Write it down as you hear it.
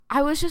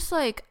I was just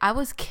like, I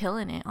was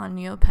killing it on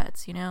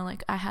Neopets, you know?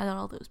 Like, I had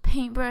all those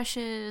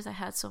paintbrushes. I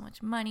had so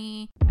much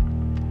money.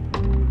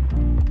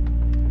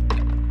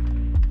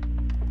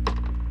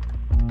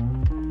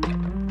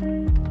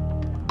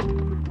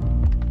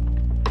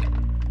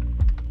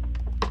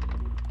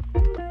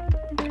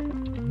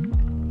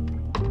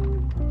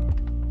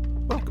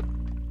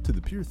 Welcome to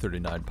the Pure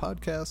 39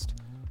 podcast.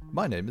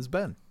 My name is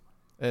Ben,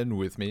 and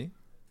with me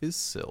is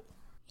Sil.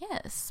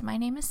 Yes, my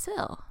name is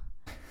Sil.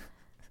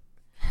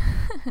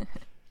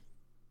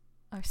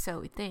 Or so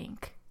we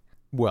think.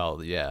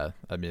 Well, yeah.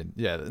 I mean,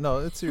 yeah. No,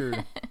 it's your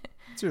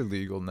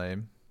legal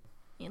name.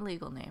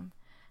 Illegal name.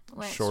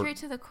 Went Short. straight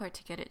to the court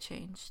to get it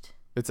changed.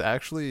 It's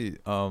actually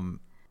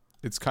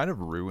it's kind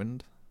of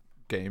ruined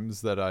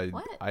games that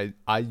What?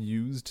 I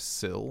used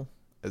Sil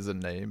as a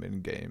name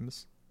in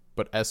games,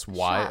 but Shut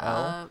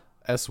SYL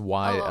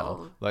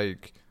Oh.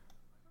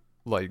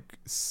 like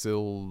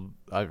Sil.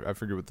 I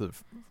forget what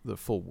the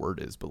full word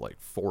is, but like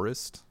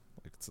forest.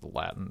 Like it's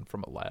Latin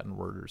from a Latin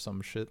word or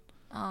some shit.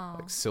 Oh.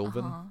 Like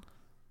Sylvan. Uh-huh.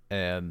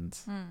 And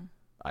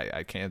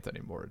I can't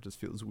anymore. It just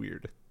feels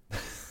weird.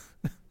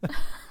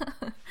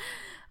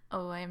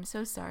 Oh, I am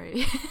so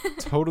sorry.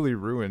 Totally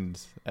ruined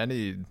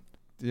any,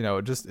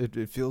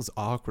 it feels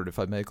awkward if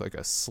I make like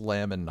a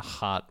slammin'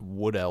 hot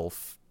wood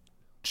elf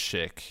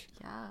chick.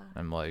 Yeah.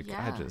 I'm like,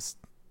 Yeah. I just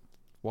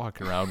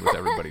walking around with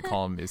everybody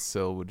calling me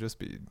Sil would just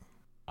be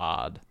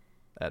odd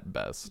at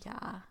best.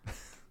 Yeah.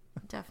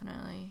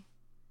 Definitely.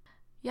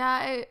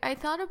 Yeah, I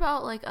thought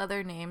about like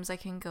other names I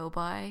can go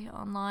by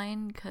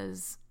online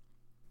because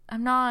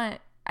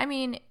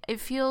it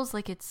feels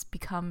like it's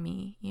become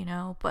me, you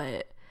know,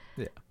 but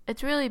Yeah.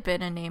 it's really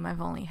been a name I've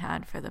only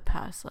had for the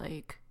past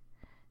like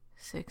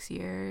 6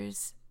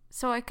 years.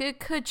 So it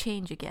could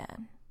change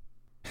again.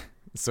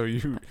 So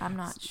But I'm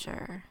not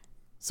sure.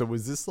 So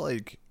was this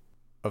like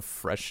a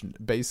fresh,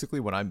 basically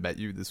when I met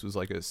you, this was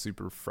like a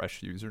super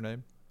fresh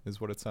username is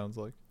what it sounds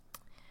like?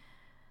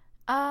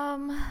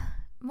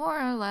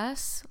 More or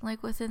less,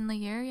 like within the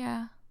year,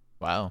 yeah.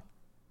 Wow.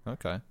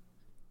 Okay.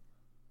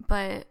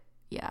 But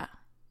yeah.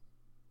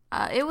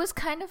 It was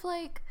kind of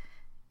like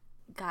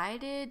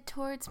guided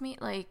towards me.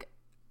 Like,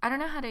 I don't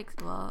know how to,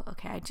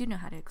 I do know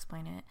how to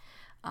explain it.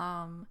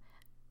 My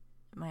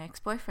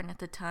ex-boyfriend at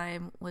the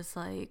time was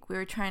like, we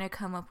were trying to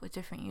come up with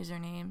different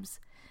usernames,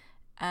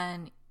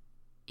 and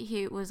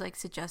he was like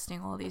suggesting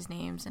all these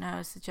names, and I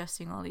was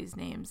suggesting all these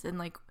names, and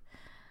like,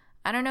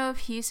 I don't know if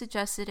he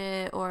suggested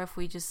it or if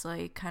we just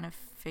like kind of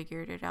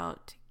figured it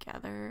out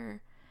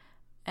together,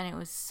 and it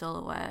was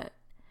Silhouette.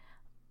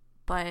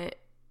 But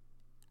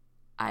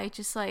I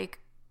just like,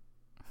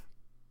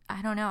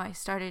 I don't know, I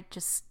started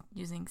just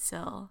using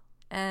Sil,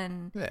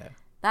 and Yeah.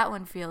 that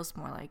one feels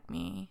more like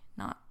me,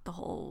 not the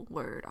whole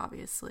word,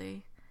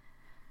 obviously.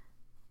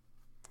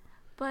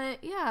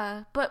 But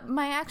yeah, but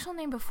my actual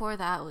name before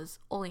that was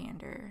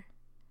Oleander,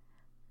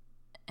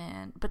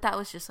 but that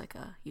was just like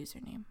a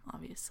username,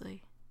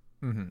 obviously.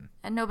 Mm-hmm.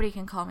 And nobody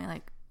can call me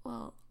like,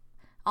 well,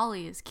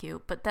 Ollie is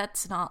cute, but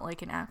that's not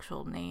like an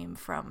actual name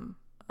from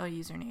a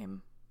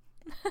username,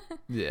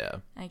 Yeah.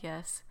 I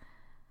guess.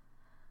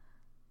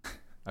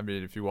 I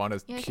mean, if you want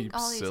to Yeah, I keep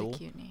think Ollie's Sil, a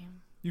cute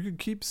name. you could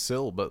keep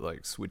Sil, but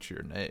like switch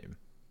your name.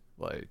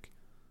 Like,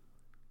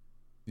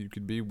 you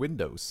could be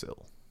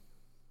Windowsill.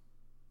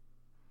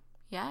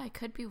 Yeah, it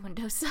could be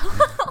windowsill.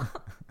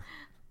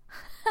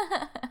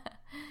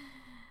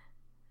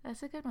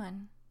 That's a good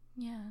one.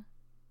 Yeah.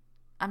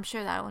 I'm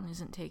sure that one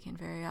isn't taken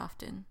very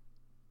often.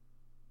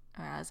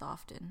 Or as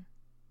often.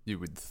 You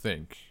would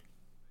think.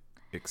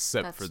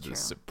 Except That's for the true.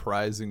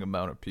 surprising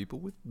amount of people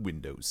with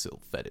windowsill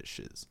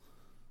fetishes.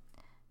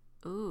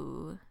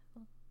 Ooh.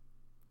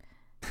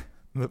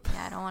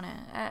 Yeah, I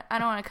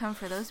don't want to come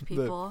for those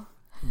people.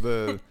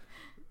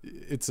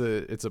 It's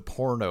a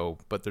porno,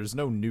 but there's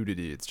no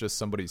nudity. It's just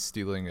somebody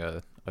stealing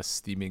a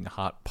steaming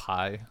hot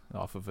pie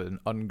off of an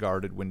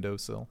unguarded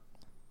windowsill.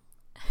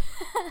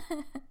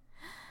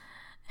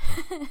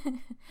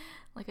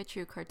 Like a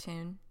true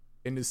cartoon.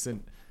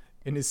 Innocent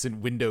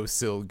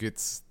windowsill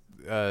gets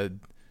I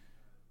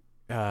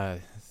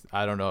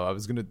don't know. I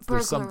was gonna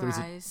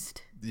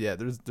Burglarized.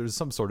 there's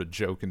some sort of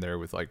joke in there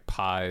with like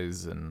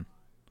pies and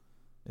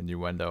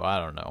innuendo. I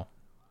don't know.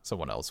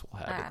 Someone else will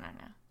have I it. don't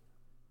know.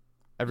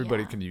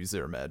 Everybody Yeah. can use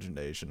their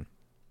imagination.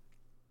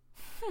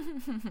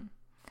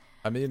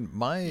 I mean,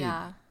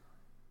 Yeah.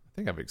 I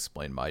think I've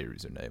explained my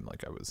username.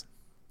 Like, I was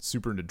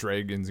super into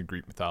dragons and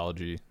Greek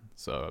mythology,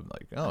 so I'm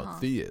like,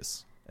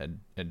 Theus and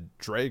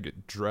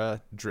dragon,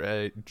 Dratheus.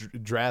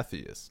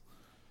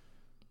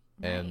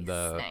 And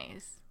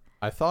Nice.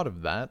 I thought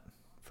of that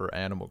for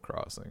Animal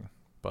Crossing,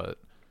 but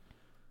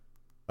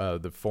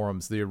the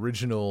forums, the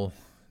original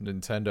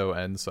Nintendo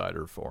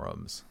Insider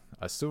forums,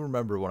 I still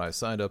remember when I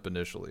signed up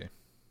initially.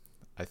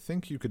 I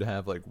think you could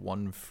have like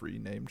one free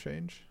name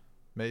change,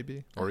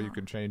 maybe, or you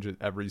could change it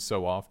every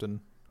so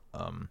often.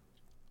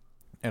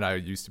 And I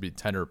used to be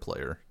tenor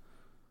player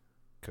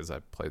because I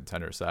played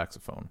tenor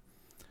saxophone,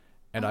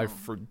 and I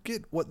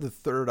forget what the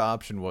third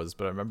option was,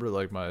 but I remember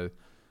like my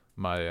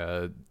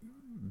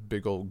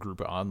big old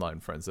group of online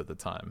friends at the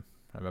time.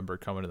 I remember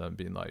coming to them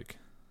being like,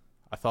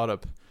 I thought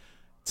up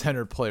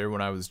tenor player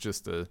when I was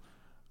just a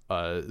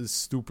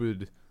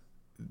stupid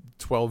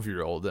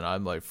 12-year-old, and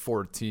I'm like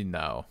 14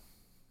 now.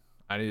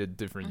 I need a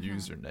different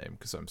username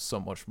because I'm so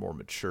much more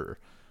mature.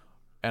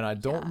 And I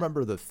don't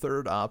remember the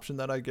third option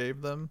that I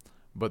gave them,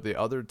 but the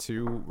other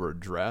two were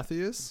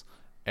Drathius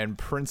and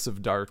Prince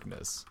of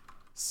Darkness.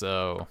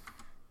 So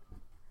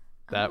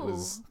that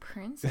was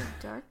Prince of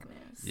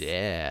Darkness.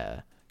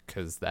 Yeah,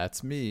 because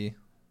that's me.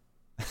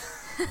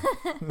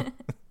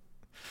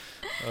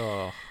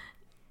 Oh.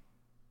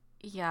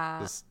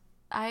 Yeah.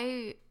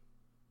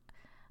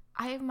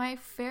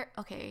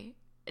 Okay.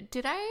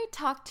 Did I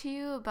talk to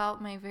you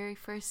about my very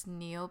first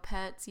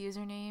Neopets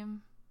username?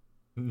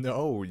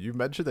 No, you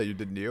mentioned that you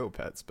did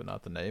Neopets, but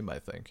not the name, I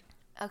think.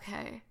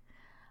 Okay.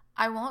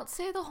 I won't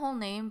say the whole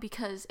name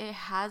because it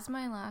has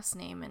my last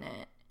name in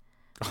it.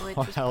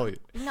 Hell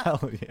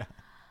yeah.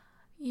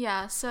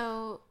 Yeah,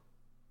 so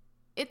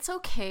it's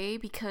okay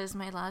because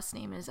my last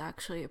name is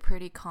actually a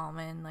pretty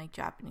common like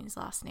Japanese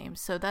last name.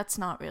 So that's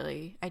not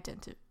really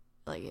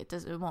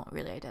it won't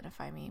really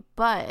identify me.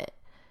 But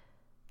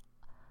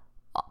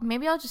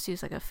maybe I'll just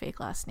use like a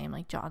fake last name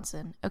like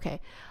Johnson. Okay.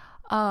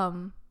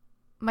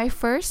 My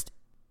first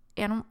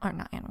Animal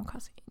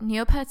Crossing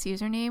Neopets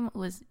username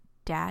was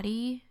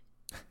Daddy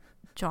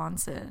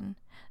Johnson.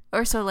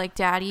 Or so like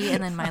Daddy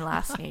and then my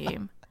last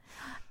name.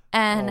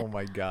 And oh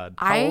my god.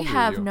 I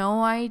have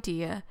no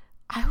idea.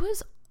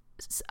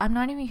 I'm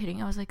not even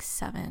kidding. I was like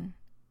 7.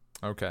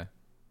 Okay.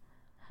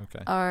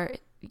 Or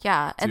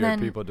yeah, so and then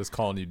people just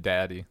calling you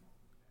Daddy.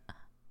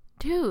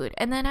 Dude,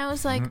 and then I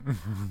was like,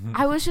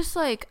 I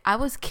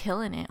was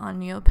killing it on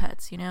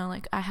Neopets, you know?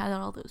 Like, I had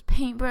all those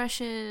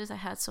paintbrushes. I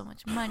had so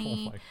much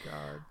money. Oh, my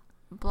God.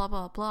 Blah,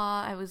 blah,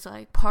 blah. I was,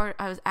 I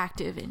was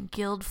active in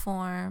guild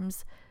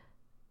forms.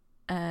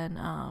 And,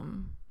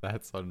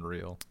 That's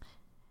unreal.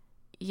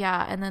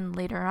 Yeah, and then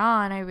later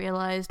on, I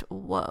realized,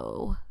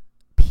 whoa,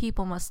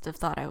 people must have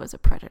thought I was a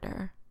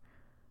predator.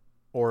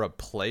 Or a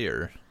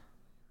player.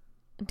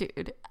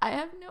 Dude, I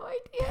have no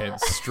idea.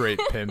 Straight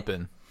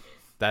pimping.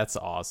 That's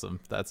awesome.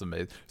 That's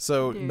amazing.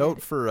 So Dude.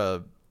 note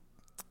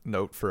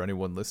for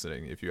anyone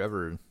listening, if you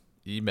ever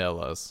email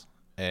us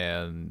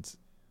and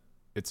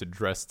it's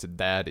addressed to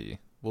Daddy,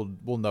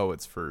 we'll know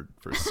it's for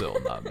Sil,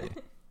 not me.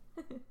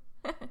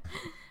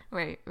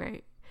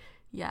 Right.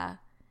 Yeah.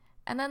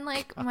 And then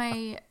like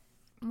my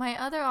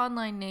other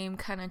online name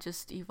kind of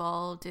just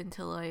evolved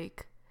into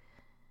like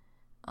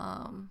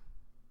have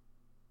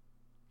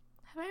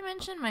I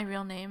mentioned my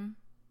real name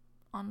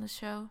on the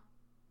show?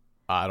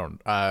 I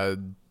don't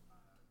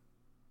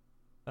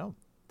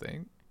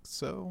think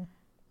so.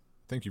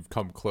 I think you've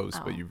come close,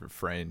 but you've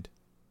refrained.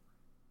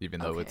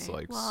 Even though it's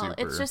like super.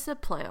 It's just a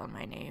play on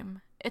my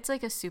name. It's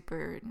like a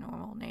super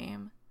normal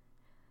name.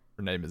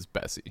 Her name is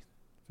Bessie,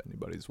 if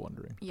anybody's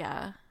wondering.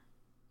 Yeah.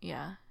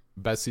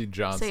 Bessie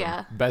Johnson. So,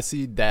 yeah.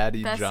 Bessie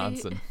Daddy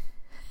Johnson.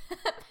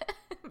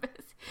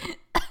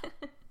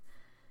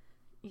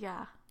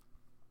 Yeah.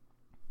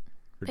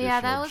 But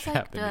yeah, that was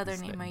like the Japanese other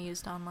name I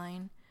used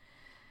online.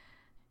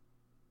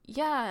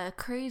 Yeah,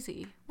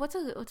 crazy. What's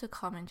a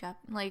common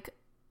like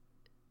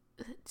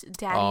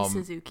Daddy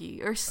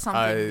Suzuki or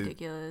something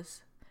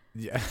ridiculous.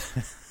 Yeah.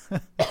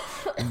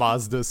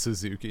 Mazda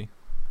Suzuki.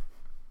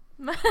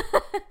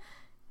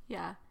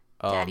 Yeah.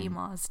 Daddy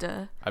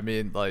Mazda. I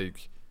mean,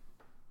 like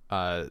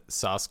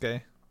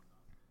Sasuke.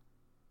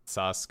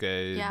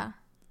 Yeah.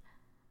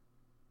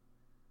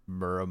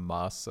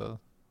 Muramasa.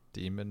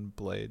 Demon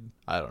Blade.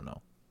 I don't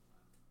know.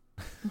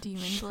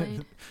 Demon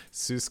Blade.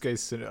 Susuke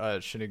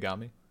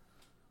Shinigami.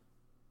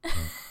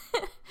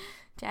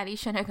 Daddy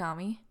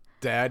Shinigami.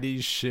 Daddy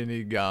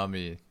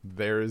Shinigami.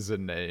 There is a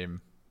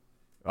name.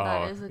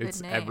 That is a good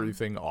it's name.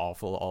 Everything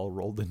awful all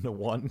rolled into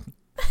one.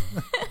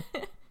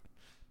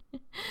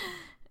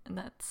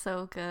 That's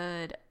so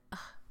good.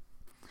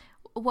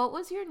 What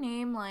was your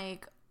name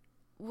like?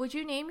 Would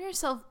you name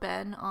yourself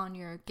Ben on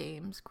your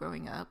games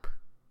growing up?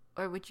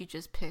 Or would you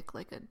just pick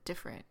like a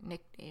different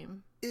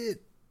nickname?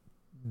 It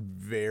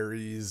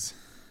varies.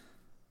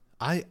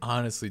 I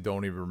honestly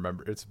don't even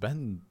remember. It's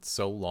been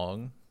so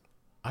long.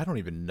 I don't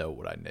even know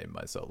what I named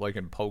myself. Like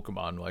in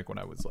Pokemon, like when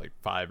I was like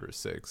 5 or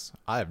 6,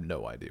 I have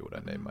no idea what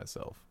I named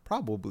myself.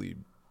 Probably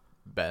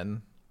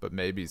Ben, but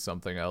maybe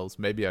something else.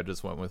 Maybe I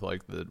just went with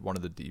like one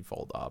of the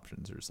default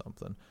options or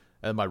something.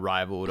 And my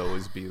rival would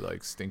always be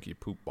like Stinky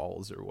Poop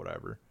Balls or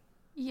whatever.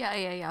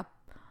 Yeah.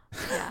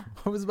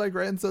 What was my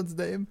grandson's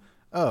name?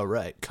 Oh,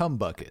 right. Cum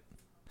Bucket.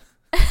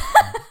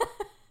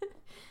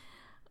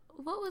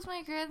 What was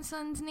my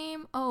grandson's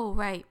name? Oh,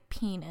 right.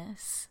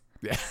 Penis.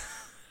 Yeah.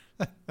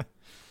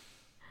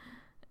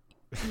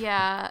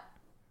 Yeah.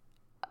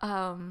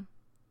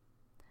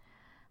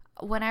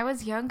 When I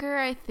was younger,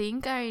 I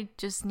think I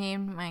just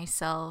named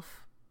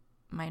myself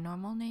my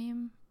normal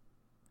name,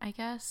 I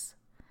guess.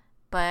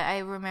 But I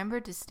remember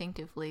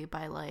distinctively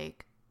by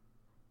like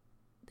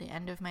the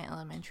end of my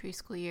elementary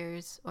school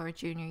years or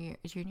junior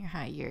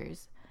high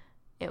years,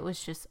 it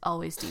was just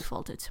always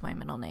defaulted to my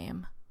middle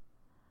name.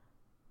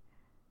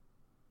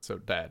 So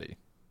Daddy.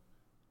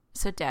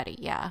 So Daddy,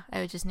 yeah.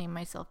 I would just name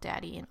myself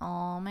Daddy in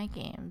all my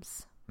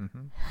games.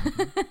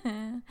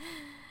 Mm-hmm.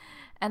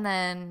 And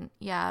then,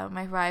 yeah,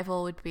 my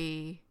rival would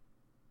be...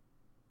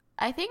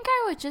 I think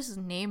I would just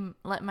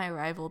let my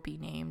rival be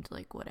named,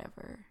 like,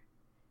 whatever.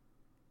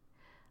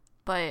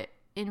 But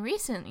in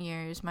recent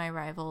years, my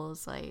rival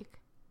is, like,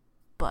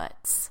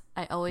 Butts.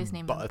 I always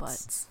name him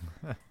Butts.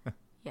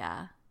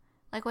 Yeah.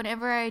 Like,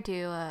 whenever I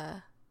do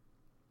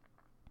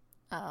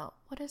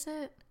what is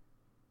it?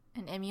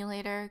 An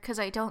emulator? Because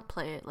I don't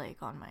play it, like,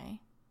 on my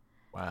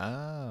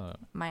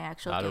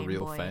actual Not Game a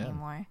real Boy fan.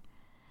 anymore.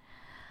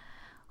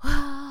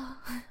 Well,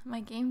 my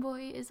Game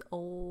Boy is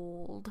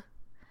old.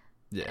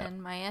 Yeah.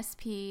 And my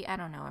SP, I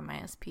don't know where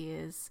my SP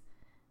is.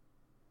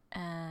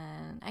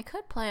 And I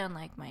could play on,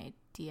 like, my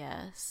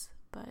DS,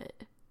 but...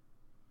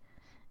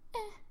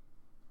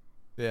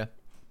 Yeah.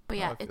 But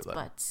yeah, I feel it's that.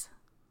 Butts.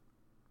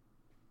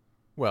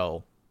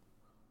 Well,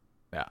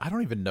 yeah, I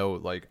don't even know.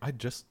 Like, I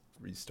just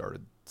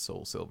restarted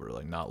Soul Silver,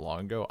 like, not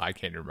long ago. I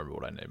can't even remember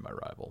what I named my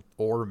rival.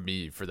 Or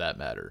me, for that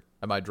matter.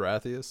 Am I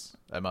Drathius?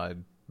 Am I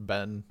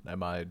Ben?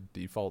 Am I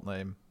default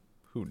name?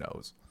 Who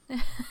knows?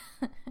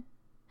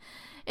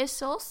 Is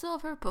Soul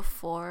Silver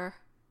before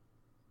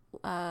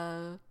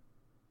Diamond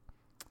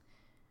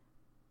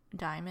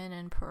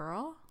and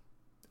Pearl?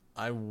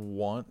 I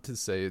want to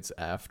say it's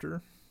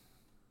after.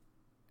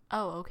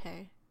 Oh,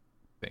 okay.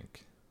 I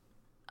think.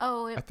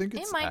 Oh, I think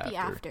it's it might be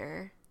after.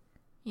 after.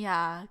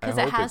 Yeah, because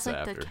I it hope has it's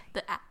like after.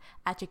 the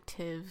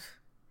adjective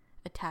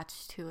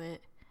attached to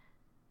it.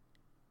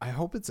 I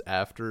hope it's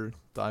after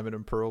Diamond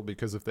and Pearl,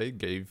 because if they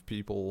gave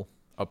people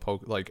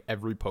like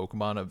every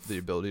Pokemon of the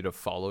ability to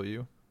follow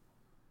you,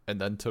 and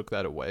then took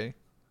that away,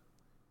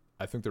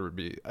 I think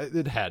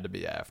it had to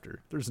be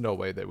after. There's no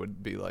way they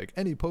would be like,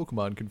 any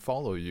Pokemon can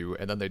follow you,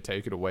 and then they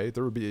take it away.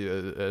 There would be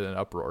an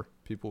uproar.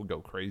 People would go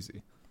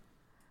crazy.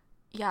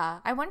 Yeah,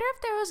 I wonder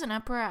if there was an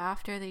uproar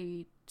after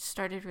they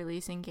started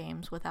releasing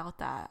games without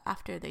that,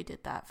 after they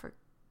did that for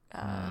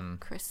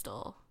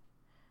Crystal.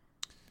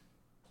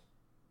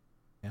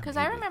 Because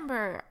I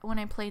remember when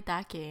I played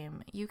that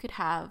game, you could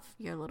have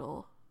your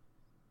little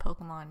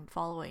Pokemon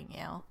following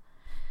you,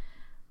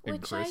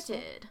 which I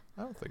did.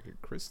 I don't think in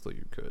Crystal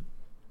you could.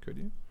 Could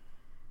you?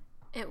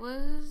 It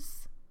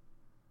was...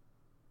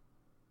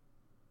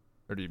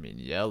 Or do you mean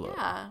Yellow?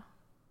 Yeah.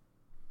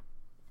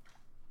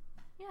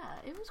 Yeah,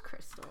 it was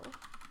Crystal.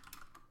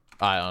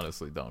 I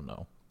honestly don't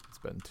know. It's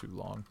been too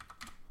long.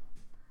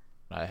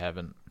 I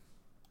haven't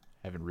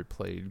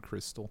replayed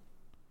Crystal.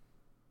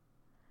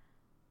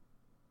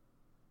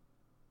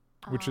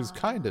 Which is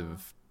kind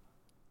of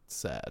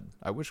sad.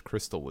 I wish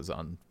Crystal was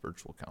on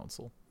Virtual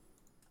Console.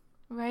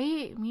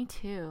 Right? Me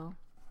too.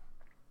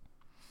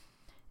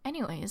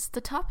 Anyways,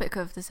 the topic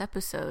of this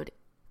episode,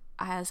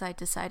 as I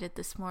decided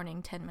this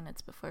morning 10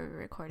 minutes before we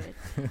recorded,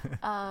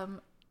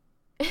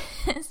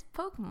 is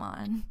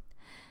Pokemon.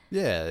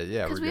 Yeah.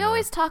 Because we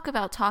always talk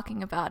about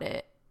talking about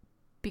it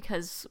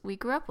because we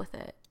grew up with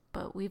it,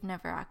 but we've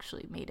never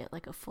actually made it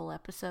like a full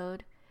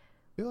episode.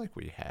 I feel like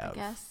we have. I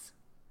guess.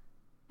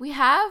 We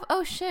have?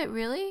 Oh shit,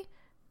 really?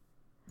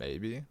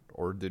 Maybe.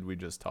 Or did we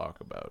just talk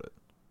about it?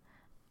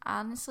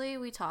 Honestly,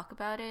 we talk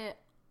about it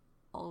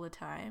all the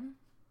time,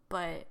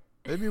 but...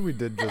 Maybe we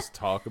did just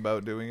talk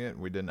about doing it and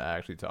we didn't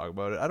actually talk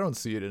about it. I don't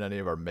see it in any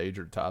of our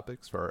major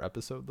topics for our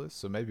episode list,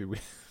 so maybe we...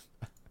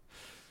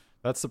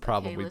 That's the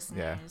problem. Okay,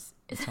 listeners.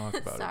 We talk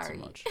about it so Sorry.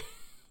 much.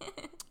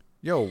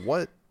 Yo,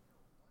 what?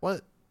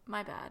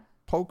 My bad.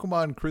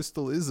 Pokemon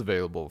Crystal is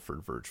available for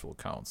Virtual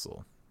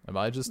Console. Am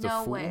I just a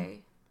fool? No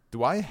way.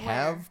 Do I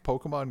have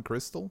Pokemon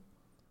Crystal?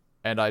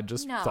 And I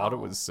just thought it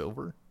was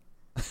Silver?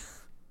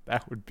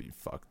 That would be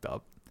fucked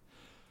up.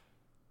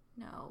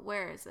 No,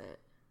 where is it?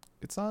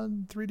 It's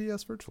on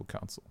 3DS Virtual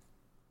Console.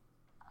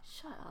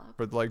 Shut up.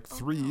 For like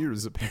 3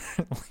 years,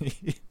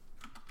 apparently.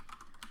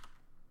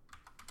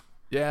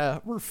 Yeah,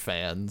 we're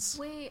fans.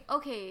 Wait,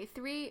 okay,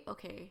 3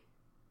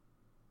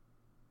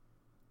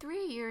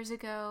 years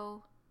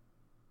ago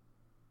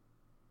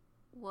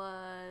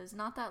was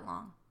not that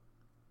long.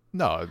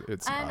 No,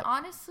 it's and not.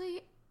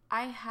 honestly,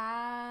 I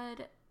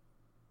had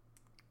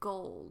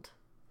gold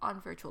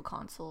on Virtual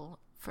Console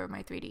for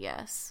my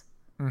 3DS.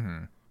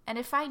 Mm-hmm. And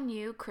if I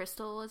knew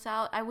Crystal was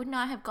out, I would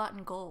not have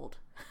gotten gold.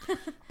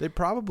 They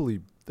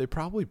probably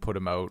put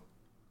them out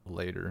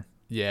later.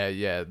 Yeah.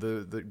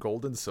 The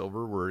gold and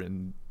silver were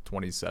in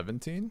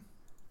 2017,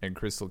 and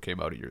Crystal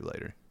came out a year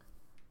later.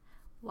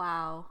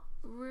 Wow,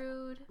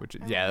 rude.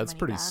 That's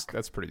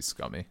pretty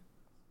scummy.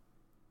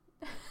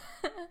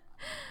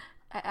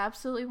 I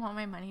absolutely want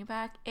my money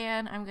back,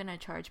 and I'm gonna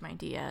charge my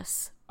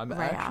DS I'm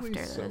right actually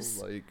after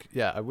this.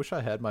 I wish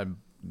I had mine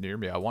near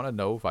me. I want to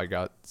know if I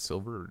got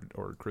silver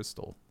or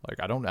crystal. Like,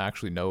 I don't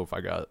actually know if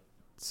I got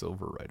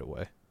silver right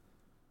away.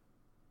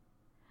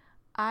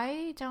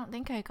 I don't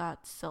think I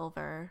got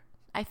silver.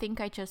 I think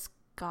I just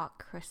got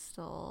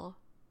crystal.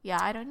 Yeah,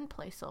 I didn't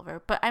play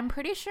silver, but I'm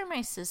pretty sure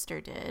my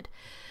sister did.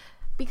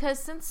 Because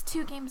since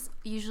 2 games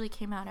usually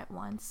came out at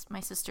once,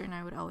 my sister and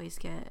I would always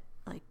get,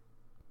 like,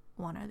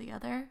 one or the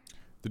other.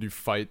 Did you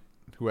fight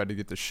who had to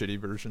get the shitty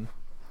version?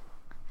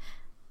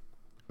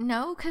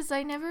 No, because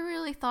I never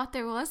really thought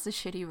there was a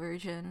shitty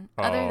version,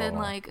 other than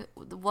like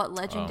what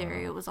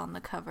legendary it was on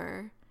the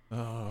cover.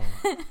 Oh,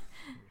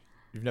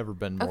 you've never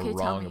been more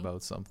wrong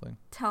about something.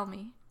 Tell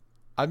me.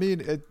 I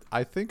mean,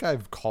 I think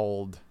I've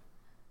called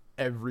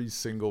every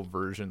single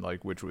version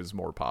like which was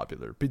more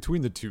popular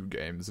between the two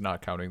games,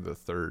 not counting the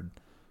third.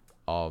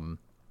 I'm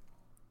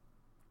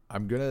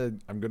gonna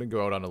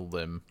go out on a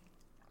limb.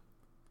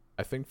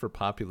 I think for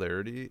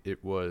popularity,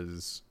 it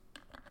was.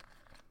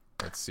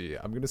 Let's see.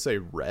 I'm gonna say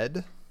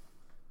red,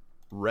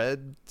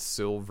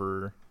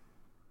 silver,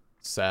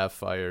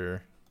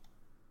 sapphire,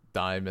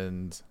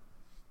 diamond,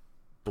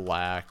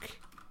 black.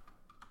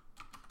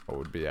 What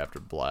would be after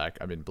black?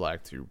 I mean,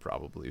 black 2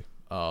 probably.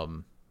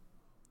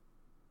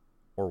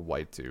 Or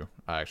white 2.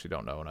 I actually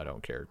don't know, and I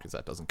don't care because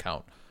that doesn't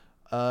count.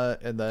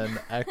 And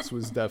then X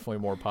was definitely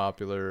more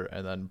popular,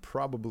 and then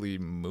probably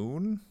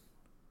Moon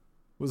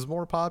was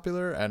more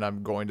popular, and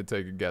I'm going to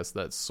take a guess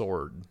that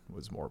Sword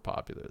was more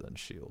popular than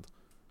Shield.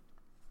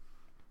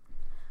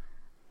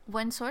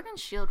 When Sword and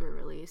Shield were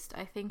released,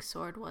 I think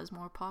Sword was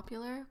more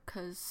popular,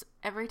 because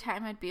every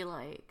time I'd be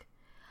like,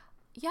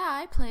 yeah,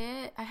 I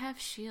play it, I have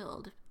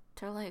Shield.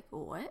 They're like,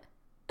 what?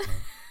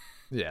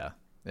 Yeah.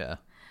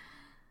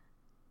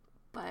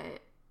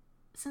 But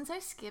since I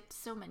skipped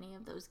so many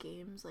of those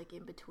games, like,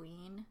 in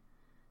between,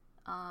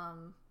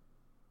 yeah,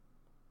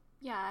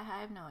 I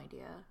have no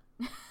idea.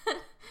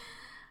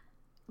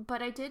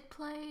 But I did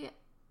play,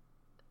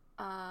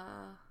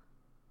 I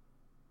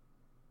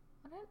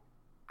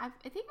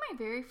think my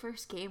very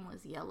first game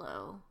was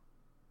Yellow.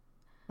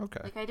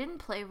 Okay. Like, I didn't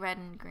play Red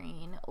and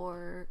Green,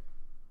 I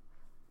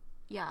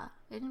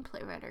didn't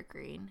play Red or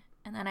Green.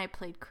 And then I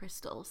played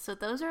Crystal. So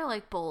those are,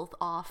 like, both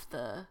off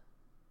the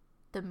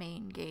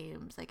main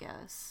games, I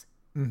guess.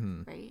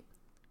 Mm-hmm. Right?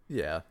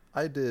 Yeah,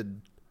 I did.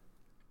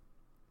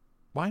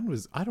 Mine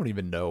was, I don't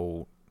even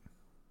know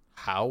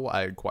how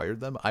I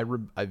acquired them. I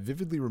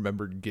vividly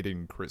remembered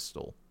getting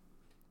Crystal.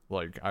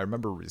 Like, I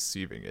remember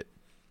receiving it.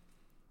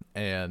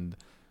 And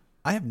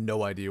I have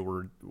no idea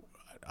where.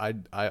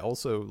 I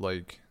also,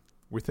 like,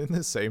 within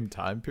the same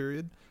time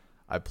period,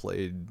 I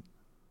played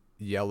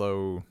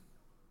Yellow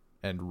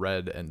and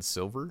Red and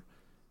Silver.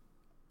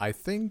 I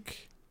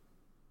think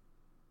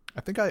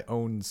I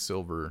owned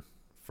Silver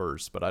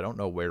first, but I don't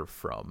know where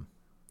from.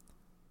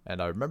 And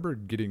I remember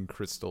getting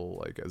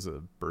Crystal, like, as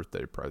a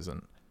birthday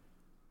present.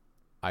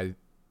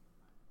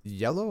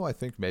 Yellow, I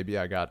think maybe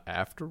I got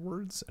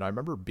afterwards, and I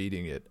remember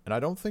beating it. And I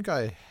don't think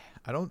I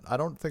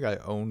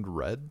owned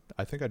Red.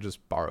 I think I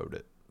just borrowed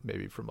it,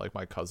 maybe from, like,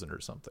 my cousin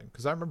or something,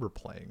 because I remember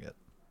playing it.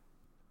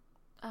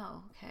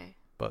 Oh, okay.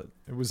 But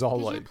it was all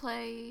Did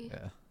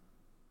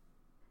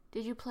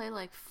you play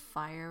like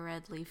Fire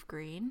Red, Leaf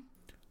Green?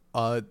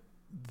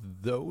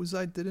 Those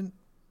I didn't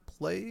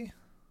play.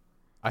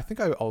 I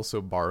think I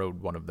also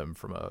borrowed one of them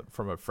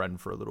from a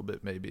friend for a little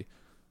bit, maybe.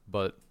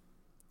 But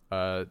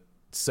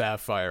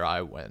Sapphire,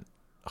 I went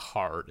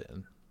hard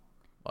in.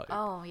 Like,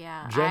 oh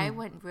yeah, I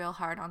went real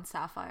hard on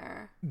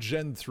Sapphire.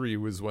 Gen 3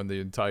 was when the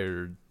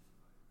entire,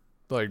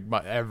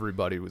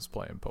 everybody was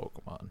playing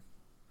Pokemon.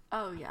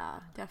 Oh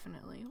yeah,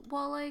 definitely.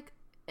 Well, like,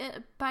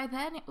 by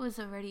then it was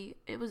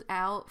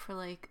out for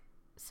like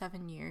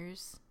 7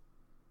 years,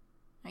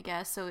 I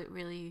guess. So it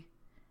really,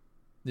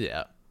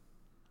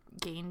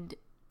 gained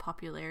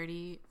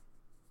popularity,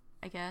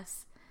 I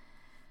guess.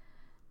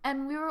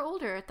 And we were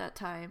older at that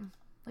time.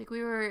 Like,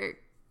 we were,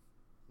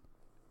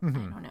 I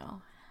don't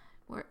know.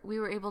 We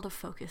were able to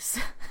focus.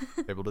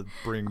 Able to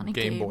bring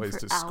Game Boys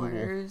to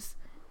school.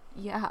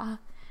 Yeah.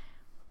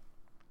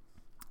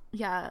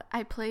 Yeah,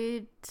 I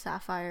played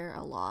Sapphire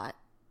a lot.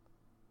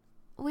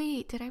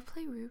 Wait, did I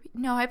play Ruby?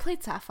 No, I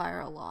played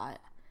Sapphire a lot.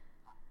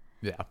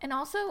 Yeah. And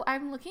also,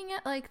 I'm looking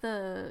at, like,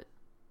 the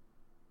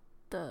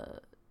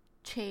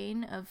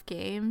chain of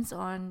games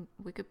on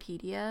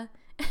Wikipedia,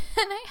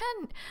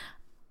 and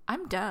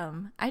I'm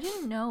dumb. I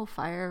didn't know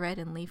Fire Red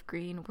and Leaf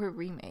Green were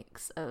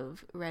remakes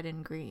of Red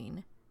and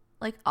Green.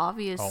 Like,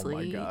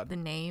 obviously, the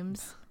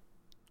names.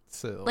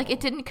 So, like,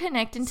 it didn't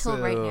connect until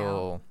right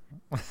now.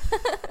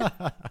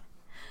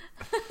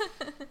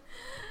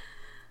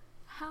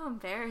 How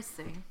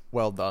embarrassing.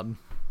 Well done.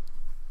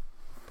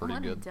 Pretty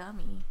what good. A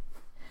dummy.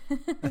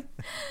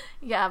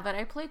 Yeah, but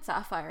I played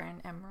Sapphire and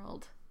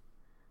Emerald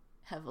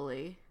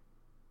heavily.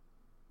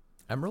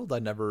 Emerald,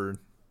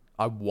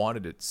 I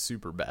wanted it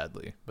super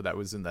badly, but that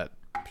was in that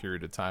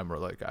period of time where,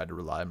 like, I had to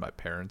rely on my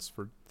parents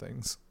for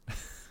things.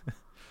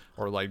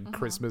 Or, like,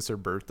 Christmas or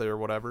birthday or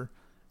whatever.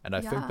 And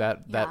I think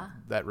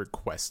that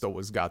request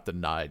always got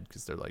denied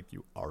because they're like,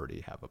 you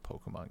already have a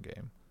Pokemon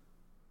game.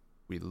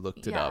 We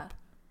looked it up.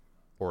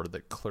 Or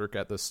the clerk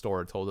at the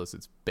store told us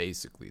it's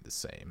basically the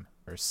same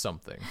or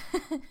something.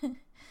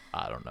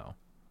 I don't know.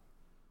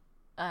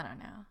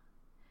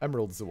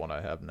 Emerald's the one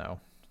I have now.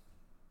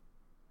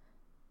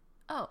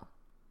 Oh.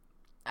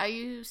 Are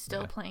you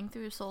still playing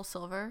through Soul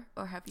Silver,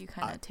 or have you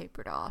kind of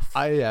tapered off?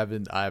 I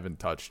haven't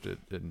touched it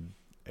in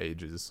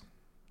ages.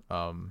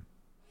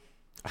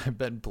 I've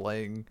been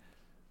playing,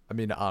 I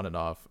mean, on and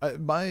off.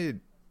 My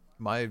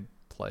my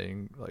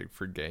playing like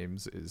for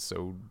games is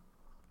so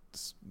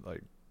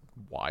like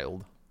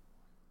wild.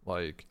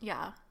 Like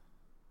Yeah.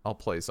 I'll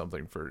play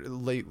something for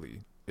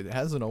lately. It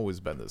hasn't always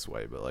been this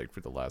way, but like for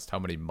the last how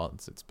many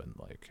months it's been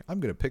like I'm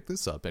going to pick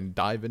this up and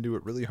dive into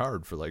it really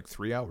hard for like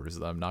 3 hours,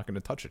 and I'm not going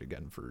to touch it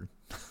again for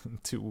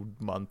 2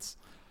 months.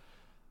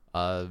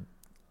 But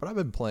I've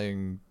been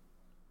playing,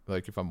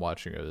 like if I'm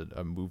watching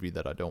a movie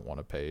that I don't want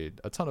to pay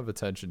a ton of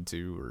attention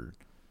to, or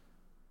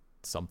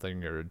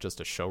something, or just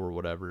a show or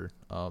whatever,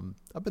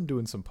 I've been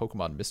doing some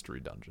Pokemon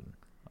Mystery Dungeon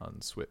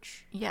on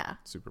Switch. Yeah.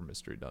 Super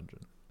Mystery Dungeon.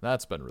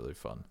 That's been really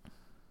fun.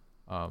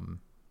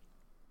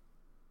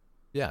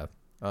 Yeah.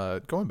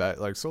 Going back,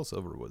 like Soul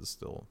Silver was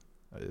still,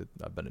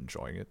 I've been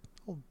enjoying it.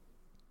 I'll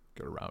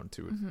get around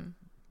to it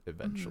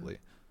eventually.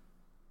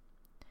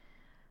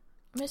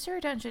 Mystery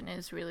Dungeon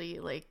is really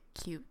like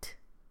cute.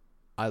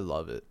 I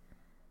love it.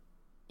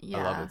 Yeah.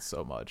 I love it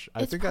so much.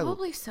 I It's think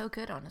probably so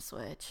good on a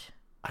Switch.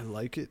 I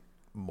like it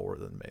more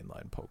than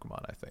mainline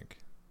Pokemon, I think.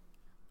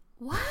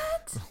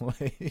 What?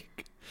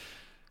 Like,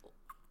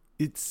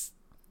 it's,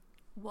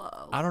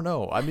 Whoa. I don't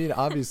know. I mean,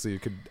 obviously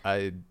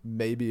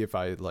maybe if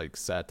I like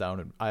sat down,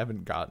 and I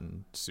haven't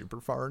gotten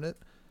super far in it,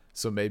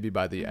 so maybe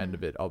by the end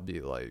of it I'll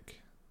be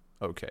like,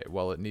 okay,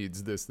 well it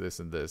needs this, this,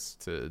 and this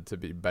to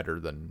be better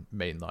than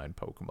mainline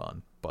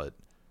Pokemon. But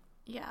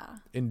Yeah.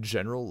 in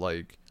general,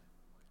 like,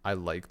 I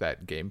like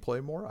that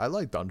gameplay more. I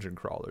like dungeon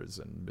crawlers,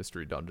 and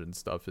mystery dungeon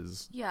stuff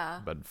has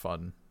been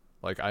fun.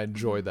 Like, I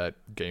enjoy that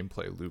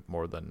gameplay loop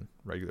more than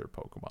regular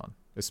Pokemon,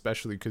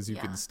 especially because you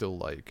can still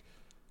like,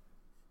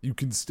 you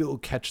can still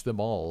catch them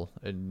all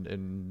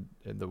in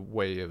the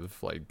way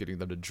of like getting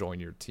them to join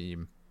your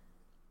team.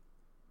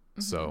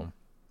 So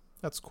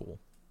that's cool.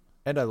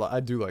 And I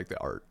do like the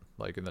art,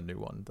 like in the new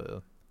one.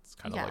 It's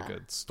kind of like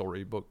a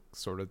storybook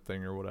sort of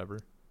thing or whatever.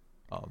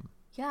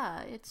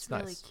 Yeah, it's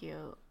really nice.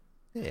 cute.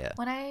 Yeah.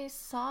 When I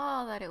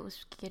saw that it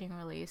was getting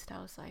released,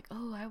 I was like,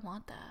 "Oh, I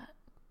want that."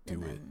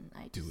 Then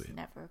I just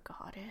never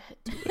got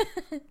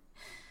it.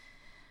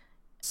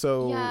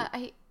 So yeah,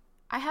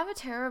 I have a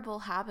terrible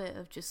habit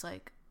of just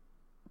like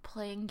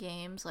playing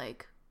games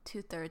like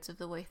 2/3 of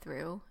the way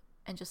through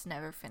and just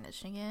never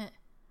finishing it.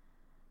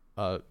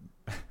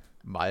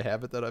 My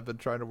habit that I've been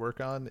trying to work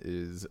on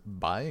is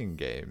buying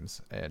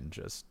games and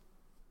just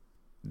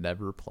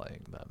never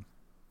playing them,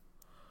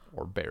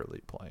 or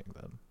barely playing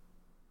them.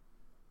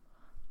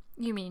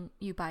 You mean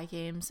you buy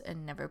games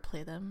and never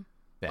play them?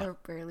 Yeah. Or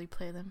barely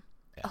play them?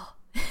 Yeah. Oh,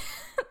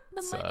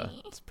 the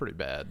money. It's pretty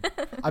bad.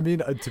 I mean,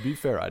 to be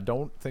fair, I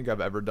don't think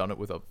I've ever done it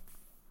with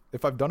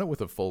if I've done it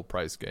with a full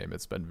price game,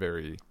 it's been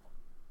very,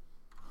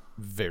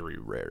 very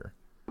rare.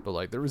 But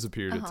like, there was a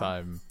period of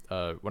time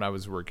when I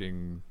was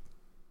working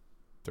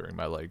during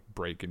my like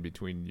break in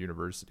between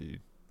university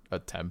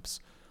attempts.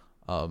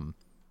 One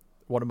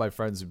of my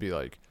friends would be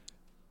like,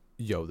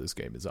 "Yo, this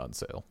game is on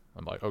sale."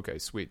 I'm like, "Okay,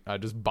 sweet." I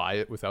just buy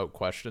it without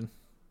question.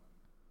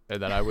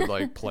 And then I would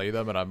like play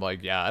them, and I'm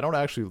like, "Yeah, I don't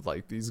actually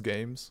like these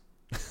games.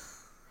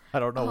 I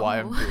don't know why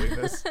I'm doing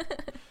this."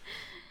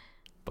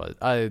 But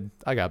I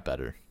got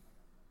better.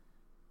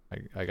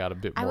 I got a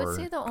bit more. I would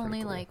say the only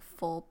critical. like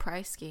full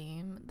price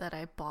game that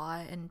I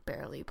bought and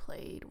barely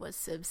played was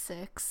Civ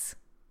 6.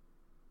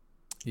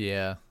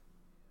 Yeah.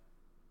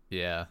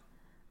 Yeah,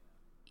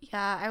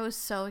 I was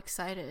so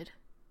excited.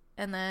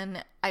 And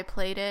then I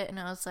played it and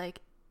I was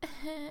like,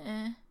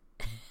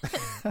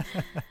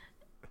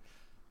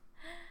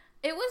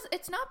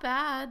 it's not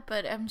bad,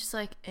 but I'm just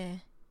like,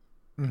 And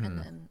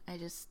then I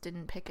just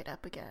didn't pick it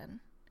up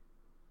again.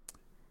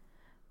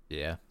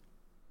 Yeah.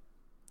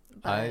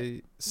 But,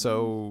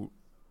 so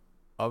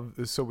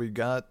we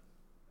got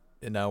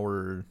in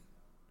our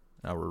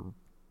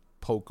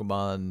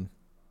Pokemon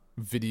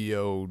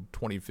video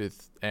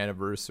 25th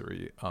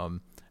anniversary,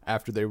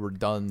 after they were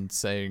done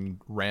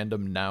saying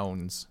random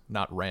nouns,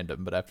 not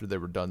random, but after they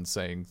were done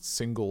saying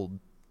single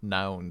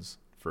nouns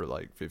for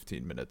like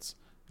 15 minutes,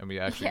 and we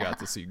actually got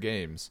to see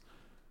games.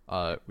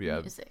 We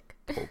have music.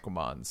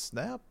 Pokemon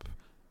Snap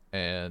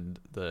and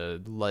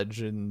the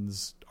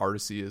Legends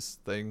Arceus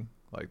thing,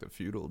 like the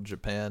feudal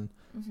Japan,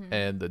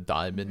 and the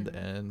Diamond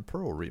and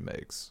Pearl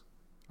remakes.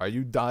 Are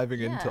you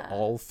diving into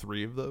all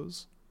three of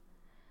those?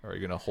 Or are you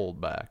going to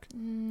hold back?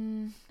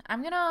 I'm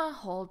going to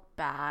hold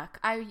back.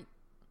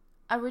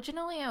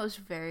 Originally, I was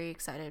very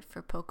excited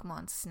for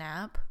Pokemon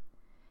Snap,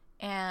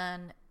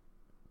 and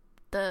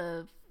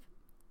the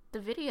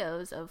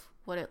videos of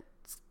what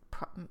it's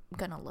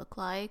going to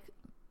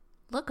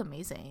look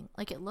amazing.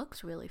 Like, it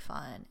looks really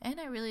fun, and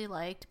I really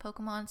liked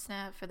Pokemon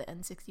Snap for the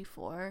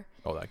N64.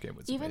 Oh, that game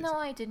was even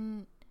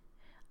amazing.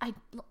 Though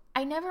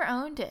I never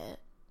owned it,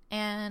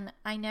 and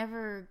I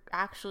never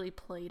actually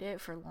played it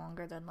for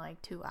longer than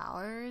like 2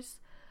 hours,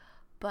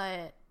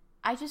 but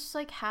I just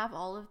like have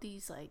all of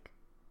these, like,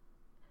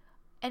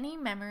 any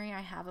memory I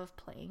have of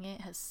playing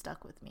it has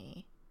stuck with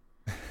me.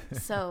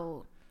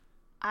 So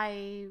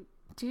I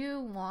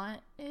do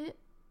want it,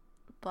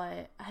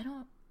 but I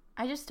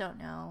just don't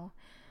know.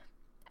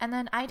 And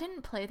then I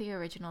didn't play the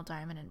original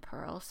Diamond and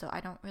Pearl, so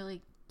I don't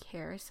really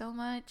care so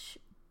much.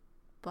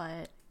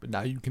 But but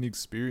now you can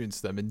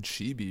experience them in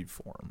chibi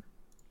form.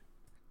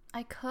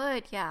 I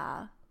could,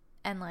 yeah.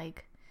 And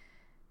like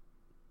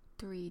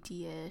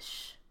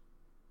 3D-ish.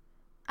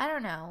 I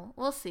don't know.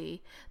 We'll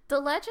see. The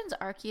Legends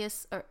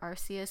Arceus or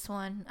Arceus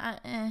one,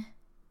 I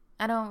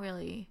don't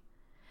really.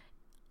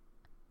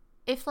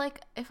 If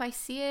I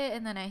see it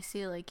and then I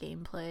see like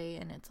gameplay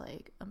and it's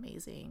like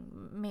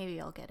amazing, maybe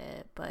I'll get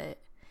it. But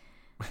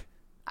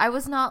I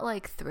was not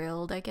like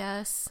thrilled, I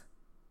guess.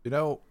 You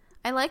know,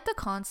 I like the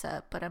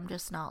concept, but I'm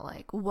just not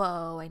like,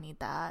 whoa, I need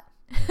that.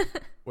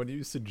 when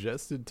you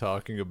suggested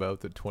talking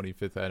about the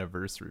 25th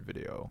anniversary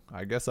video,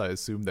 I guess I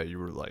assumed that you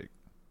were like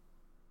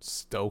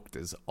stoked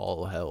as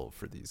all hell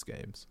for these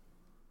games.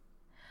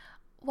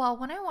 Well,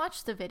 when I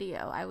watched the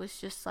video, I was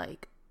just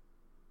like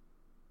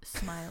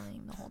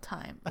smiling the whole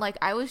time. Like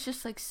I was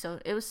just like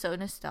it was so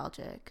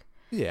nostalgic.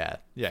 Yeah,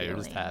 feeling. you're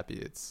just happy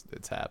it's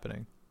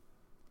happening.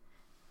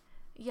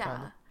 Yeah.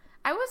 Kinda.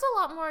 I was a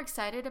lot more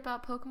excited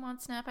about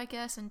Pokemon Snap, I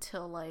guess,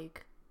 until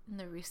like in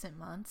the recent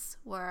months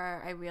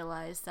where I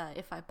realized that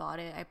if I bought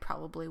it, I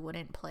probably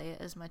wouldn't play it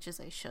as much as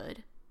I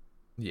should.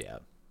 Yeah.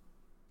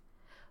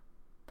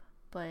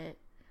 But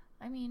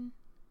I mean,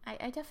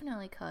 I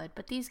definitely could,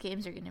 but these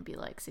games are going to be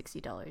like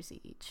 $60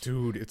 each.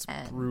 Dude, it's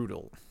And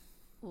brutal.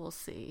 We'll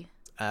see.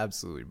 It's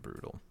absolutely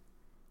brutal.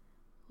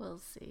 We'll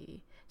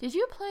see. Did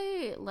you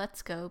play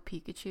Let's Go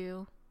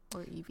Pikachu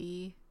or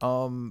Eevee?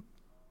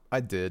 I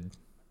did.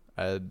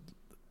 I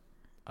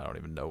don't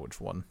even know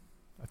which one.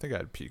 I think I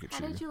had Pikachu.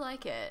 How did you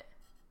like it?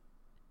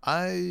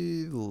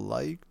 I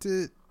liked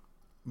it,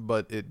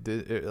 but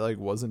it like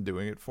wasn't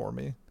doing it for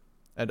me.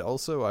 And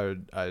also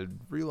I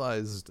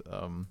realized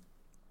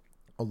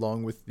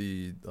along with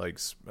the like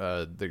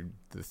the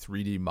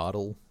 3D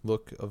model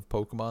look of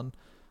Pokemon,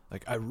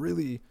 like I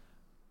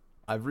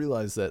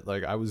realized that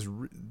like I was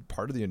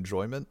part of the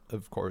enjoyment,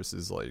 of course,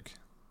 is like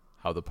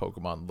how the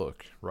Pokemon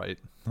look, right?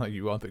 Like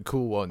you want the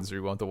cool ones or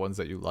you want the ones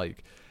that you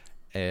like.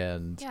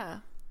 And yeah,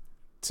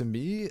 to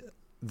me,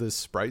 the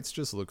sprites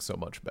just look so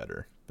much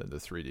better than the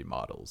 3D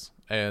models.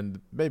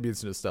 And maybe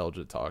it's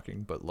nostalgia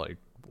talking, but like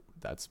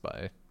that's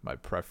my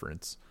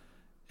preference.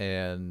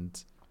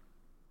 And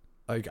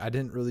like I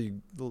didn't really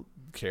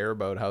care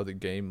about how the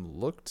game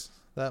looked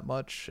that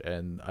much,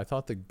 and I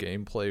thought the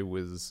gameplay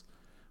was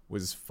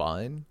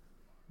fine,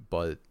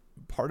 but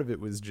part of it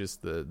was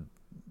just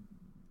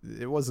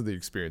it wasn't the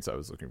experience I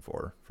was looking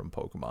for from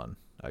Pokemon,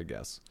 I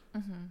guess.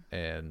 Mm-hmm.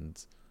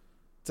 And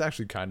it's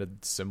actually kind of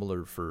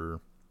similar for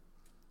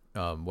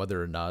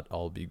whether or not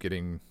I'll be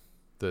getting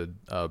the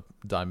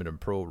Diamond and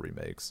Pearl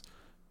remakes,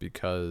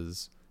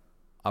 because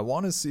I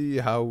want to see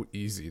how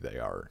easy they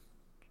are.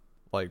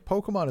 Like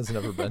Pokemon has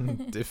never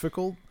been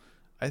difficult,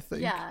 I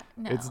think. Yeah,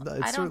 no, it's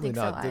certainly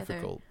not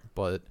difficult,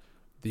 but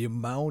the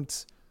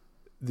amount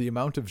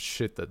of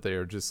shit that they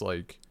are just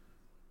like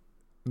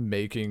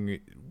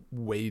making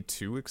way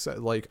too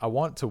exciting. Like I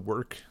want to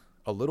work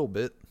a little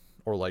bit,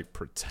 or like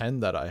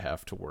pretend that I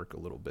have to work a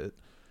little bit,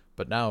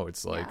 but now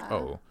it's like,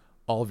 oh,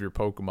 all of your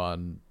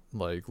Pokemon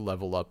like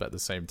level up at the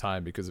same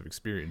time because of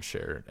experience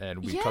share,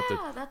 and we cut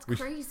that's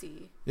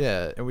crazy.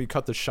 Yeah, and we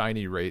cut the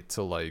shiny rate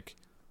to like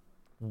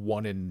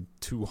 1 in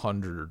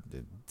 200.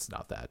 It's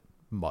not that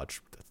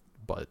much,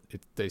 but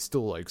they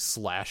still like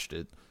slashed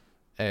it.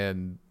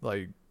 And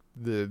like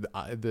the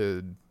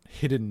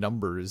hidden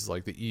numbers,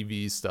 like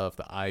the EV stuff,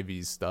 the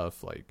IV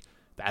stuff, like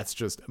that's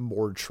just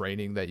more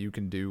training that you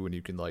can do, and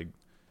you can like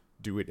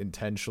do it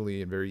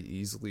intentionally and very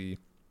easily.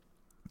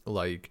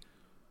 Like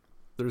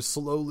they're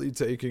slowly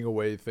taking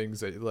away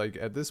things that, like,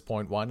 at this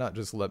point, why not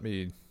just let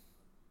me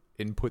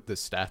input the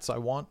stats I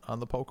want on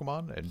the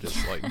Pokemon and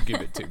just like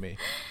give it to me?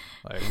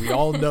 Like we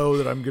all know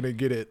that I'm gonna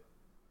get it.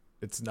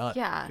 It's not.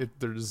 Yeah.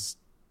 There's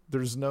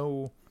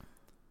no.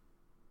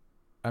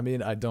 I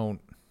mean, I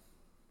don't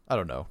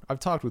know. I've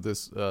talked with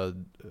this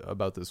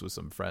about this with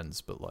some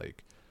friends, but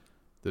like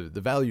the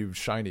value of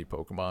shiny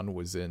Pokemon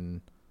was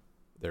in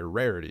their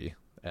rarity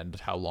and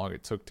how long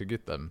it took to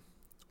get them,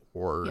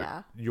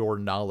 or your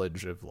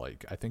knowledge of,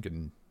 like, I think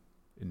in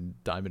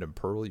Diamond and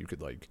Pearl you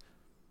could like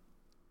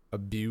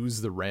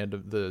abuse the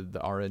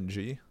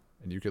RNG,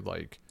 and you could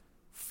like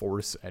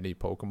force any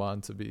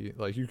Pokemon to be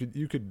like, you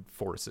could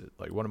force it.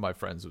 Like one of my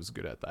friends was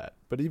good at that,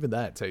 but even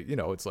that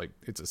it's like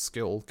it's a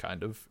skill,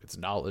 kind of, it's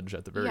knowledge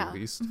at the very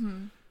least.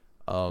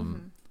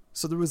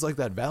 So there was like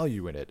that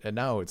value in it, and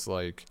now it's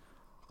like,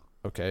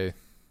 okay,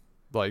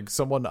 like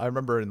someone I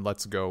remember in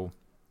Let's Go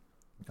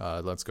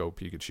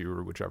Pikachu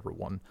or whichever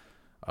one,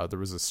 there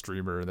was a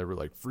streamer and they were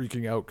like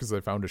freaking out because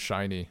they found a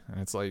shiny, and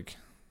it's like,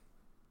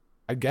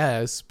 I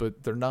guess,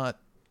 but they're not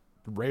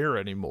rare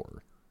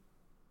anymore.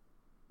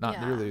 Not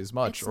nearly as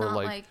much. Or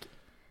like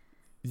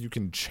you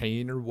can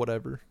chain or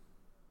whatever.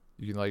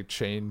 You can like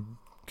chain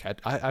catch.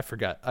 I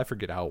forget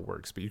how it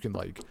works, but you can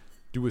like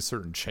do a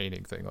certain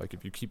chaining thing. Like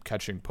if you keep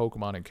catching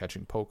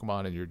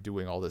Pokemon and you're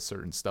doing all this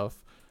certain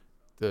stuff,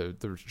 the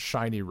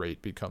shiny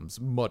rate becomes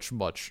much,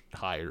 much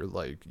higher.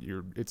 Like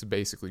it's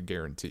basically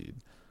guaranteed.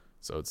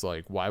 So it's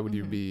like, why would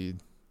you be?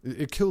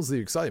 It kills the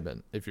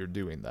excitement if you're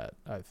doing that,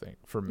 I think,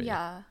 for me.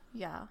 Yeah.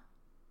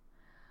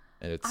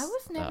 And I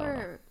was I don't know.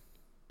 never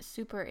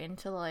super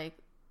into like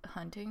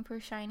hunting for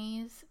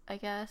shinies, I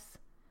guess.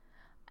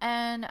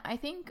 And I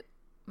think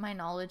my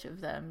knowledge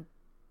of them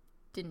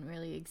didn't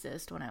really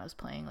exist when I was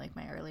playing like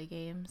my early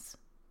games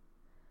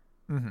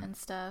and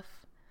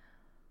stuff.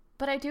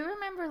 But I do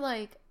remember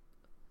like,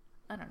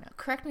 I don't know,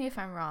 correct me if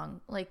I'm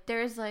wrong. Like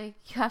there's like,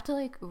 you have to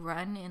like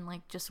run in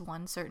like just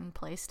one certain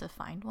place to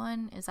find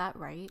one. Is that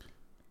right?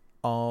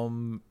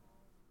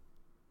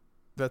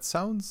 That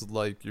sounds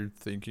like you're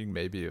thinking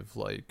maybe of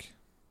like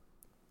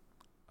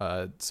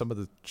some of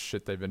the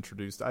shit they've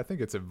introduced. I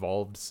think it's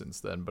evolved since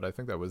then, but I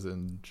think that was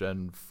in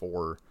Gen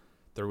 4.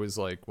 There was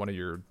like one of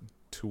your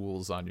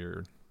tools on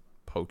your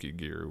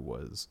Pokegear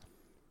was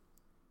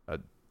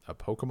a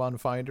Pokemon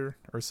finder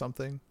or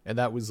something, and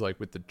that was like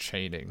with the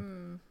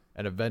chaining.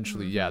 And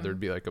eventually, there'd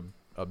be like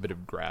a bit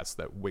of grass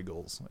that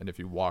wiggles, and if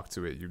you walk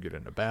to it, you get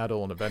in a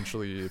battle, and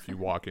eventually, if you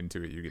walk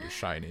into it, you get a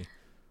shiny.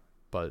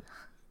 But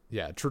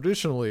yeah,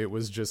 traditionally, it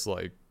was just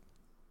like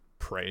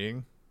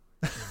praying.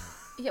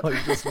 Yep.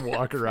 Like just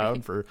walk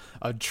around for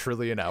a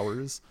trillion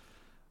hours.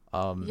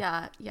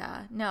 Yeah.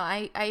 No,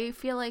 I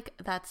feel like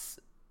that's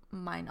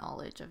my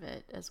knowledge of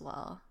it as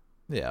well.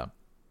 Yeah.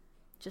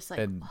 Just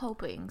like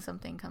hoping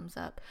something comes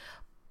up.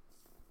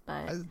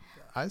 But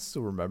I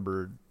still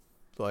remember,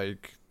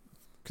 like,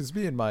 because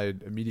me and my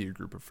immediate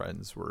group of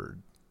friends were,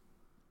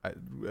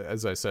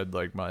 as I said,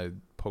 like my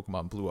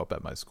Pokemon blew up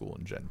at my school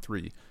in Gen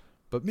 3.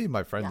 But me and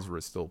my friends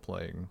were still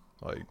playing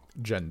like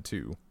Gen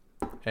 2.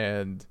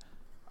 And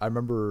I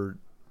remember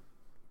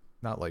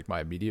not like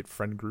my immediate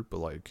friend group, but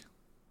like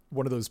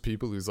one of those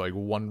people who's like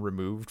one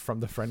removed from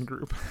the friend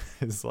group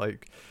is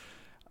like,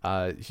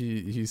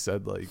 he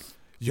said like,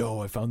 yo,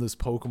 I found this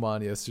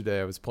Pokemon yesterday.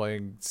 I was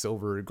playing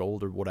Silver or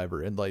Gold or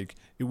whatever. And like,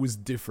 it was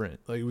different.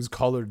 Like it was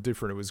colored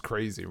different. It was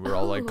crazy. We were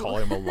all like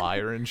calling him a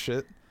liar and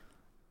shit.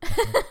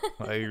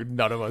 Like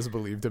none of us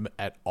believed him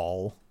at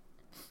all.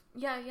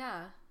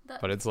 Yeah.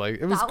 But it's like,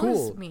 it was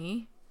cool. That was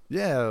me.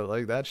 Yeah,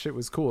 like that shit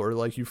was cool. Or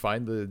like you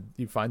find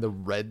the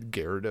red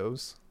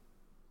Gyarados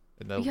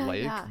in the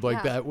lake.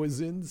 Like that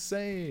was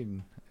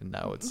insane. And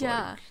now it's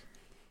like,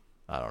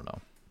 I don't know.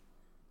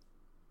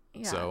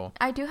 Yeah. So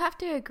I do have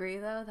to agree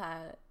though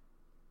that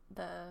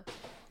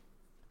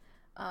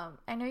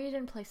I know you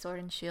didn't play Sword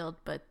and Shield,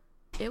 but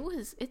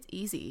it's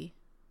easy.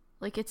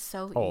 Like it's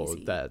so easy. Oh,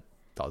 that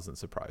doesn't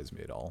surprise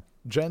me at all.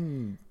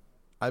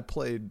 I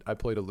played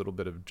a little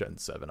bit of Gen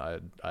 7. I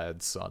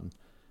had Sun.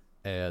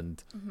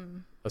 And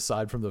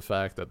aside from the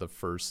fact that the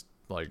first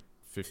like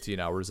 15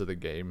 hours of the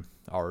game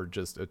are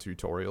just a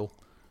tutorial,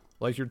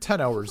 like you're 10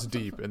 hours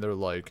deep and they're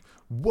like,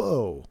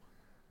 whoa,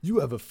 you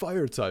have a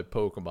fire type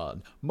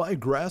Pokemon. My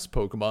grass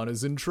Pokemon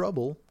is in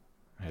trouble.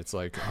 And it's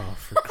like, oh,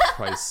 for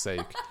Christ's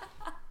sake.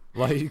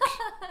 Like,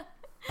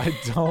 I'm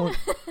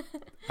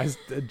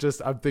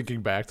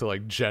thinking back to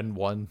like Gen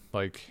 1,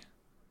 like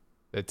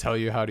they tell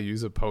you how to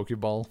use a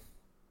Pokeball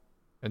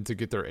and to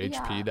get their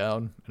HP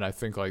down. And I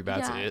think like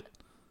that's it.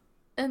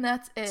 And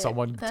that's it.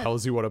 Someone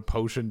tells you what a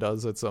potion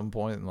does at some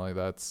point, and like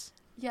that's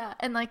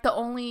and like the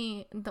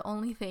only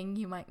thing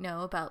you might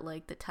know about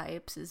like the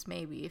types is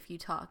maybe if you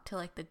talk to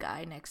like the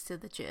guy next to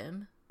the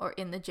gym or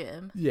in the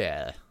gym.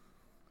 Yeah.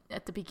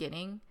 At the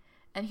beginning,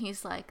 and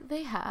he's like,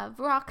 they have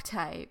rock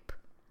type.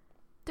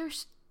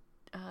 There's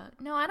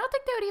no, I don't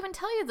think they would even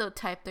tell you the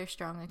type they're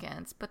strong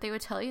against, but they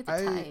would tell you the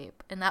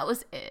type, and that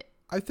was it.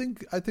 I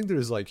think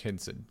there's like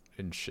hints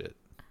in shit,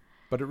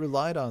 but it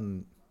relied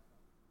on,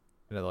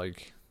 you know,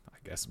 like.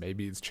 I guess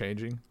maybe it's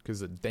changing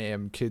because of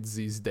damn kids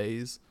these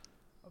days.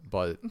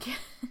 But,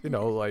 you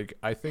know, like,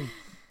 I think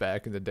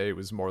back in the day it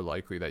was more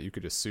likely that you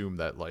could assume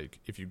that, like,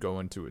 if you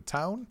go into a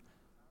town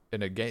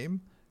in a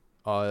game,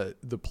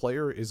 the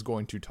player is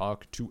going to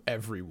talk to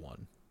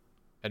everyone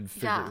and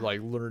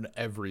learn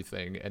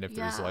everything. And if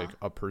there's, like,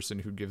 a person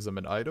who gives them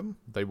an item,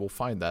 they will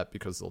find that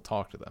because they'll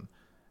talk to them.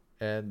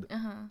 And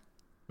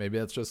maybe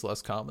that's just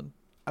less common.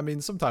 I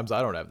mean, sometimes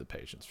I don't have the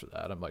patience for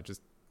that. I'm like,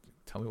 just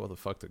tell me what the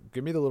fuck to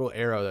give me the little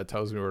arrow that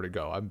tells me where to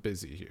go. I'm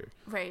busy here.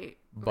 Right.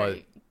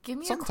 But give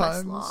me a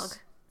quest log.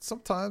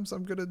 Sometimes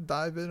I'm gonna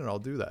dive in and I'll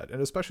do that.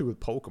 And especially with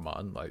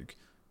Pokemon, like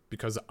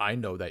because I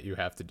know that you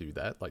have to do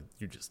that, like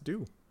you just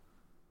do.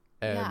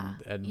 And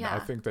I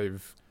think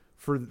they've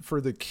for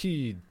the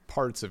key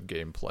parts of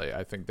gameplay,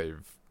 I think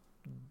they've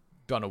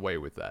done away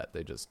with that.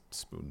 They just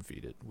spoon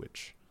feed it,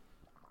 which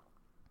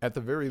at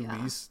the very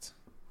least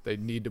they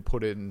need to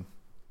put in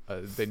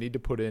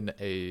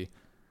a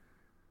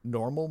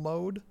normal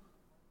mode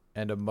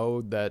and a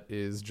mode that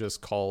is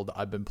just called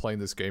I've been playing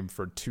this game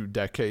for 2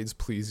 decades,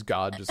 please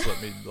God just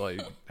let me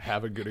like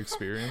have a good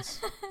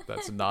experience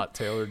that's not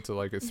tailored to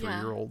like a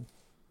 3-year-old.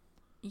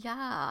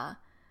 Oh,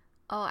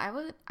 I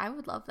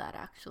would love that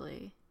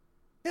actually.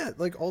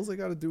 Like all they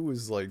gotta do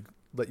is like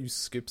let you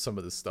skip some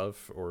of the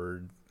stuff,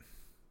 or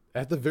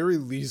at the very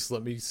least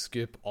let me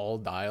skip all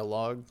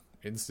dialogue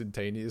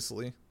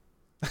instantaneously.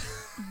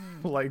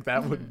 Like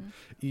that would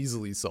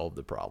easily solve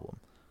the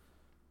problem.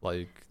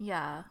 Like,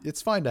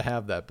 it's fine to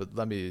have that, but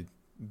let me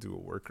do a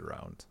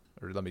workaround,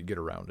 or let me get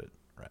around it,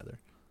 rather.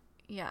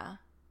 Yeah.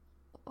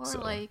 Or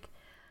like,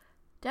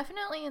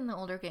 Definitely in the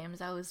older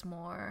games, I was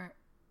more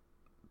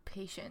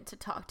patient to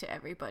talk to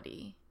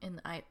everybody in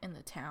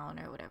the town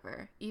or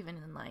whatever, even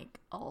in like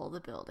all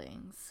the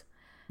buildings.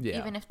 Yeah.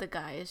 Even if the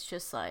guy is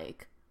just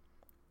like,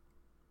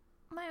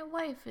 my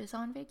wife is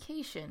on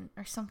vacation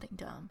or something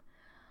dumb.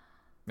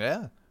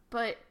 Yeah.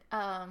 But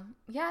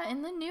yeah,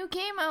 in the new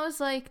game, I was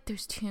like,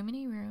 there's too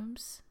many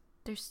rooms.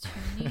 There's too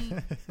many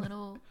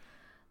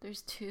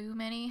there's too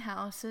many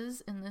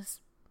houses in this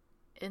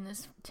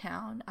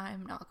town.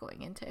 I'm not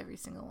going into every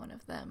single one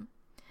of them.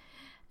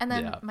 And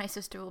then my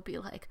sister will be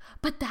like,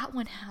 but that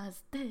one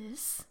has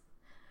this.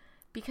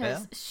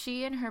 Because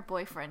she and her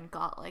boyfriend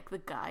got like the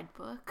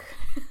guidebook.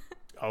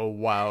 Oh,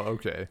 wow.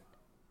 Okay.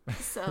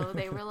 So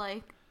they were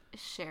like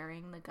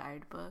sharing the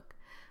guidebook.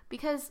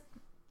 Because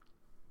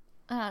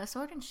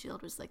Sword and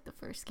Shield was like the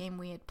first game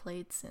we had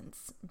played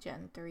since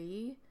Gen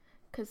 3.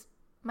 Because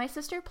my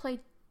sister played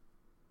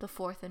the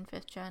 4th and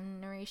 5th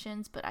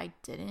generations, but I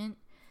didn't.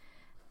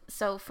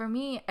 So for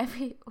me,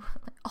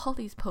 all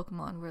these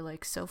Pokemon were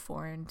like so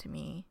foreign to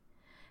me.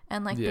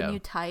 And like the new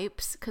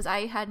types, because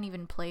I hadn't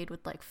even played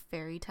with like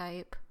Fairy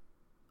type.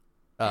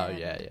 Oh,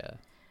 yeah.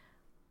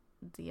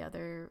 The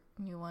other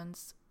new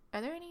ones.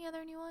 Are there any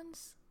other new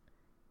ones?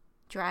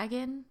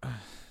 Dragon?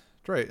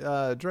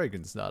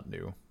 Dragon's not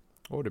new.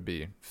 What would it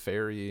be?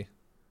 Fairy.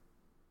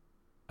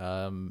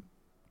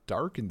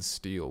 Dark and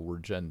Steel were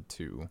Gen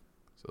 2.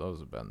 So those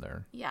have been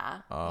there.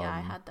 Yeah. I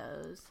had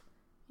those.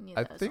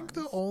 I think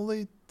the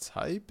only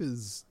type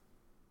is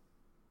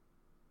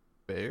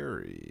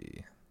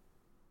Fairy.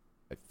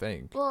 I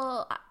think.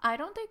 Well, I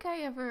don't think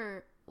I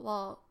ever.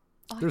 Well,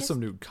 there's some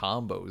new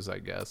combos, I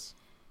guess.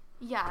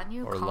 Yeah,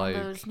 new or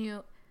combos,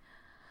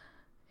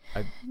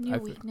 like, new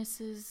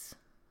weaknesses.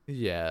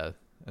 Yeah,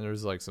 and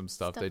there's like some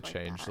stuff they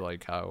changed, that.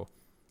 like how.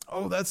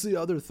 Oh, that's the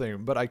other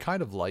thing, but I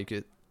kind of like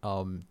it.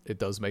 It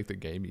does make the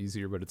game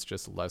easier, but it's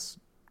just less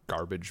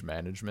garbage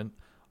management.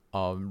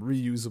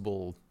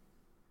 Reusable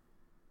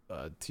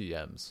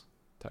TMs,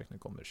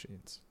 technical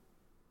machines.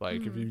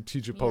 Like, if you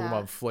teach a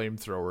Pokemon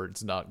Flamethrower,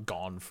 it's not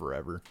gone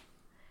forever.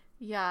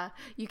 Yeah,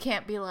 you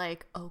can't be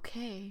like,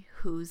 okay,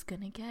 who's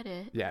gonna get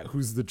it? Yeah,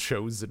 who's the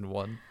chosen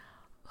one?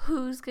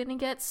 Who's gonna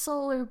get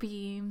Solar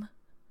Beam?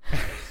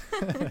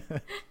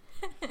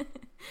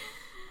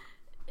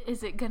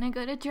 Is it gonna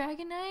go to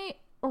Dragonite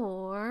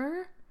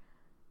or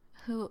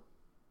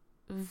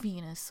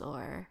Venusaur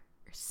or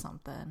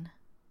something?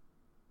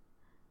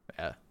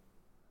 Yeah.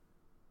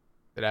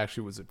 It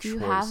actually was a choice. Do you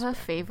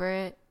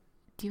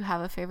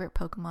have a favorite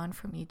Pokemon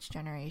from each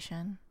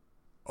generation?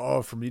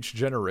 Oh, from each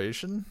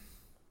generation?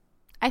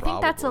 I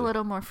think that's a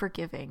little more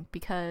forgiving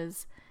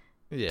because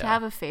to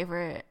have a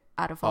favorite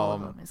out of all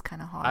of them is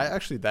kind of hard.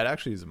 That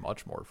actually is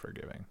much more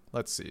forgiving.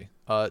 Let's see.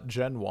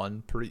 Gen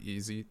 1, pretty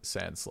easy,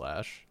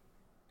 Sandslash.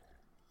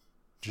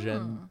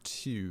 Gen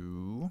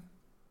 2.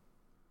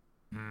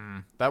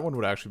 That one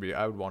would actually be,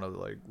 I would want to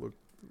like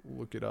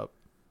look it up.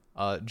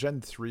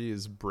 Gen 3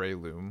 is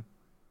Breloom.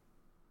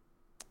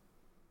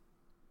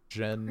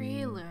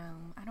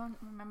 Breloom. I don't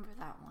remember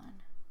that one.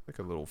 Like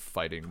a little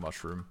fighting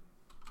mushroom.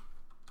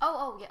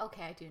 Oh yeah,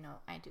 okay, I do know.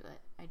 I do it.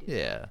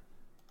 Yeah.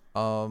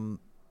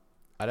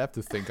 I'd have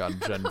to think on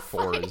Gen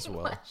 4 as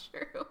well.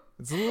 Mushroom.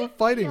 It's a little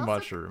fighting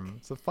mushroom.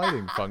 It's a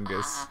fighting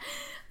fungus.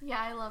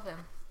 Yeah, I love him.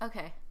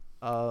 Okay.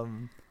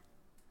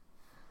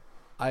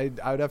 I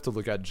would have to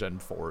look at Gen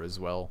 4 as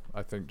well.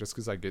 I think just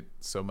because I get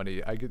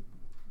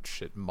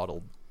shit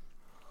muddled.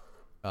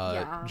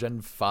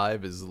 Gen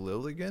 5 is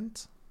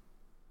Lilligant.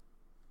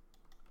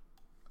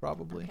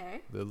 Probably.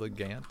 Okay.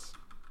 Lilligant.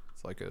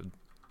 It's like a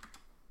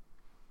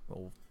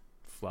little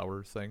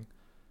flower thing.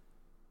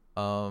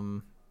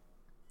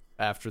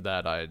 After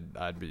that,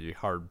 I'd be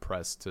hard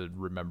pressed to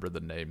remember the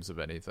names of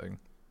anything,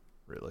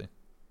 really.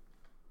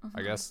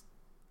 I guess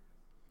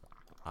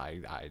I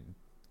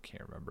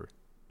can't remember.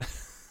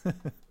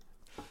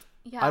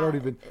 Yeah. I don't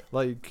even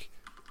like.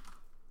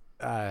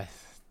 Yeah.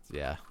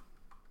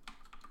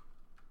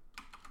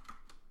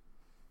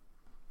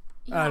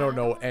 I don't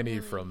know any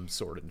from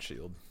Sword and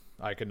Shield.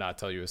 I could not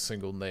tell you a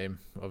single name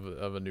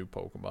of a new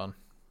Pokemon.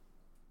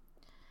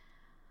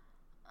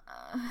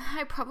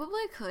 I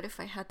probably could if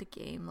I had the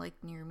game like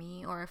near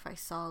me, or if I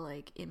saw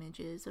like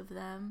images of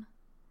them.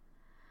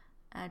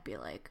 I'd be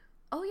like,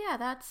 oh yeah,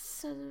 that's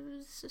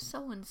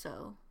so and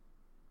so.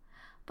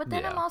 But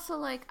then I'm also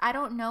like, I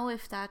don't know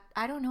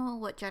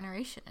what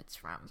generation it's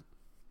from.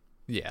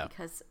 Yeah.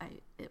 Because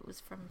it was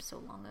from so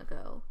long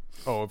ago.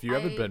 Oh, if you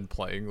haven't been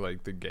playing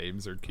like the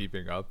games or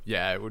keeping up,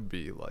 yeah, it would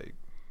be like,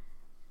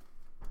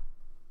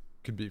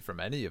 could be from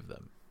any of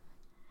them.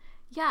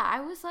 Yeah, I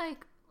was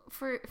like,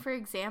 for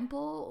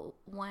example,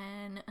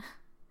 when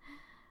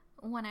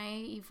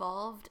I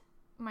evolved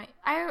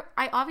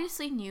I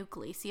obviously knew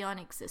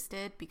Glaceon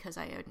existed because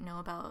I know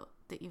about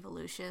the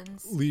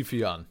evolutions.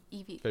 Leafeon.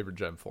 Favorite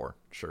Gen 4,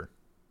 sure.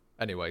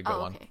 Anyway,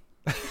 go on.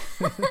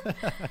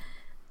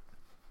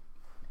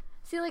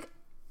 See, like,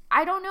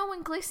 I don't know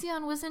when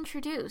Glaceon was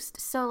introduced.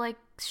 So, like,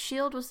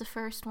 Shield was the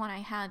first one I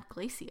had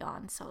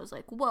Glaceon. So I was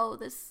like, whoa,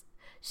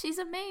 she's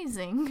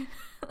amazing.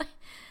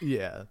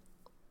 Yeah.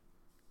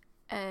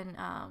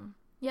 And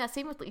yeah,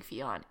 same with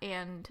Leafeon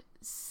and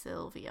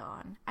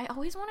Sylveon. I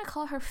always want to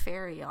call her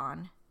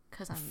Faireon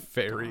because I'm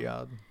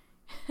Faireon.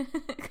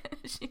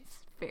 She's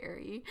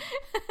fairy.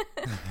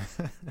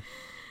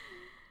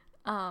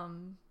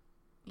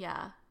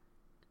 Yeah.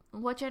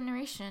 What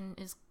generation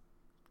is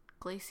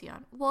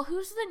Glaceon? Well,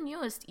 who's the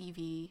newest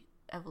Eevee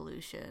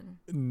evolution?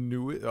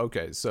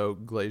 Okay, so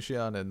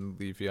Glaceon and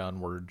Leafeon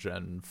were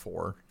Gen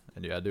 4,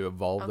 and you had to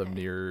evolve them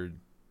near...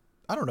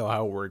 I don't know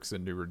how it works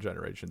in newer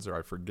generations, or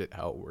I forget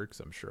how it works.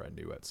 I'm sure I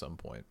knew at some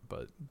point,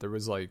 but there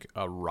was like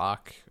a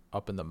rock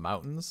up in the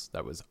mountains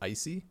that was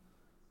icy,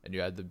 and you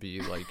had to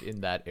be like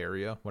in that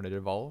area when it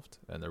evolved.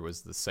 And there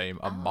was the same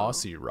a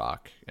mossy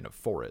rock in a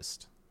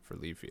forest for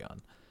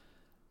Leafeon.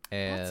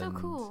 And that's so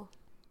cool.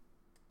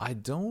 I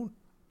don't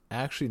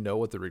actually know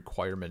what the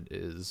requirement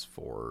is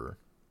for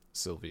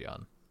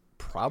Sylveon.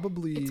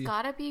 Probably it's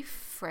gotta be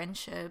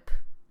friendship.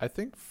 I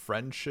think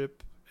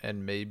friendship,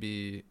 and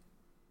maybe,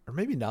 or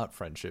maybe not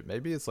friendship.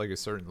 Maybe it's like a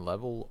certain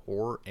level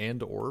or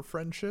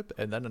friendship,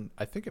 and then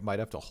I think it might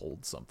have to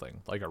hold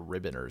something like a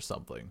ribbon or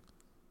something.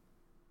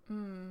 A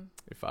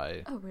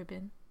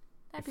ribbon.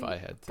 I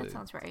had to, that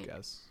sounds right.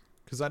 Guess,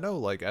 because I know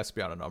like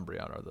Espeon and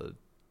Umbreon are the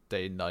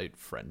day-night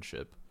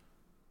friendship.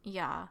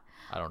 Yeah.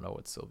 I don't know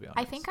what Sylveon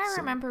I think I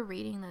remember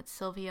reading that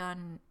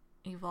Sylveon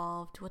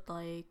evolved with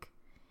like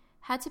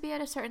had to be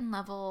at a certain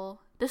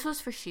level. This was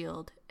for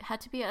Shield. It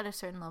had to be at a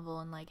certain level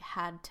and like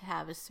had to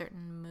have a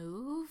certain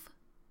move.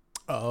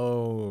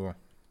 Oh.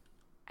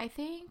 I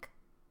think.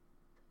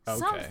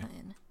 Okay.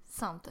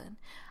 Something.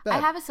 I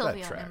have a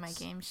Sylveon in my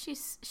game.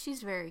 She's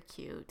very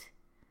cute.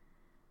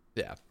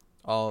 Yeah.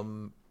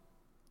 And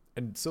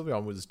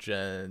Sylveon was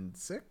Gen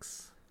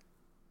 6?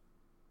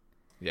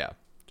 Yeah,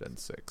 Gen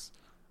 6.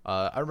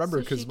 I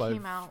remember because she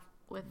came out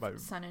with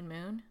Sun and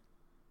Moon.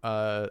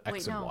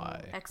 X and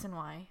Y. X and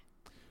Y.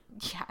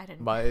 Yeah, I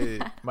didn't.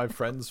 My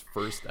friend's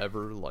first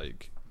ever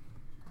like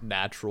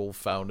natural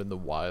found in the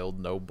wild,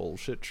 no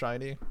bullshit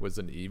shiny was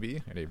an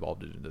Eevee, and he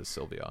evolved it into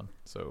Sylveon.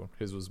 So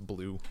his was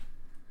blue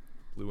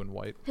and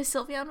white. His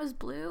Sylveon was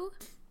blue.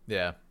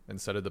 Yeah,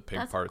 instead of the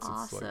pink parts,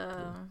 awesome. it's like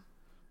blue.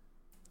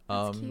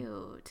 That's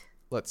cute.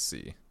 Let's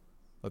see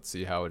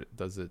how it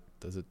does. It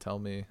tell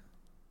me?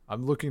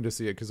 I'm looking to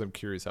see it because I'm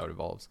curious how it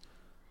evolves.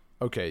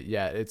 Okay,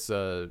 yeah, it's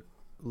a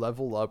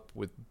level up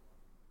with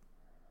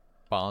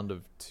bond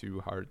of 2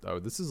 hearts. Oh,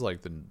 this is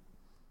like the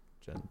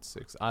Gen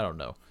 6. I don't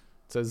know.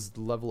 It says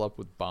level up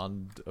with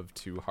bond of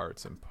 2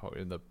 hearts in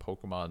the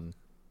Pokemon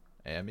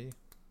Amy.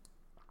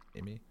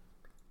 And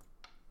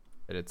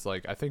it's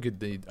like I think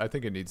it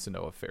needs to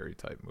know a fairy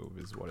type move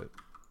is what it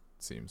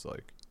seems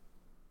like.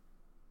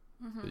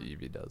 The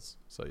Eevee does.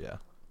 So yeah.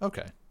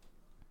 Okay.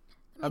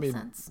 That makes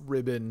sense.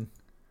 Ribbon,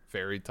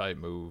 fairy type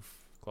move,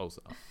 close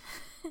enough.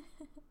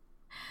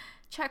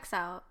 Checks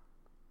out.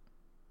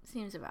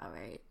 Seems about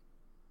right.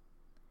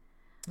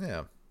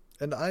 Yeah.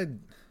 And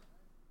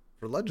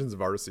for Legends of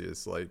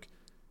Arceus, like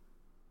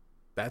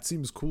that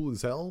seems cool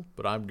as hell,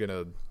 but I'm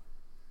gonna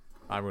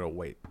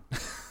wait.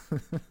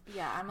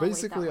 Yeah, I'm gonna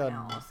basically wait that one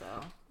out also.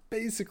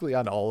 Basically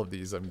on all of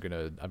these I'm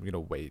gonna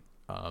wait.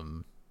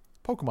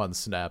 Pokemon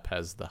Snap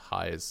has the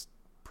highest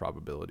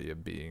probability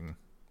of being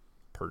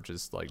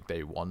purchased like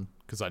day one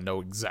because I know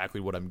exactly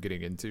what I'm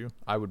getting into.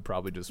 I would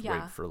probably just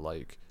wait for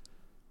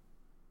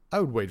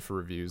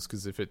reviews,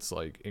 because if it's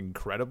like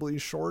incredibly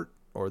short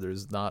or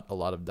there's not a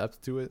lot of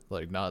depth to it,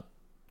 like not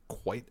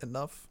quite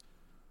enough,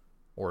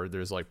 or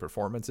there's like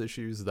performance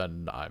issues,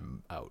 then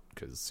I'm out,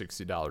 because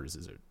 $60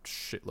 is a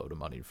shitload of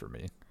money for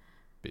me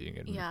being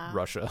in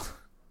Russia.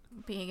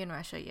 Being in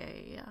Russia,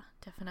 yeah,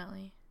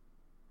 definitely.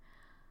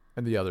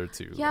 And the other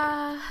two,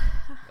 yeah.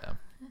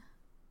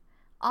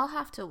 I'll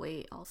have to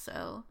wait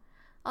also.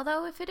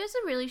 Although if it is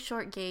a really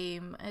short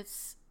game,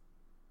 it's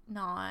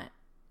not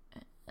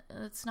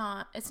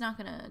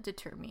gonna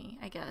deter me,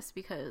 I guess,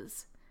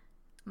 because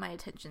my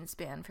attention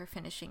span for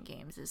finishing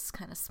games is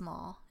kind of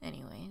small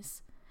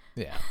anyways.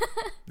 Yeah.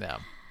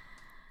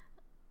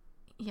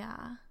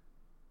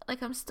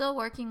 Like I'm still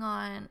working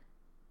on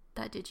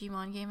that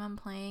Digimon game I'm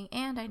playing,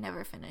 and I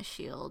never finished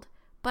Shield,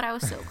 but I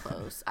was so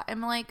close. I'm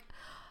like,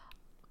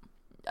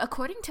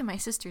 according to my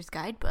sister's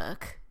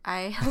guidebook,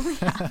 I only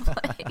have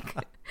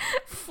like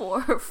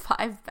 4 or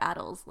 5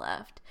 battles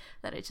left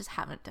that I just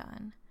haven't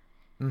done.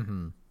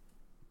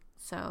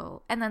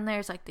 So, and then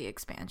there's like the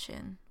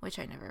expansion, which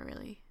I never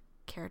really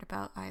cared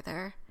about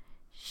either.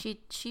 She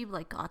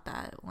like got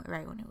that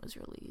right when it was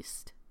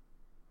released.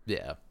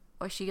 Yeah.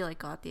 Or she like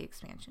got the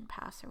expansion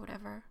pass or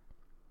whatever.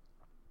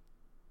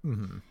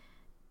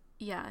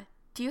 Yeah.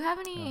 Do you have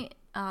any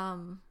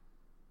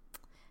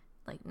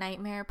like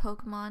nightmare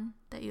Pokemon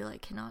that you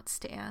like cannot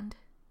stand?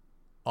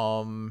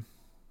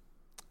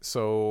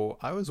 So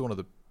I was one of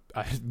the,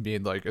 I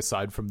mean, like,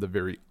 aside from the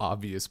very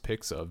obvious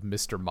picks of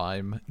Mr.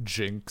 Mime,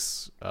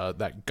 Jinx,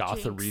 that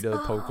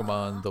Gothorita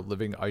Pokemon, the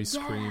living ice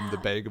cream, the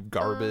bag of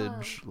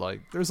garbage,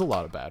 like, there's a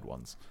lot of bad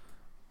ones.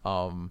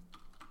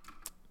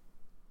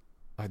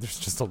 There's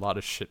just a lot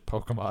of shit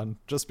Pokemon,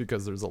 just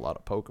because there's a lot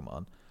of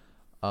Pokemon.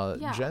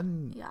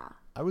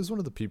 I was one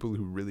of the people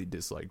who really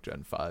disliked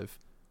Gen 5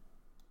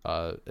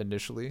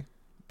 initially,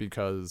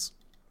 because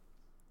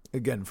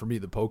again, for me,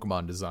 the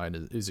Pokemon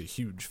design is a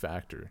huge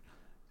factor.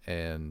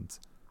 And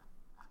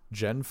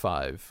Gen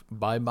 5,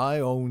 by my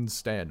own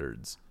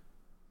standards,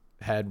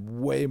 had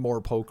way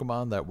more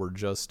Pokemon that were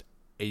just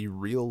a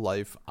real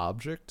life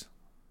object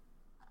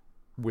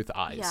with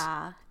eyes.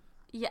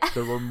 Yeah.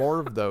 There were more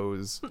of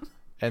those,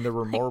 and there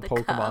were Like more the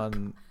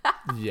Pokemon.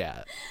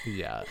 Yeah.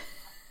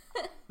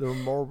 There were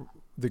more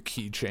the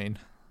keychain,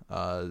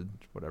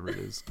 whatever it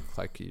is,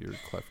 Klefki or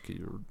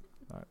Klefki or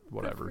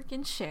whatever. The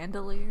freaking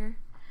chandelier.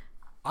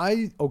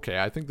 I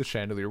think the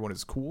chandelier one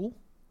is cool,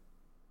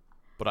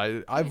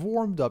 but I've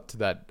warmed up to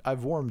that.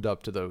 I've warmed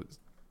up to those,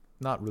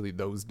 not really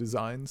those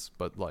designs,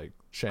 but like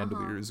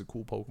chandelier is a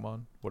cool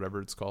Pokemon,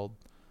 whatever it's called,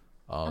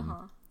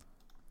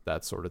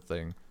 that sort of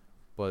thing.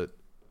 But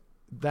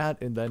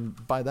that, and then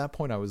by that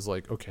point I was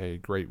like, okay,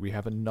 great, we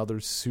have another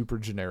super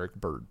generic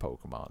bird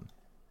Pokemon.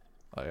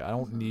 Like, I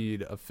don't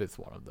need a fifth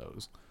one of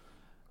those.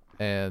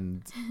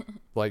 And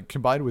like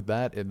combined with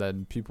that, and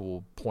then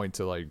people point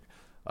to like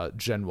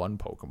Gen 1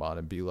 Pokemon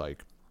and be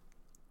like,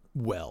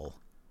 well,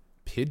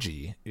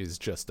 Pidgey is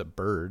just a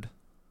bird.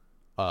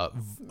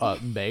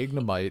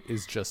 Magnemite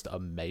is just a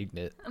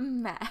magnet.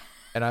 And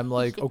I'm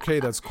like, okay,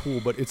 that's cool,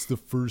 but it's the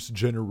first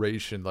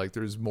generation. Like,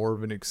 there's more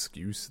of an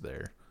excuse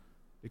there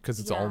because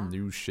it's all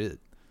new shit.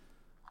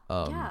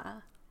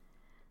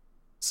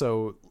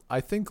 So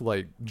I think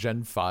like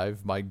Gen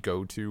 5, my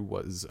go-to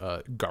was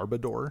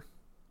Garbodor.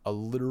 A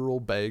literal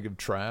bag of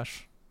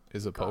trash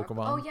is a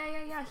Pokemon. Oh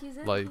yeah. He's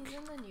in the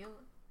new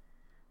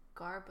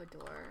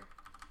Garbodor.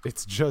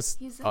 It's just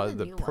He's in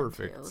the new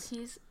perfect, one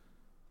too.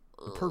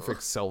 the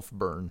perfect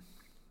self-burn.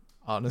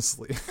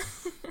 Honestly,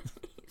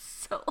 He's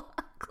so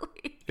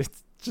ugly.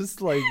 it's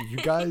just like, you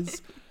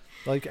guys,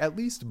 like, at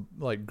least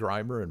like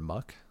Grimer and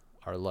Muck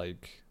are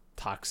like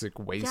toxic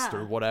waste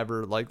or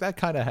whatever. Like, that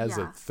kind of has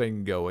a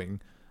thing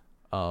going.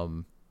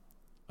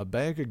 A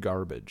bag of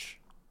garbage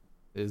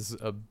is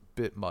a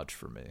bit much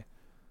for me.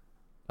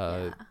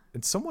 And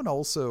someone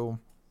also,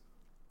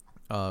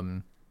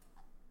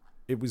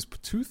 it was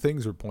two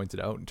things were pointed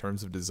out in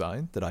terms of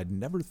design that I'd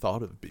never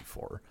thought of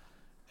before.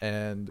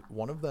 And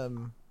one of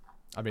them,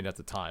 I mean, at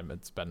the time,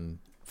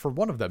 for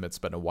one of them, it's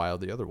been a while.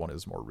 The other one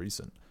is more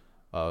recent.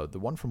 The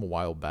one from a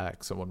while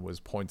back, someone was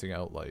pointing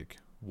out like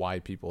why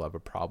people have a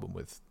problem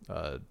with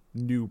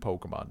new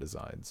Pokemon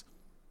designs.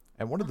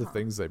 And one of the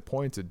things they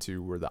pointed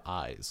to were the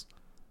eyes.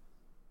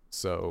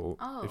 So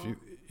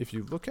if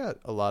you look at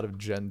a lot of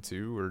Gen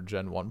 2 or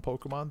Gen 1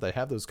 Pokemon, they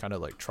have those kind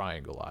of like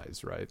triangle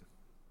eyes, right?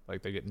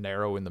 Like, they get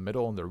narrow in the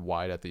middle and they're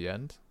wide at the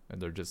end, and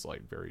they're just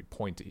like very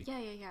pointy.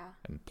 Yeah.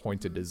 And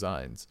pointed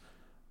designs.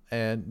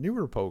 And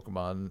newer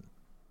Pokemon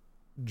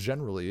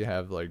generally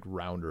have like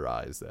rounder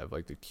eyes. They have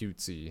like the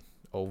cutesy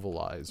oval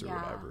eyes or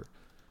whatever.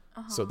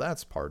 So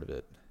that's part of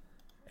it.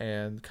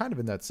 And kind of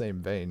in that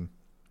same vein,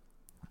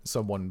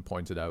 someone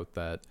pointed out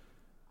that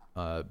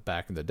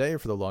back in the day,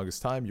 for the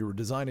longest time, you were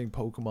designing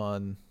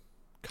Pokemon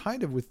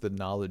kind of with the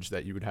knowledge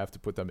that you would have to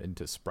put them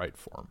into sprite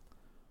form.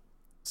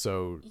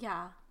 So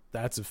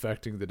that's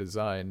affecting the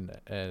design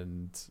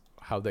and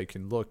how they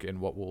can look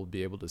and what will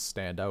be able to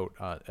stand out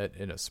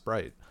in a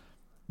sprite.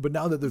 But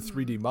now that they're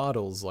 3D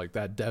models, like,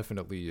 that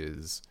definitely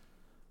is,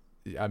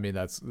 I mean,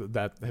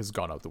 that has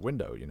gone out the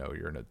window. You know,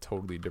 you're in a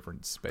totally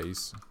different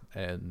space,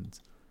 and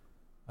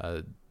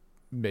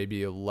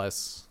maybe a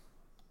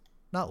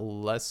not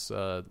less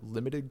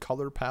limited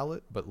color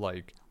palette, but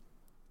like,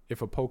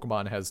 if a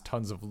Pokemon has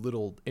tons of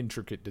little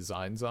intricate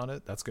designs on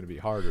it, that's going to be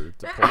harder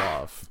to pull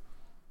off.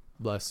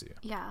 Bless you.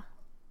 Yeah.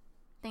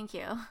 Thank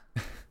you.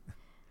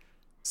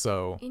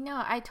 So,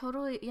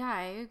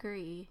 I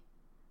agree.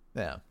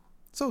 Yeah.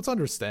 So it's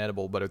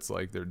understandable, but it's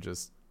like, they're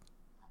just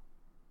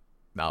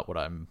not what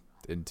I'm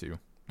into.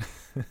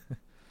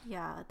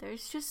 Yeah,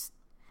 there's just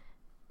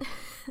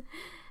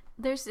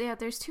there's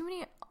too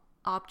many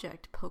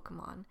object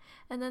Pokemon,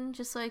 and then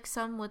just like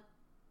some with,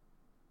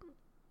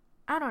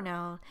 I don't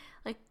know,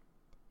 like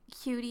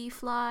Cutie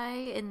Fly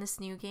in this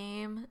new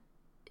game.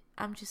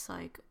 I'm just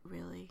like,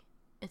 really?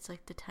 It's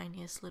like the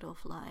tiniest little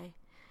fly,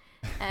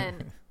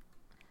 and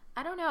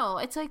I don't know.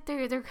 It's like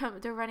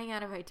they're running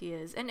out of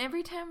ideas, and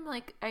every time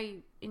like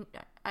I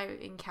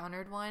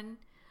encountered one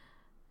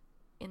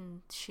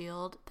in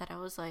Shield that I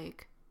was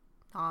like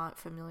not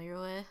familiar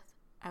with,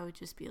 I would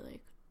just be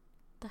like,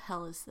 the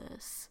hell is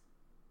this?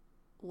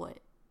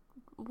 What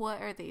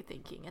are they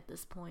thinking at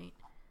this point?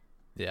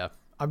 Yeah.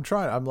 I'm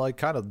like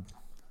kind of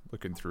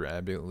looking through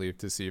Ambient Leaf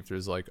to see if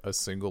there's like a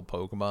single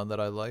Pokemon that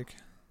I like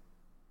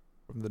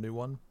from the new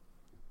one.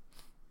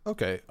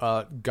 Okay,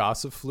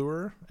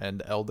 Gossifleur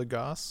and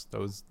Eldegoss.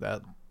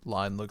 That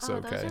line looks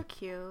okay. Those are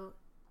cute.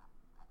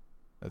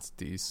 That's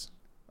decent.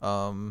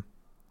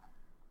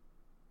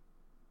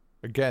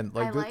 Again,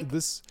 like,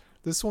 this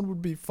one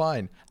would be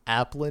fine.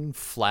 Applin,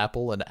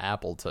 Flapple, and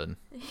Appleton.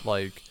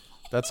 Like,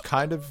 that's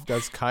kind of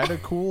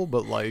cool,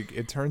 but like,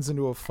 it turns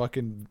into a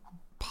fucking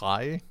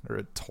pie or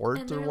a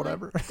tort or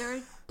whatever.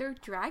 Like, they're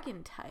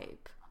dragon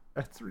type.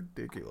 That's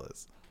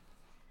ridiculous.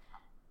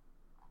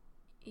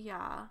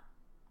 Yeah.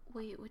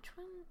 Wait, which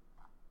one?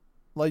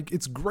 Like,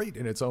 it's great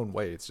in its own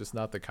way. It's just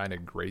not the kind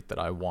of great that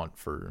I want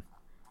for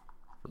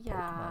Yeah.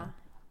 Pokemon.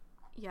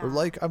 Yeah. Or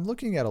like, I'm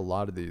looking at a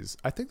lot of these.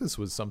 I think this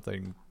was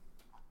something,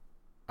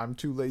 I'm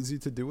too lazy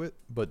to do it,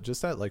 but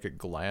just at like a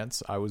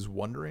glance, I was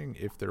wondering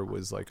if there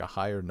was like a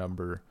higher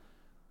number,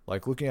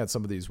 like looking at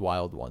some of these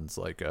wild ones,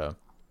 like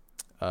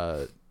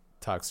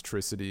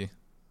Toxtricity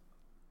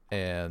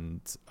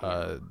and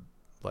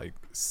like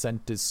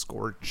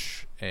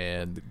Scorch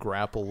and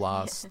Grapple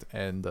Lost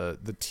and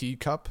the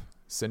Teacup,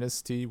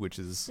 Sinistea, which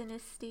is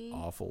Sinistea.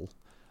 awful.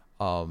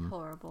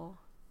 Horrible.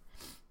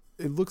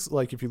 It looks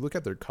like, if you look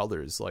at their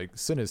colors, like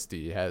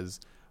Sinistea has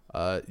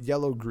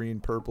yellow, green,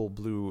 purple,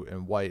 blue,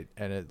 and white,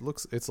 and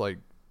it's like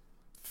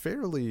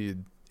fairly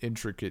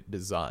intricate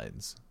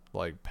designs,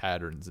 like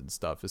patterns and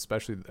stuff,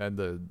 especially, and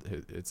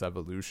its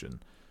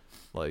evolution.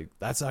 Like,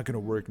 that's not going to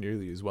work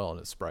nearly as well in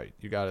a sprite.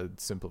 You got to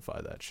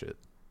simplify that shit.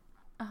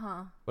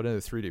 Uh-huh. But in a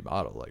 3D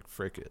model, like,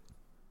 frick it.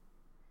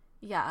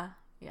 Yeah.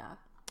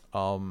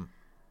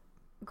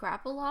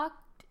 Grapple Lock,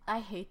 I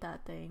hate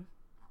that thing.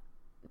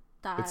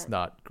 It's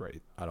not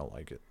great. I don't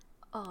like it.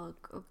 Oh,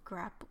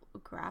 grapple.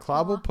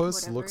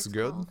 Clobblepus looks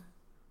good. Called.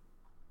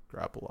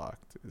 Grapple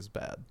Locked is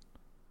bad.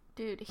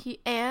 Dude,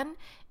 in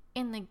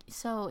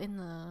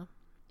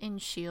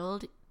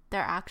Shield,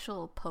 their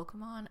actual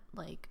Pokemon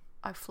like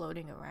are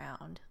floating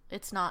around.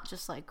 It's not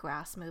just like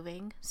grass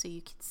moving, so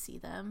you can see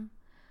them.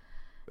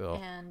 Ugh.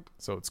 And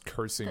so it's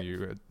cursing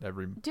you at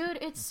every. Dude,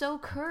 it's so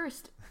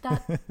cursed.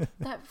 That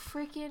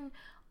freaking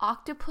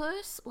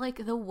octopus,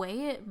 like the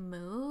way it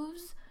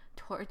moves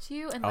towards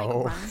you and like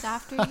runs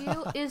after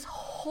you is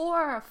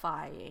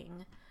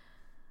horrifying.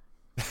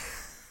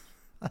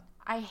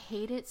 I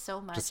hate it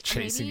so much. Just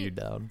chasing you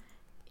down.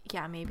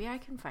 Yeah, maybe I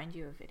can find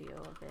you a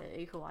video of it.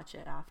 You can watch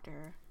it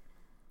after.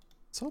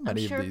 So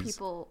many I'm sure of these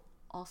people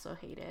also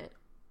hate it.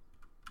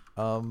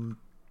 Hatenna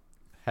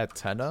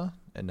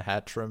and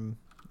Hatterene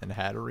and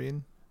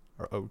Hatterene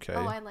are okay.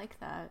 Oh, I like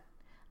that.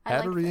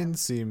 Hatterene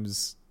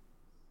seems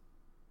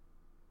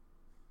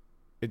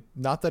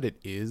not that it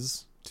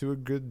is to a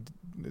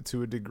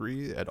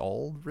degree at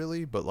all,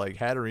 really, but like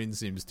Hatterene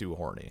seems too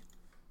horny.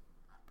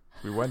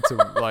 We went to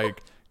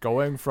like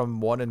going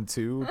from 1 and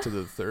 2 to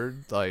the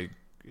third, like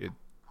it.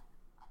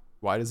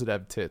 Why does it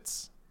have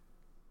tits?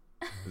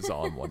 Is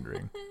all I'm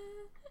wondering.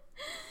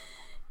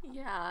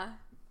 Yeah.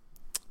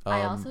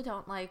 I also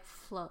don't like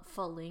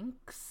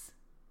Phalanx.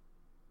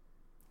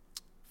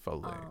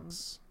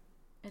 Phalanx.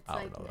 It's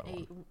like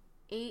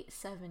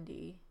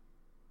 870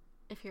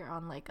 if you're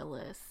on like a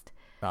list.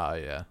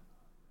 Yeah.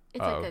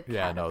 It's like a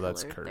yeah, no,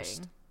 that's cursed.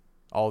 Thing.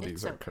 All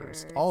these are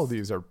cursed. All of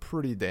these are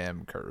pretty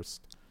damn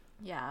cursed.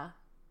 Yeah.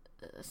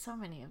 So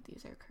many of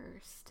these are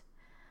cursed.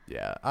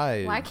 Yeah,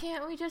 Why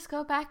can't we just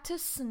go back to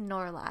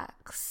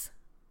Snorlax?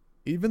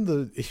 Even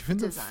the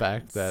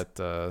fact that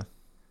the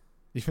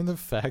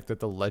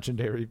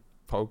legendary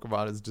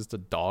Pokemon is just a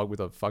dog with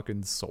a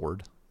fucking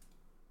sword.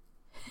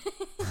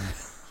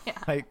 Yeah.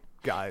 Like,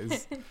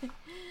 guys.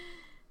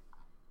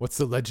 What's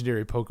the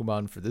legendary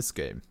Pokemon for this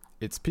game?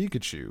 It's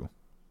Pikachu,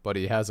 but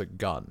he has a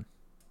gun.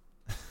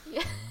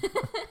 Yeah.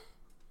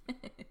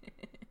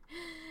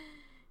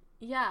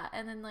 Yeah,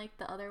 and then like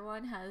the other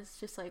one has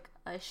just like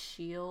a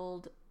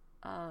shield.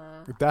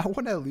 That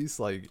one at least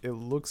like it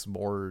looks a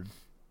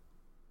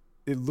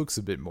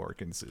bit more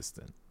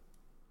consistent.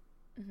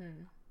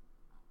 Mm-hmm.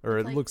 Or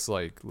it looks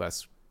like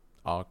less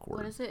awkward.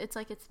 What is it? It's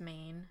like its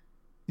mane.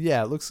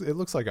 Yeah, it looks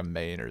like a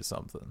mane or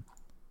something.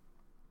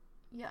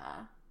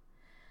 Yeah.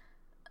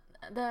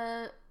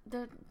 The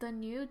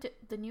new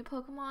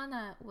Pokemon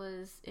that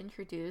was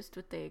introduced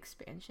with the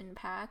expansion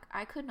pack,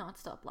 I could not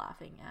stop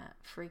laughing at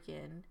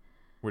freaking.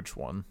 Which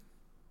one?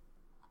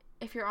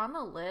 If you're on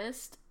the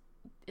list,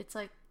 it's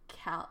like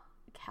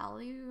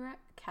Calyrex?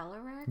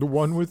 The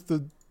one with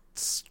the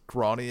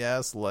scrawny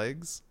ass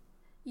legs?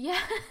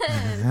 Yes.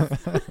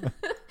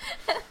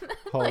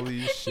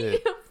 Holy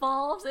shit. He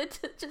evolves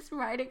into just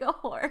riding a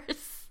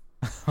horse.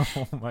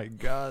 Oh my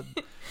god.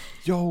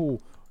 Yo,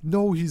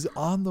 no, he's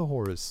on the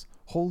horse.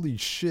 Holy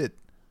shit.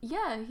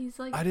 Yeah, he's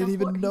like. I didn't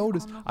even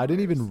notice. I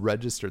didn't even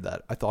register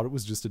that. I thought it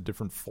was just a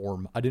different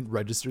form. I didn't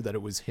register that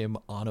it was him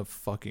on a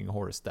fucking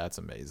horse. That's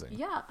amazing.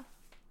 Yeah.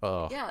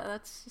 Oh. Yeah,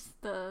 that's just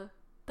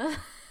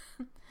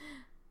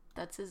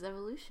that's his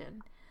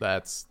evolution.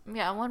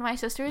 Yeah, when my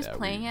sister was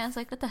playing it, I was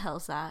like, what the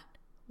hell's that?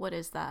 What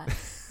is that?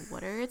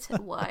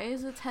 Why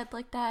is its head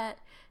like that?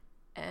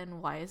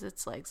 And why is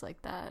its legs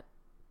like that?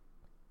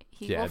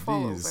 He will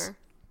fall over.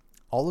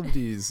 All of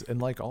these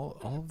and like all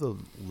of the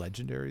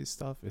legendary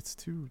stuff, it's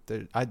too.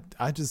 I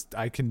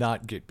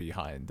cannot get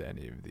behind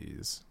any of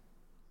these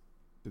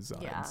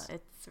designs. Yeah,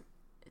 it's.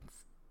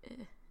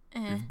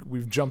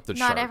 We've jumped the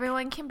shark. Not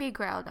everyone can be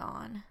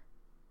Groudon.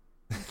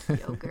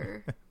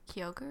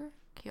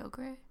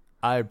 Kyogre.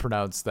 I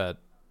pronounced that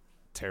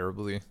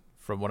terribly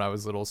from when I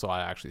was little, so I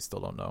actually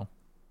still don't know.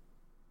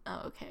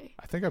 Oh, okay.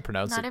 I think I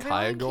pronounced it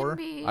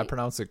Kyogre. I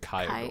pronounce it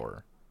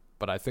Kyogre,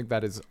 but I think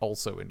that is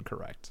also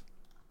incorrect.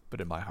 But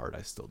in my heart,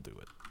 I still do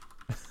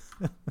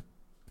it.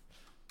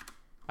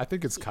 I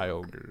think it's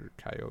Kyogre.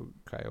 Kyogre.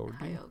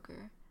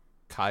 Kyogre.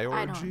 Kyogre?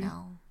 I don't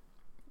know.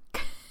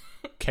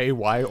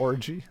 KY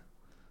orgy?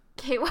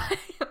 KY.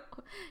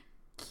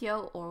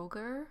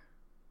 Kyogre?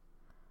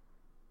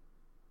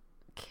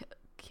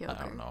 Kyogre.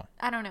 I don't know.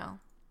 I don't know.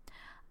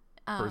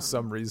 For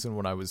some reason,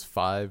 when I was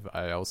 5,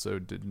 I also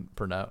didn't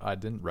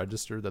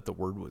register that the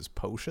word was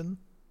potion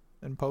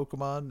in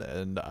Pokemon,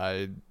 and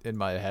in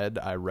my head,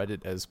 I read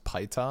it as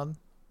Python.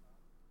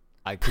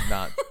 I could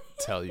not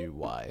tell you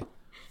why.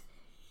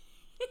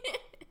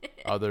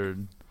 Other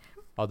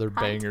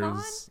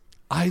bangers.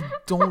 I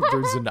don't.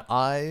 There's an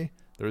I.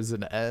 There's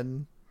an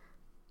N.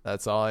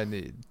 That's all I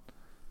need.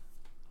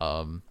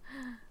 Other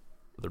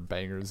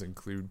bangers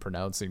include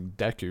pronouncing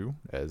Deku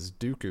as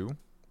Dooku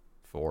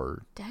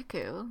for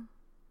Deku.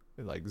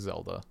 Like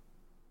Zelda.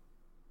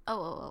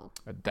 Oh.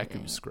 A Deku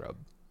okay. scrub.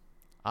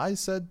 I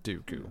said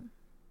Dooku.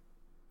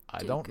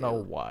 I don't know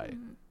why.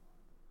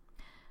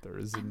 There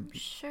isn't. I'm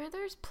sure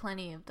there's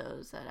plenty of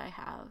those that I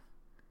have.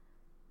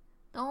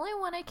 The only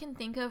one I can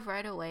think of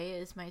right away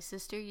is my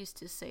sister used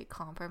to say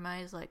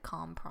compromise, like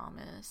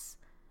compromise.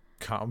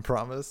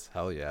 Compromise?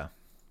 Hell yeah.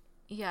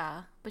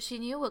 Yeah, but she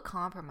knew what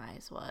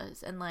compromise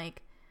was, and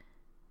like,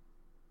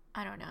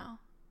 I don't know.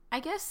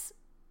 I guess,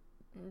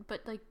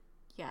 but like,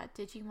 yeah,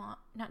 Pokemon,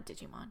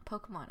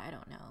 I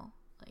don't know.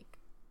 Like,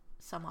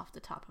 some off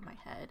the top of my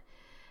head.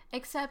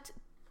 Except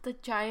the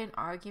giant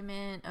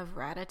argument of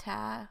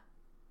Rattata.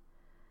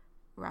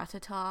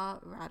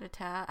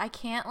 I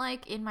can't,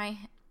 like,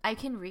 I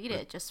can read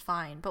it just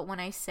fine, but when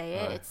I say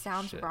it, it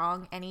sounds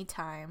wrong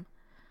anytime.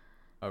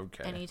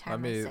 Okay.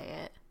 Anytime I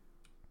say it.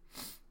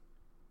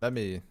 Let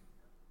me...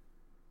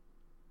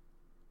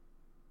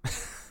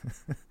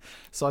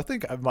 So I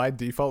think my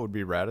default would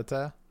be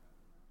Rattata,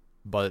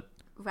 but...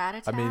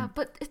 Rattata, I mean,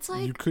 but it's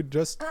like... You could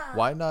just...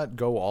 Why not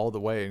go all the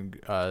way and...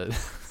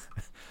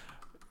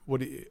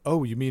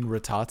 you mean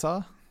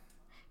Rattata?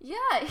 Yeah,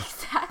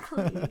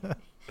 exactly.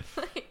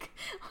 Like,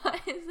 why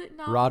is it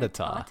not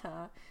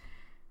Rattata?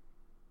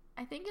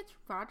 I think it's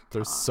Rattata.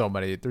 There's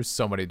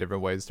so many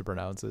different ways to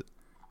pronounce it.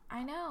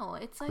 I know.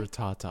 It's like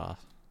Rattata.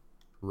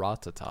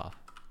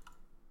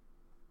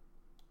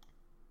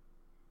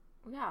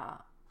 Yeah.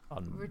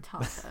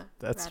 Rattata.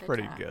 That's Rattata.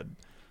 pretty good.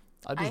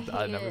 I never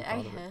thought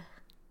of it.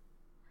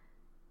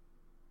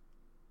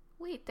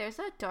 Wait, there's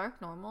a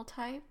dark normal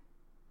type?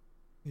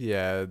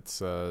 Yeah, it's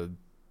for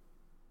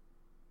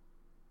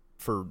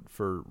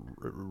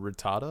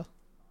Rattata.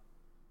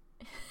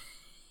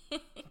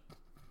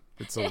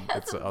 It's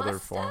the other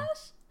form.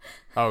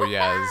 Oh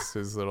yeah,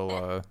 his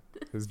little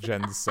his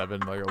Gen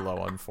 7 like a low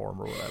on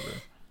form or whatever.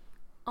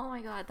 Oh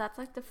my god, that's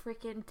like the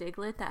freaking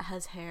Diglett that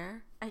has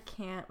hair. I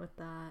can't with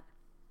that.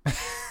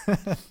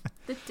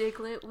 The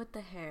Diglett with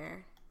the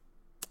hair.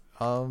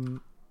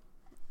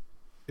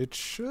 It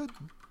should.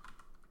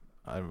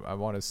 I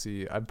want to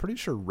see. I'm pretty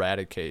sure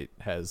Raticate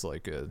has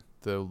like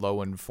the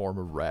low end form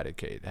of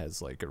Raticate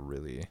has like a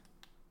really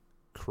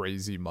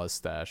crazy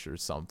mustache or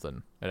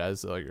something. It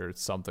has like or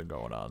something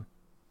going on.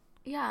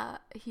 Yeah,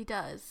 he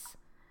does.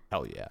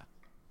 Hell yeah.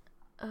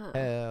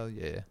 Hell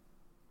yeah.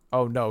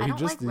 Oh no, he's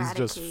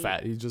just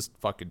fat. He's just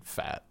fucking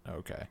fat.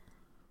 Okay.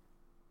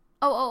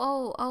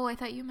 Oh, I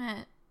thought you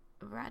meant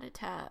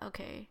Rattata.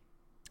 Okay.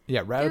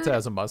 Yeah, Rattata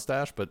has a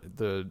mustache, but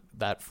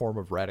that form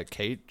of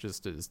Raticate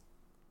just is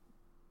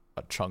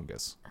a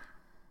chungus.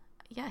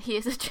 Yeah, he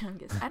is a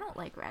chungus. I don't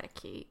like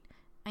Raticate.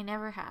 I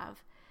never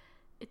have.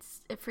 It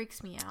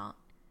freaks me out.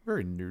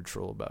 Very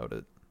neutral about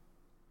it.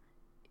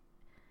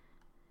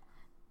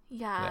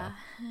 Yeah.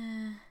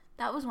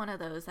 That was one of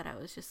those that I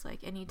was just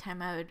like,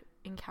 anytime I would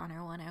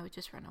encounter one, I would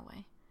just run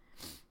away.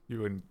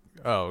 You wouldn't...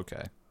 Oh,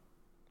 okay.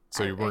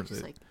 So you weren't...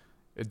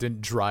 It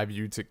didn't drive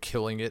you to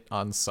killing it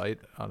on sight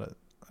on it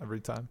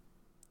every time?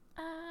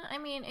 I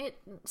mean, it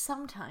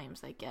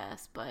sometimes, I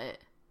guess, but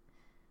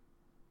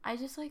I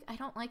just like, I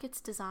don't like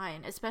its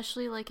design,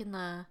 especially like in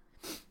the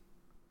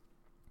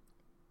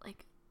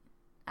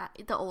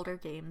older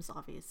games,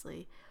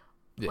 obviously,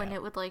 when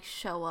it would like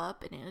show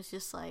up and it was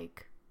just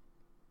like,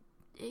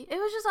 it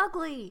was just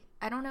ugly.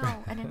 I don't know.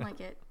 I didn't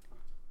like it.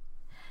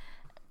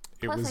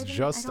 Plus, it was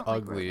just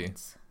ugly. Like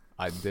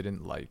I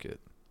didn't like it.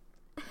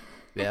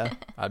 Yeah,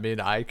 I mean,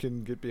 I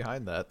can get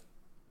behind that.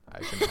 I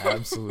can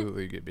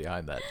absolutely get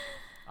behind that.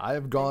 I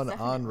have gone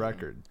on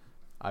record.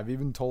 I've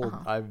even told,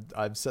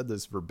 I've said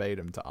this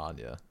verbatim to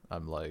Anya.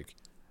 I'm like,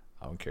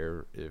 I don't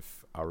care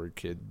if our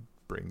kid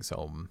brings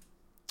home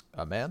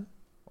a man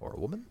or a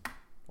woman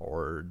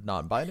or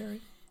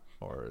non-binary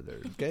or they're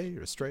gay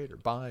or straight or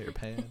bi or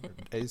pan or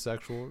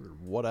asexual or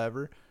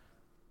whatever,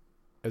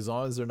 as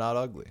long as they're not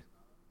ugly.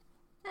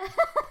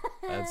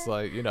 That's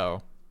like, you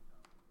know.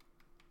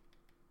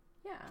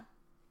 Yeah.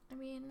 I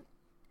mean,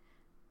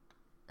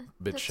 a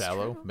bit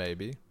shallow, true.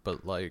 Maybe,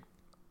 but like,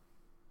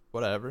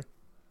 whatever.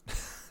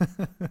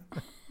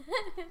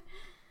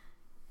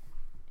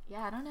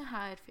 Yeah, I don't know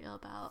how I'd feel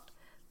about.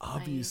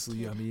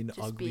 Obviously, I mean,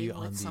 ugly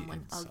on the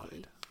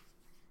inside.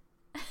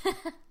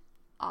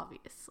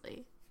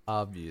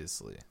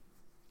 Obviously.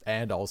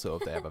 And also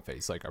if they have a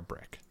face like a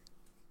brick.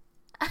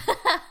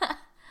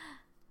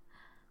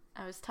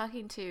 was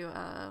talking to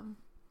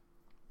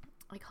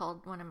I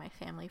called one of my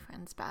family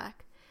friends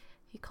back.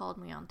 He called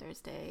me on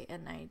Thursday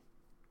and I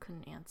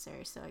couldn't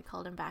answer, so I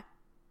called him back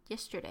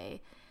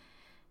yesterday.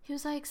 He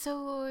was like,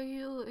 "So are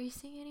you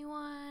seeing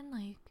anyone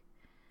like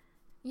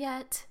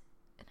yet?"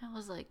 And I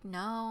was like,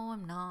 "No,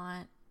 I'm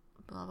not,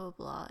 blah blah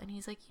blah." And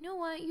he's like, "You know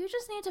what, you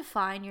just need to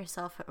find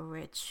yourself a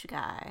rich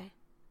guy,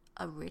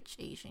 a rich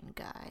Asian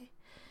guy."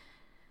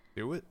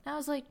 Do it. And I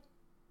was like,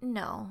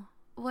 "No,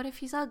 what if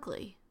he's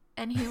ugly?"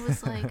 And he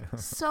was like,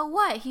 "So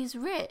what, he's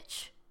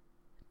rich."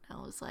 And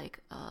I was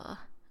like,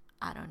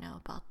 I don't know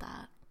about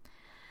that.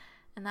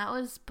 And that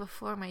was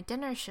before my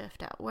dinner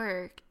shift at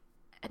work.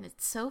 And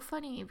it's so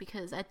funny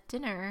because at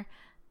dinner,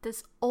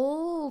 this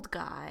old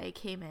guy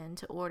came in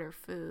to order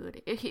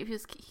food. He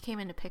came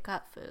in to pick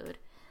up food.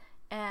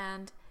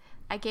 And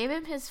I gave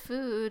him his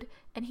food.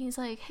 And he's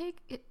like, "Hey,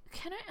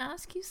 can I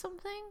ask you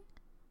something?"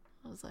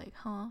 I was like,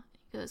 "Huh?"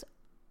 He goes,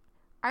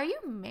 "Are you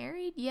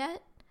married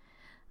yet?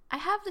 I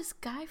have this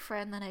guy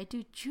friend that I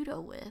do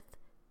judo with.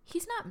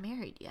 He's not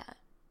married yet."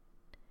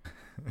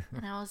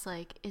 And I was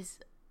like,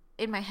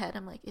 in my head,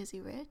 I'm like, is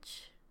he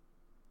rich?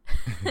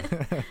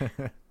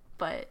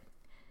 But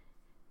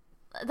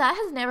that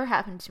has never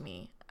happened to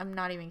me. I'm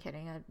not even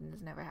kidding. It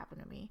has never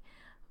happened to me.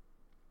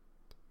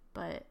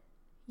 But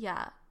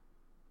yeah,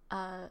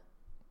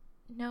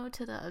 no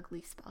to the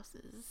ugly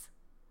spouses.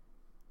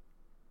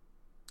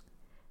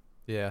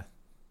 Yeah.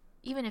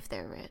 Even if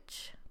they're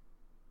rich.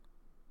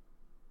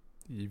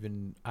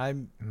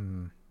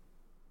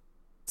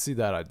 See,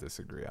 that I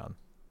disagree on.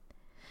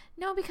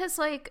 No, because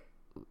like,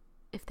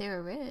 if they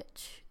were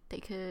rich, they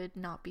could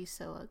not be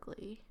so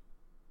ugly.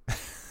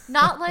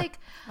 Not like,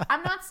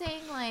 I'm not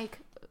saying like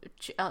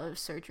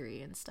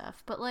surgery and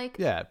stuff, but like,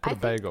 yeah, put a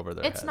bag over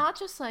their head. It's not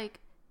just like,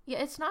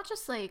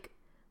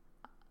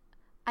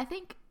 I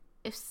think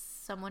if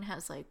someone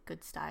has like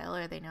good style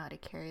or they know how to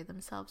carry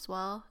themselves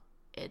well,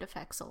 it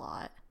affects a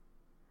lot.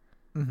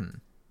 Mm-hmm.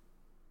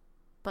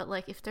 But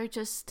like, if they're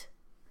just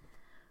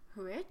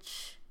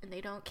rich and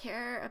they don't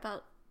care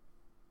about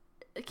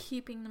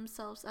keeping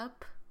themselves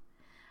up,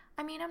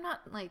 I mean, I'm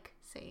not like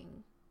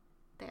saying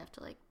they have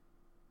to like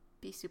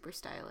be super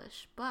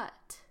stylish,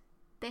 but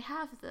they're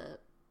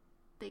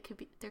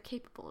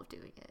capable of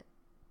doing it.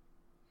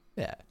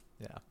 Yeah.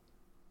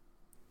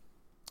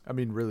 I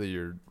mean, really,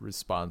 your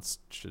response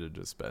should have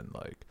just been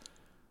like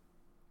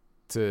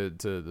to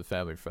the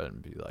family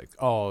friend, be like,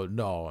 "Oh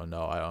no,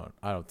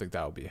 I don't think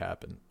that'll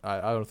happen.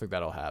 I don't think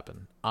that'll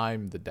happen.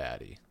 I'm the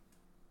daddy."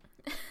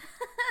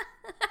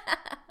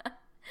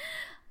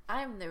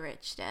 I'm the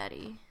rich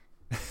daddy.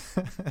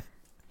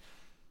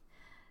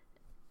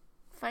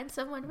 Find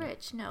someone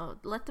rich. No,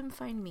 let them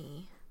find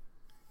me.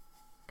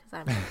 Because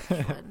I'm the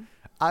rich one.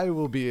 I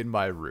will be in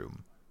my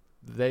room.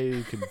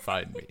 They can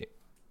find me.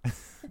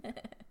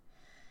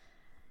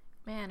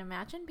 Man,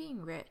 imagine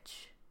being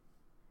rich.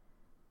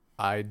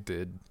 I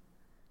did,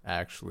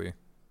 actually.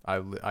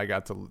 I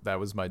got to. That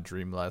was my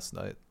dream last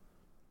night.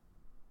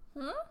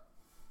 Really?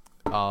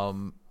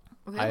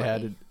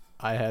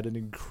 I had an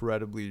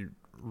incredibly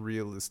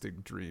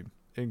realistic dream.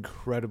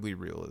 Incredibly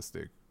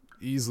realistic.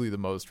 Easily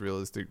one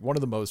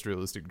of the most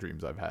realistic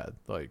dreams I've had.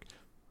 Like,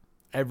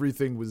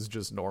 everything was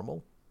just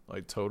normal,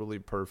 like totally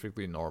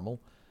perfectly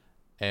normal.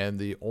 And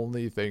the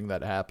only thing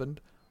that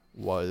happened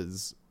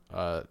was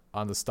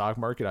on the stock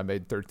market, I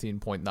made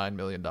 $13.9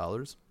 million.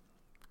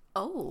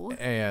 Oh.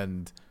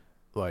 And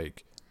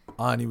like,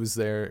 Ani was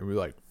there and we were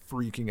like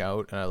freaking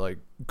out. And I like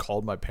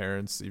called my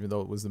parents, even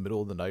though it was the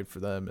middle of the night for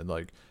them. And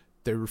like,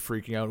 they were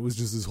freaking out. It was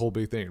just this whole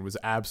big thing. It was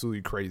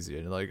absolutely crazy.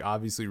 And like,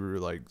 obviously we were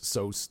like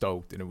so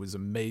stoked and it was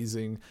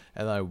amazing.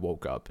 And then I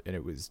woke up and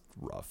it was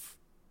rough.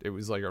 It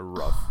was like a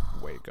rough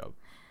wake up.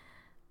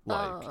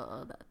 Like,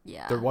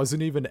 yeah. There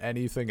wasn't even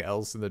anything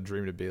else in the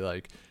dream to be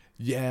like,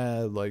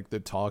 yeah, like the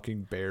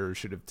talking bear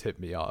should have tipped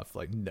me off.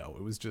 Like, no,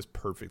 it was just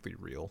perfectly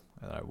real.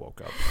 And I woke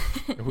up.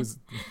 It was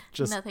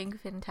just nothing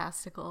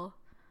fantastical.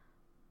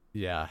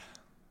 Yeah.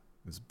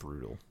 It was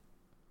brutal.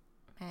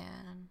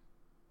 Man.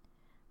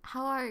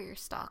 How are your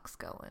stocks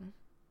going?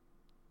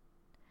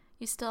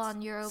 You still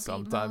on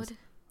Eurobeat mode?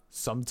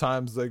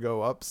 Sometimes they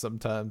go up,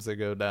 sometimes they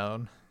go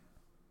down.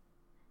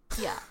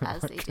 Yeah,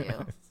 as they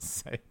do.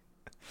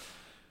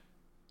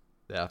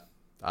 Yeah,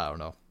 I don't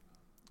know.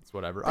 It's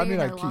whatever. But you're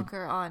no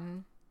longer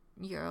on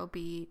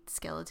Eurobeat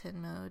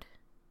skeleton mode.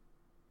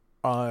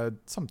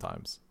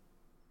 Sometimes.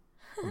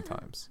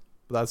 But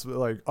that's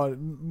like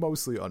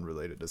mostly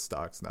unrelated to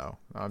stocks now.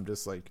 I'm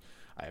just like,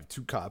 I have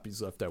 2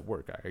 copies left at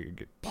work. I can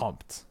get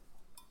pumped.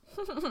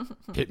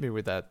 Hit me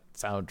with that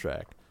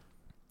soundtrack.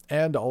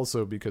 And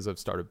also because I've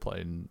started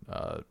playing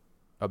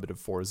a bit of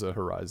Forza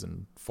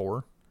Horizon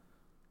 4,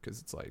 because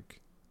it's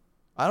like,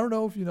 I don't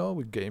know if you know,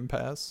 with Game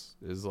Pass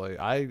is like,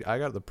 I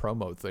got the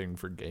promo thing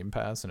for Game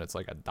Pass and it's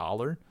like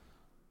 $1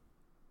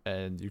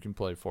 and you can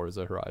play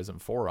Forza Horizon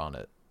 4 on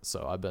it.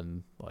 So I've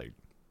been like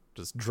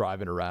just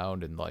driving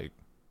around and like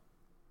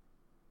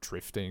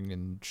drifting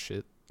and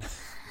shit.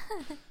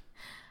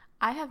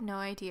 I have no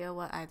idea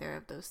what either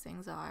of those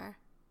things are.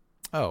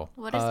 Oh.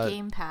 What is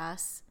Game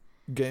Pass?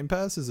 Game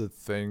Pass is a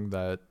thing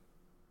that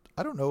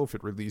I don't know if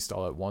it released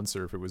all at once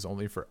or if it was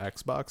only for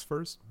Xbox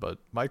first, but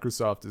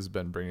Microsoft has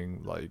been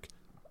bringing like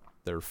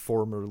their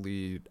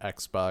formerly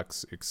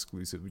Xbox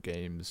exclusive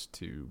games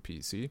to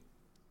PC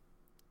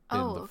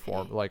in the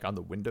form like on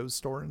the Windows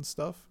Store and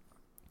stuff.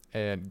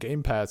 And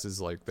Game Pass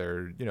is like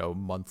their,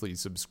 monthly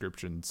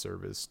subscription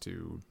service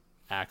to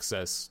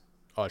access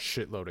a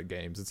shitload of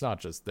games. It's not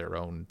just their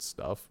own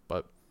stuff,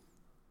 but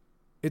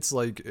it's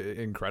like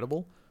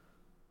incredible.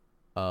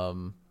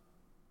 I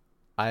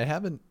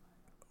haven't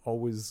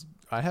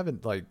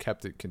like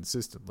kept it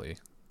consistently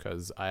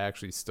because I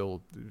actually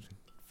still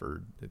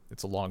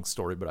it's a long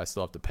story, but I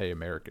still have to pay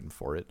American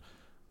for it,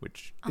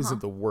 which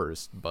isn't the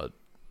worst, but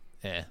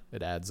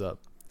it adds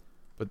up.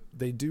 But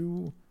they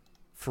do,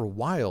 for a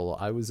while,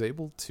 I was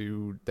able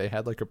to, they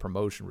had like a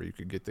promotion where you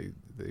could get the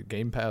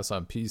Game Pass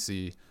on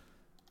PC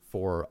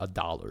for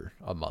 $1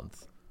 a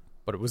month,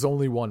 but it was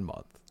only 1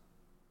 month.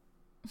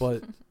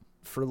 But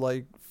for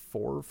like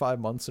 4 or 5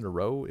 months in a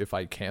row, if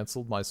I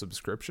canceled my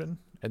subscription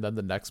and then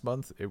the next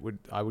month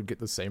I would get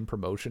the same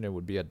promotion, it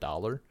would be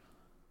 $1.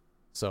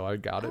 So I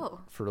got it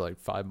for like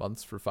 5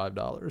 months for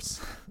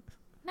 $5.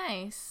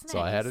 Nice. So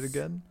I had it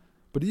again.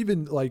 But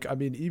even like, I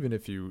mean, even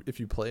if you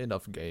play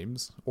enough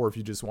games, or if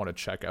you just want to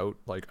check out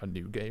like a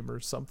new game or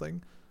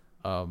something,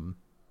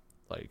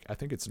 like I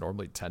think it's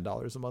normally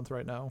 $10 a month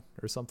right now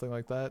or something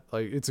like that.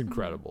 Like it's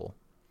incredible.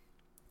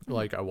 Mm-hmm.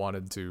 Like I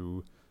wanted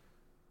to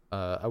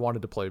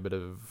play a bit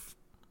of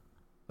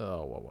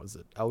what was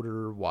it?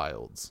 Outer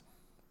Wilds.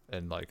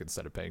 And like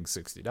instead of paying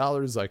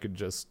 $60, I could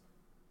just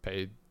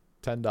pay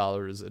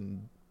 $10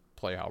 and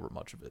play however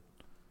much of it.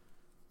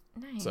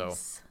 Nice. So,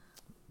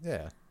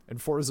 yeah.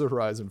 And Forza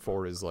Horizon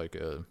 4 is like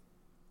a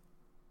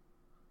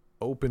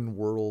open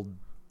world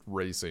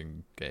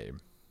racing game.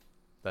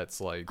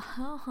 That's like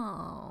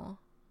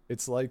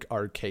it's like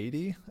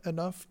arcadey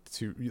enough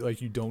to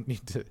like you don't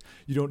need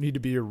to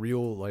be a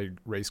real like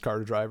race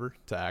car driver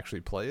to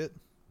actually play it,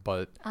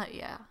 but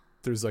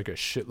there's like a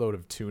shitload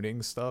of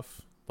tuning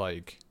stuff.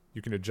 Like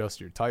you can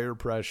adjust your tire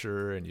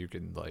pressure and you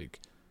can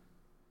like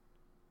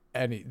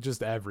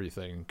just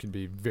everything can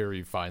be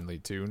very finely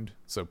tuned,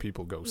 so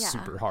people go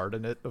super hard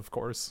in it, of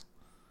course.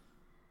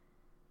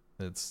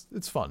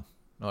 It's fun.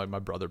 Like my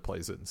brother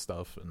plays it and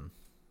stuff, and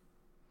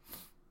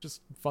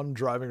just fun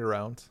driving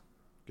around,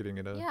 getting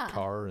in a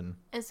car. And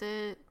is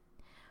it?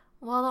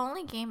 Well, the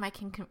only game I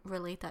can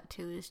relate that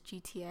to is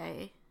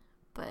GTA,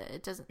 but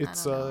it doesn't.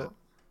 It's I don't know.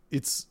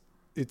 It's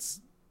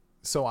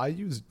so I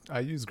use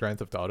Grand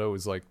Theft Auto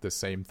as like the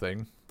same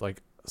thing.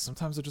 Like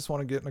sometimes I just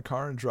want to get in a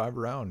car and drive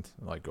around,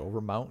 like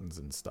over mountains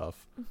and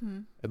stuff. Mm-hmm.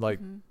 And like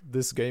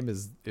this game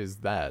is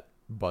that,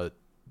 but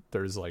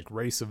there's like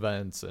race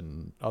events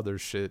and other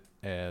shit,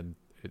 and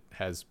it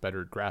has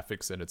better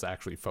graphics and it's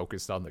actually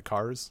focused on the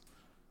cars.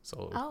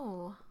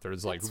 So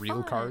there's like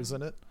real cars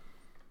in it.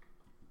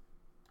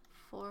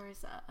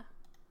 Forza.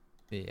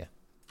 Yeah.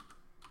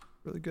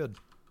 Really good.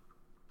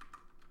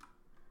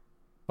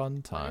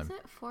 Fun time. What is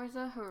it?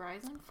 Forza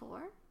Horizon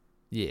 4?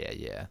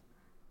 Yeah.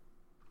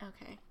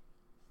 Okay.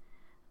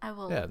 I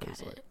will look at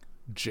it. Like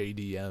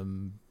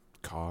JDM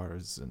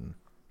cars and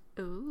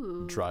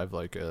drive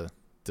like a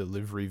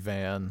delivery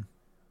van.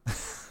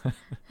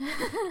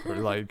 Or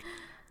like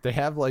they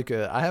have like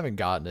I haven't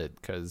gotten it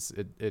because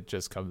it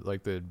just comes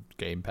like the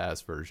Game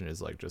Pass version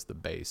is like just the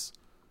base.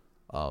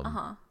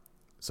 So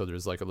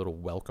there's like a little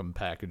welcome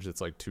package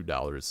that's like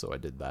 $2, so I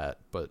did that.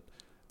 But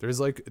there's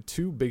like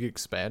 2 big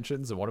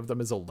expansions, and one of them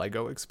is a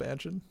Lego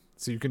expansion.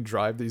 So you can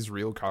drive these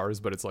real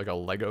cars, but it's like a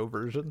Lego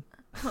version.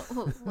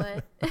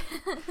 What?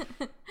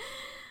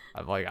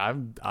 I'm like,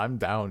 I'm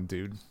down,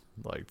 dude.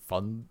 Like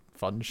fun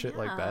shit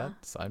like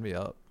that. Sign me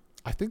up.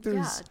 I think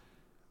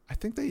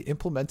they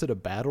implemented a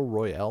battle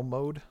royale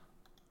mode,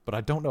 but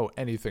I don't know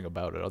anything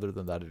about it other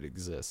than that it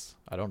exists.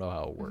 I don't know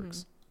how it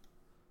works.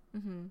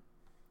 Mm-hmm.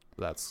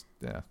 That's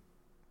Yeah.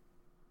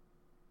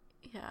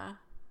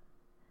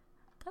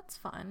 That's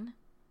fun.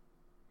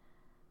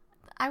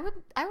 I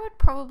would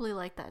probably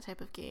like that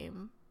type of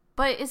game.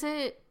 But is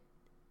it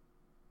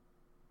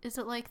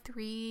like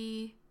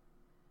 3?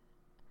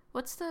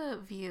 What's the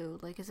view?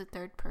 Like, is it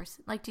third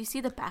person? Like, do you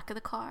see the back of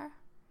the car?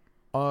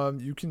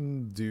 You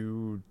can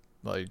do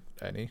like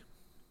any.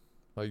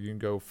 Like you can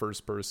go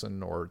first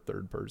person or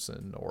third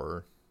person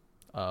or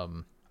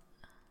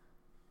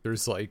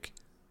there's like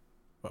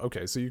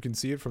okay, so you can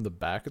see it from the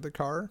back of the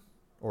car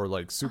or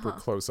like super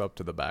close up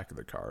to the back of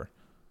the car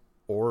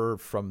or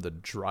from the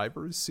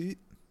driver's seat.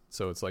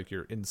 So it's like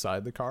you're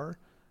inside the car.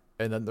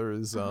 And then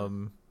there's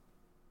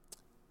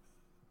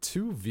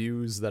 2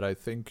 views that I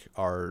think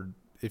are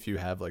if you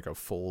have like a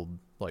full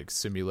like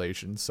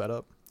simulation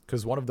setup,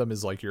 because one of them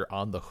is like you're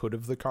on the hood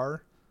of the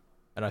car,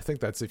 and I think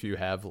that's if you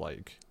have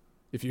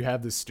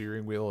the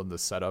steering wheel and the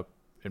setup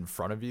in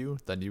front of you,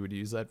 then you would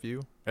use that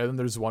view. And then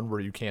there's one where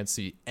you can't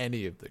see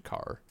any of the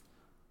car,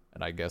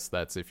 and I guess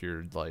that's if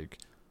you're like,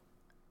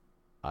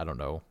 I don't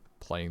know,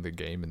 playing the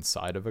game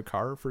inside of a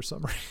car for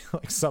some reason,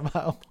 like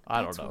somehow.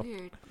 I don't know.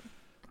 Weird.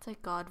 It's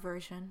like God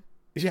version.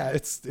 Yeah,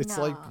 it's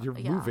like No, you're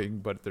yeah. moving,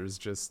 but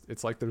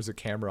it's like there's a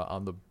camera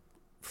on the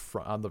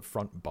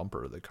front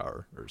bumper of the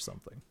car or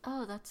something.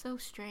 Oh, that's so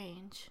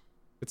strange.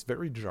 It's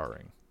very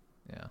jarring.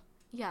 Yeah,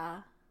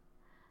 Yeah.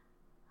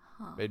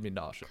 Huh. made me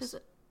nauseous. Cuz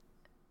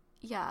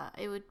yeah,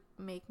 it would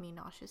make me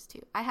nauseous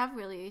too.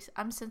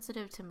 I'm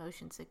sensitive to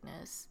motion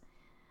sickness.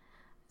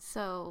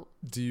 So,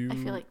 Do I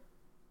feel you like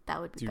that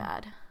would be do you,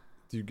 bad.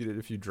 do you get it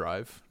if you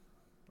drive,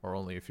 or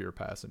only if you're a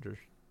passenger?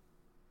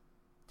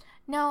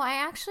 No, I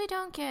actually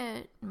don't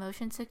get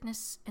motion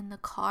sickness in the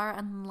car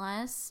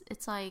unless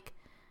it's like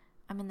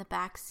I'm in the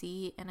back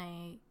seat and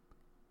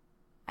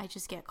I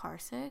just get car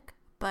sick.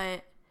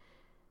 But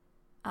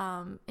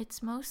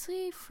it's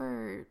mostly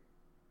for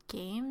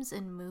games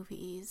and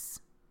movies.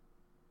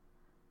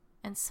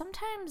 And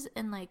sometimes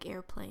in like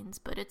airplanes,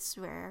 but it's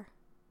rare.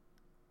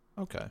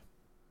 Okay.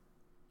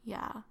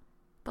 Yeah.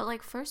 But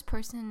like first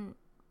person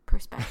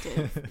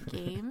perspective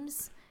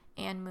games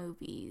and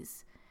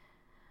movies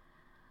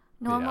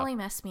normally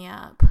mess me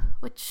up,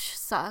 which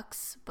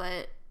sucks,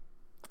 but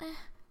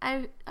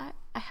I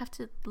have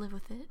to live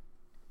with it.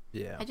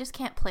 Yeah. I just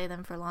can't play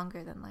them for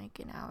longer than like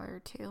an hour or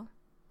two.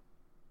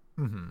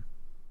 Mm-hmm.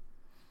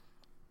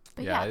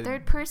 But Yeah, yeah,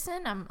 third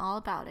person, I'm all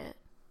about it.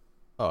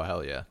 Oh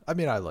hell yeah! I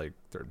mean, I like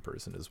third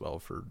person as well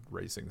for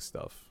racing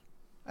stuff,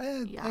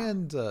 and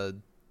Yeah.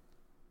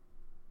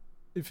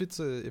 if it's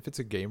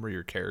a game where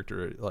your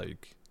character,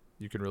 like,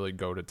 you can really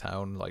go to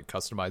town, like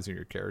customizing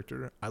your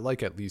character, I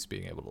like at least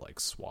being able to like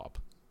swap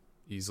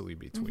easily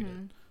between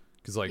it.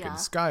 Because like in Yeah.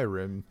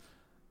 Skyrim,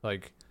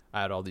 like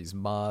I had all these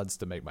mods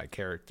to make my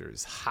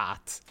characters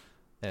hot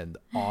and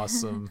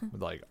awesome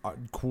with like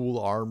cool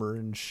armor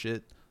and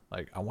shit.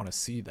 Like I want to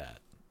see that.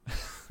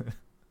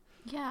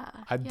 Yeah.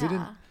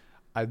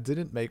 I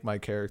didn't make my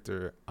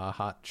character a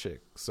hot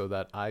chick so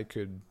that I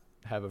could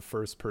have a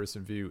first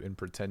person view and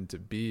pretend to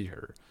be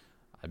her.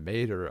 I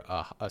made her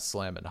a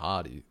slamming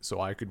hottie so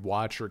I could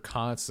watch her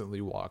constantly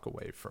walk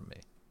away from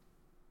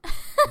me.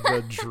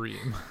 The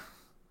dream.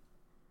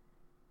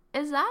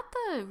 Is that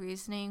the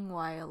reasoning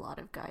why a lot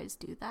of guys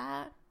do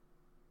that?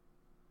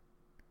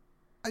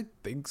 I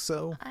think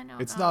so. I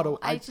don't It's know. not.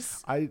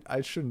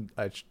 I shouldn't.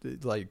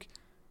 Like.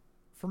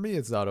 For me,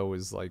 it's not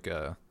always like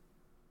a.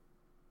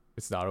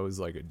 It's not always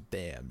like a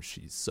damn.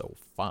 She's so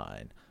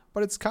fine.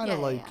 But it's kind of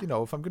like, yeah. you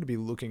know, if I'm going to be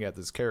looking at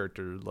this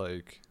character,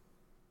 like,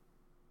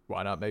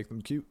 why not make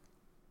them cute?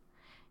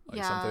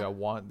 Like something I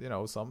want. You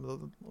know, some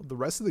of the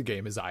rest of the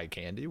game is eye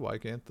candy. Why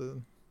can't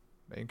the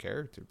main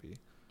character be?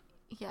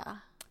 Yeah.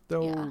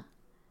 Though, Yeah.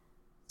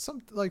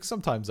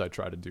 sometimes I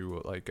try to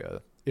do like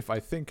if I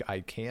think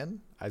I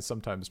can, I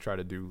sometimes try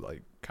to do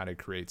like kind of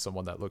create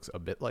someone that looks a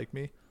bit like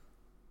me.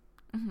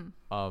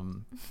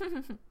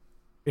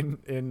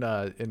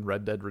 In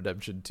Red Dead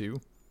Redemption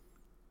 2,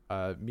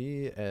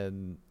 me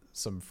and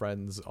some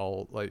friends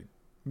all like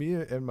me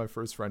and my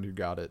first friend who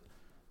got it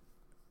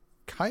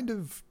kind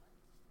of,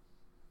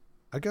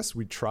 I guess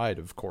we tried,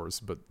 of course,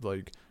 but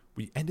like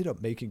we ended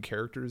up making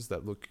characters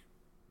that look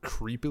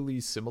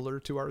creepily similar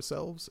to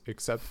ourselves,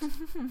 except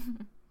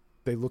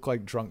they look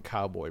like drunk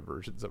cowboy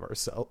versions of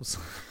ourselves.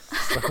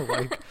 So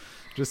like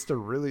just a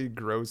really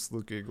gross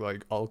looking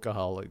like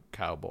alcoholic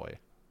cowboy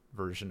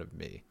version of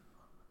me.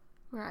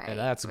 Right. And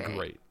that's right.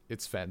 great.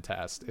 It's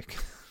fantastic.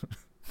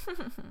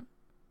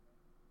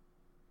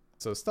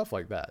 So stuff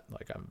like that,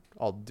 like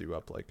I'll do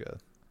up like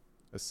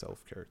a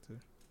self character.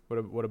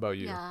 What about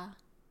you? Yeah.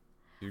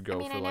 You go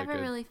for I like never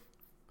really.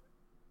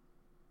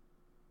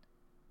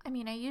 I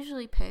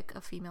usually pick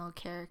a female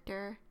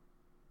character.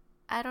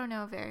 I don't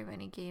know very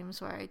many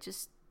games where I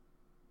just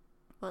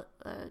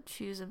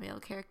choose a male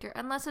character,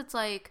 unless it's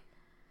like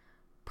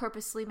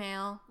purposely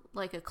male,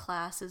 like a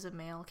class is a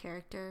male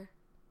character.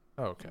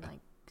 Okay. In,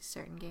 like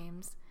certain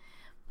games.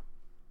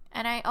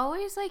 And I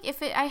always like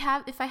if I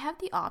have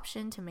the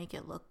option to make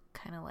it look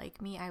kind of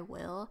like me, I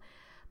will.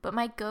 But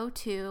my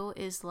go-to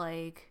is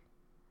like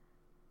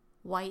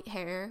white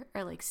hair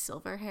or like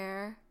silver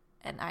hair,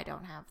 and I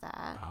don't have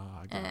that.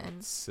 I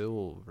got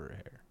silver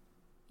hair.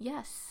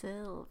 Yes,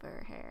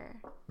 silver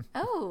hair.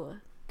 Oh,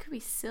 could be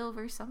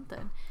silver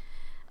something.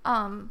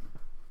 But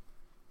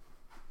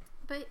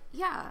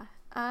yeah,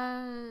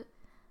 I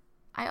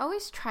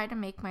always try to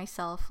make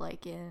myself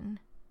like in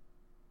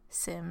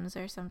Sims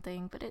or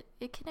something, but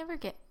it can never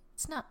get.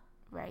 It's not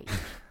right.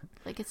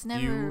 Like it's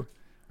never. You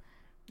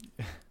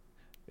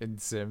in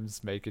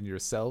Sims making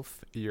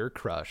yourself, your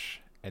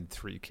crush, and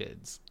 3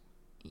 kids.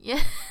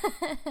 Yeah.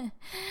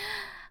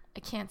 I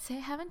can't say I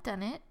haven't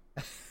done it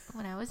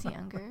when I was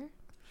younger.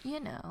 You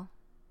know.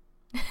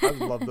 I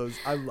love those.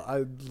 I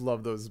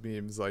love those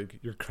memes. Like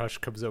your crush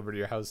comes over to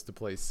your house to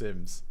play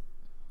Sims.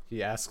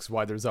 He asks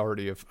why there's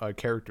already a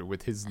character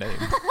with his name.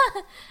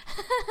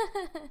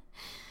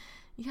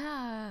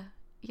 Yeah.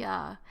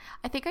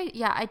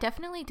 I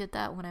definitely did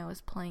that when I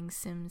was playing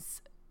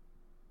Sims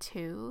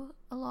 2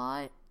 a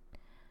lot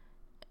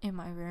in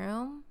my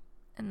room.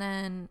 And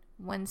then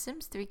when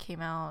Sims 3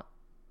 came out,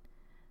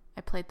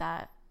 I played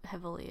that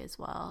heavily as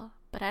well.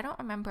 but I don't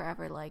remember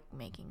ever like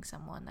making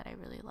someone that I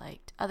really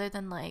liked, other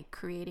than like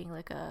creating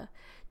like a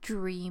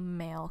dream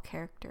male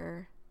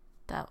character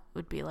that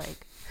would be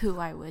like who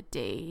I would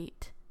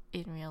date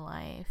in real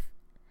life.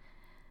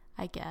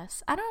 I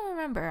guess I don't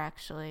remember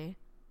actually.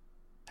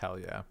 Hell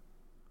yeah.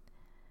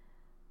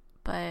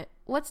 But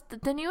what's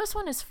the newest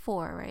one is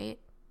 4, right?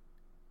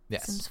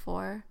 Yes. Sims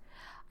 4.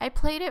 I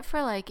played it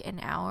for like an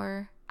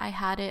hour. I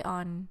had it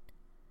on,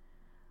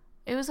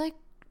 it was like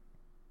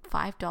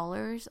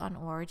 $5 on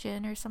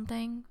Origin or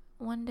something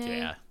one day.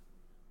 Yeah.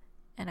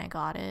 And I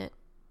got it.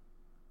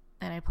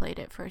 And I played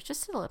it for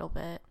just a little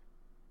bit.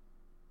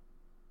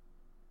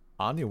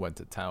 Anya went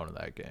to town in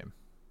that game.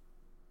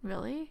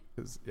 Really?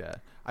 'Cause, yeah.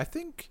 I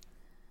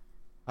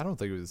don't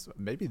think it was,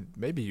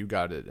 maybe you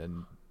got it,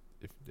 and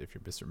if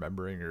you're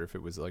misremembering, or if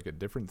it was like a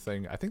different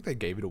thing. I think they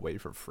gave it away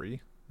for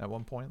free at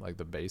one point, like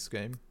the base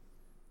game.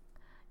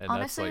 And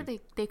honestly, that's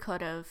like, they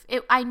could have.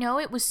 I know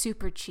it was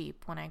super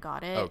cheap when I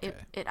got it. Okay.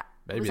 It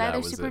Maybe was that either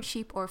was super it.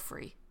 cheap or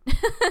free.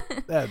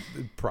 that's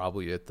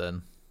probably it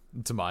then,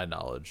 to my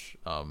knowledge.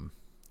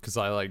 Because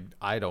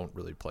I don't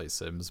really play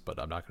Sims, but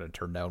I'm not going to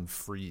turn down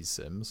free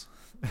Sims.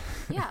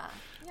 Yeah.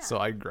 So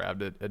I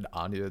grabbed it, and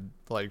Anya,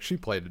 like, she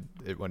played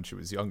it when she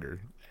was younger,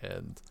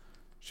 and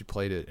she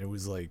played it, and it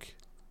was like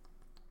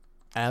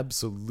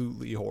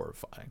absolutely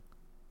horrifying.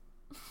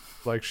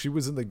 Like, she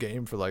was in the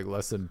game for like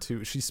less than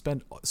 2. She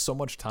spent so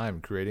much time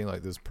creating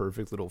like this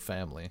perfect little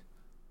family,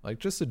 like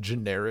just a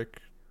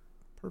generic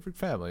perfect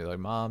family, like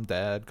mom,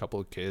 dad, couple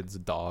of kids, a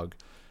dog.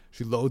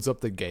 She loads up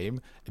the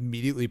game,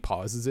 immediately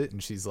pauses it,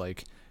 and she's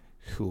like,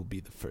 who will be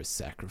the first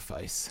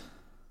sacrifice?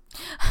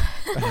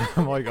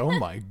 I'm like, oh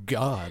my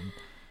god.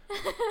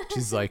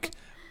 She's like,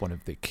 one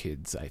of the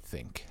kids, I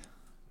think.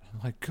 I'm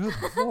like, good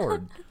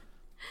lord.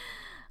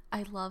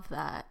 I love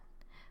that.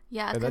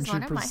 Yeah, And then because she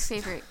one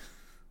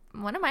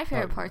of my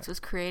favorite Oh, parts was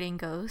creating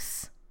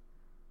ghosts.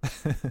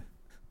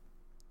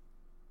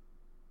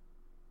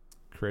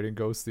 Creating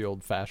ghosts the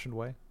old-fashioned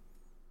way.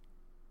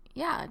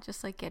 Yeah,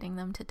 just like getting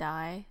them to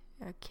die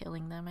or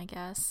killing them, I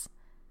guess.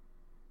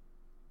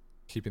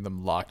 Keeping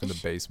them locked in the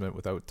basement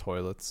without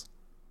toilets.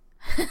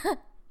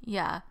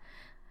 Yeah.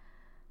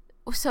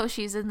 So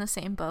she's in the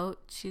same boat.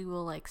 She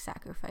will like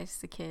sacrifice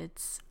the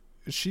kids.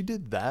 She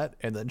did that,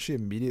 and then she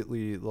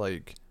immediately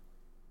like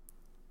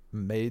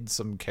made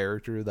some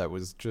character that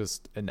was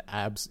just an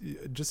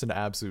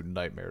absolute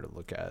nightmare to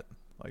look at.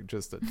 Like,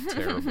 just a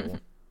terrible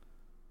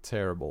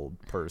terrible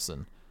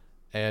person.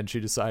 And she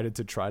decided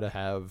to try to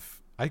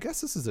have, I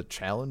guess this is a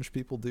challenge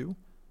people do,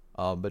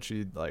 but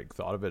she like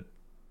thought of it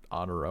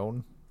on her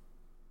own.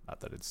 Not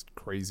that it's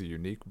crazy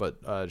unique, but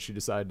she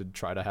decided to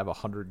try to have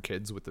 100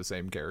 kids with the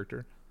same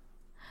character.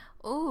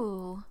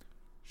 Ooh.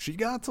 She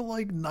got to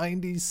like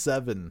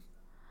 97.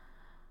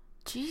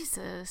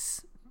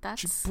 Jesus.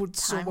 That's She put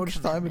so much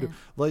time into,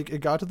 like, it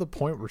got to the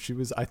point where she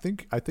was, I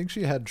think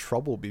she had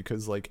trouble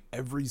because like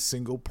every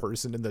single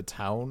person in the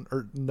town,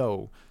 or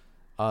no,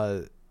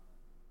 I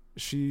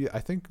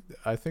think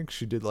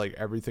she did like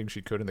everything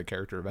she could, and the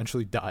character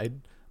eventually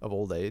died of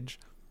old age.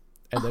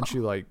 And then she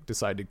like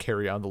decided to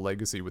carry on the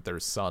legacy with their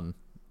son,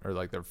 or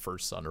like their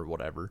first son or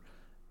whatever.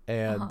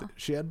 And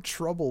she had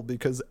trouble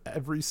because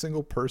every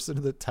single person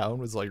in the town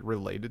was like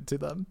related to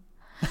them.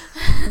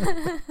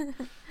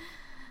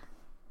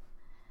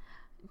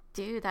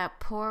 Dude, that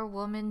poor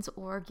woman's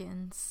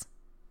organs.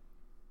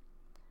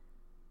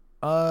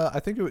 I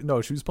think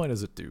no, she was playing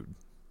as a dude.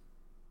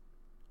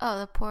 Oh,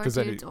 the poor 'Cause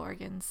then dude's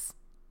organs.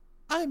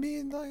 I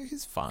mean, like,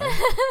 he's fine.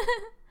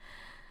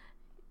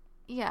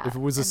 Yeah. If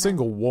it was a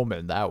single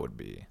woman, that would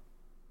be,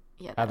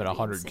 yeah, having that'd be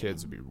 100 insane.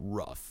 kids would be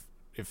rough.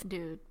 If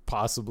Dude.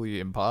 possibly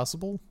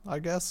impossible, I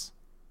guess.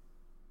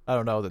 I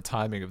don't know how the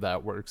timing of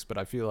that works, but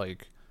I feel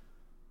like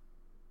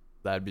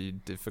that'd be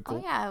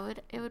difficult. Oh yeah,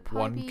 it would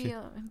probably be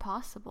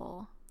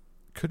impossible.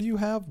 Could you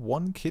have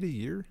one kid a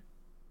year?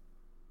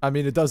 I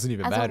mean, it doesn't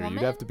even As a matter.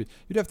 woman?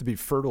 You'd have to be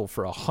fertile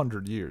for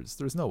 100 years.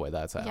 There's no way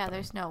that's happening. Yeah,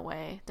 there's no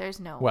way. There's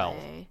no Well,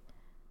 way.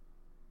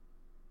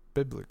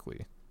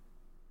 Biblically,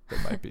 there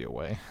might be a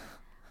way.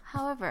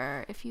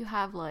 However, if you're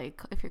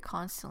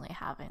constantly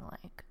having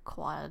like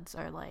quads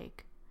or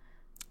like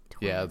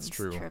twins, Yeah, that's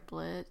true.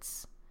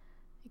 triplets,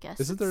 I guess.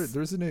 Isn't there?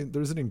 There's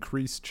an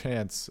increased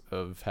chance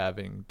of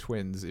having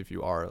twins if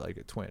you are like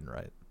a twin,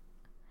 right?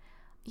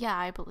 Yeah,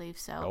 I believe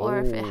so. Or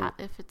if Oh,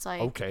 if it's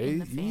like Okay, in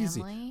the family.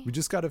 easy. We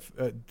just gotta.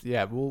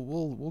 Yeah,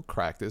 we'll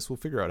crack this. We'll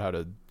figure out how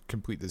to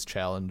complete this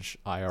challenge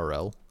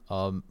IRL.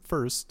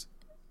 First,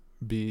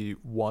 be a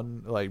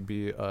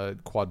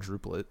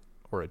quadruplet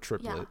or a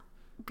triplet. Yeah,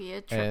 be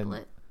a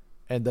triplet.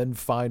 And then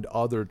find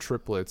other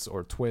triplets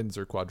or twins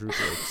or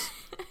quadruplets,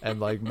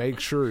 and like make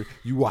sure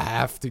you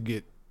have to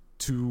get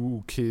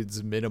 2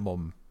 kids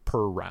minimum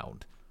per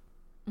round,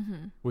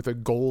 with a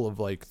goal of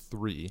like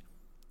 3,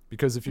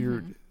 because if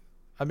you're,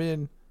 I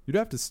mean, you'd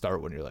have to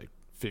start when you're like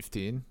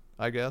 15,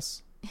 I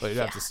guess, but you'd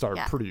have to start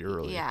pretty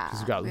early because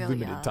you got real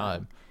limited young.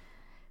 time.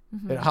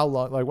 And how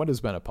long? Like, when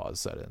does menopause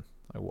set in?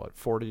 Like what?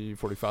 40,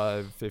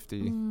 45,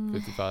 50,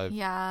 55?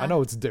 Yeah. I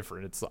know it's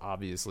different. It's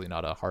obviously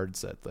not a hard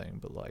set thing,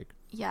 but like,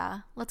 Yeah,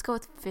 let's go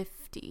with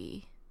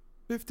 50.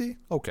 50?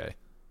 Okay.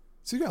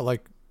 So you got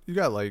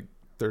like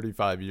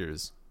 35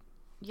 years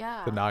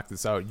Yeah. to knock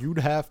this out. You'd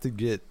have to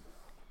get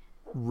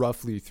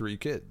roughly 3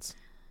 kids.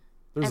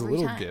 There's Every a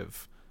little time.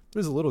 give.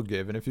 There's a little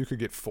give, and if you could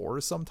get 4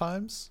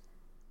 sometimes,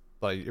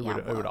 like it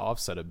would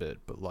offset a bit,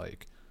 but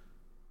like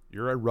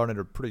you're running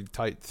a pretty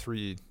tight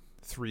 3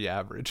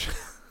 average.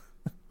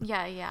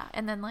 Yeah.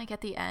 And then like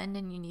at the end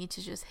and you need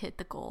to just hit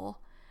the goal.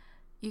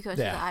 You go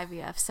to Yeah. the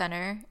IVF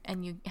center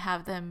and you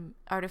have them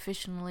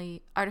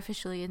artificially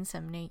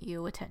inseminate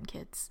you with 10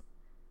 kids.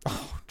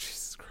 Oh,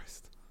 Jesus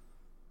Christ.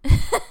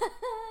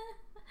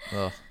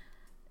 Ugh,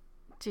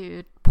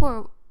 Dude,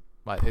 poor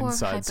my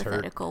insides hurt.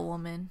 hypothetical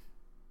woman.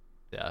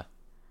 Yeah.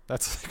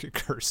 That's like a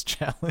cursed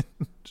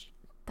challenge.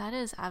 That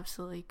is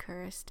absolutely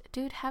cursed.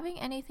 Dude, having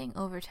anything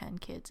over 10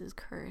 kids is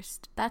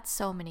cursed. That's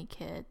so many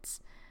kids.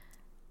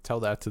 Tell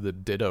that to the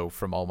Ditto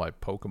from all my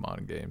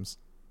Pokemon games.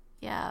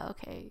 Yeah,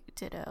 okay,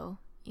 Ditto.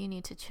 You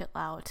need to chill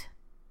out.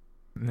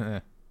 Nah.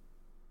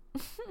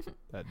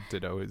 That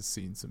Ditto has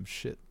seen some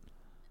shit.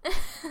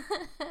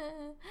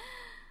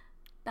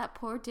 That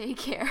poor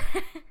daycare.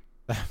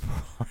 That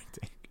poor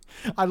thing.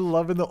 I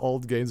love in the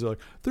old games, they're like,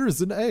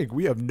 there's an egg.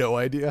 We have no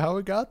idea how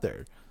it got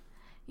there.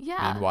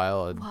 Yeah.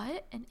 Meanwhile,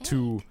 What? An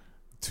egg?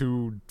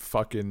 two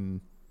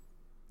fucking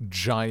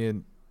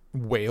giant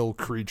whale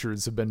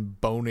creatures have been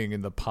boning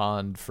in the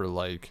pond for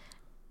like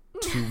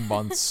 2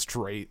 months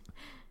straight.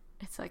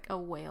 It's like a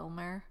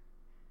whalemer.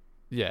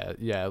 Yeah,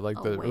 like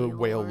A the whale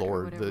whale lord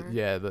or lord.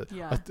 whatever.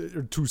 Yeah.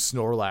 Or 2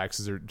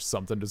 Snorlaxes or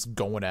something just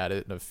going at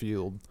it in a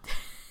field.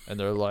 And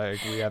they're like,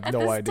 we have At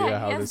no this idea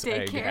how tiny this ass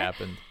egg daycare.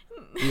 happened.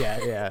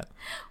 Yeah.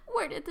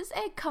 Where did this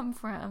egg come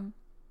from?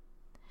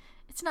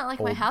 It's not like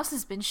my Old- house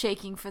has been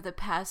shaking for the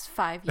past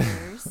 5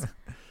 years.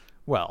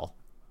 Well,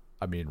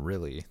 I mean,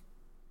 really,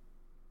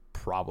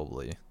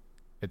 probably.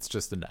 It's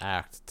just an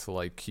act to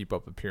like keep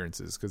up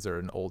appearances because they're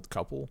an old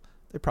couple.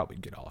 They probably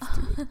get off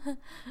to it.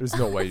 There's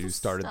no way you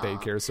start a Stop.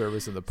 daycare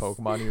service in the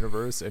Pokemon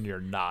universe and you're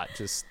not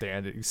just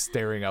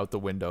staring out the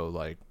window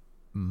like,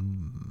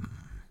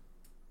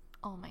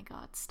 Oh my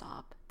god,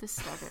 stop. This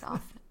started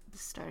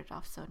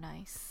off so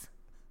nice.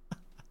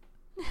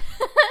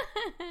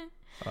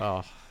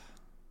 oh,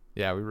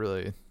 yeah, we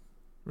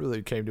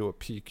really came to a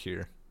peak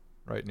here,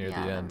 right near the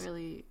end.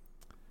 Really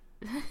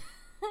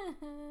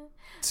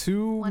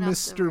 2 Went off the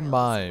Mr. rails a little.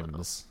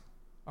 Mimes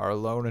are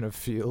alone in a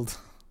field.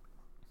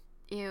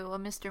 Ew, a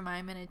Mr.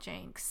 Mime and a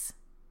Jinx.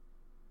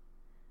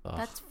 Ugh.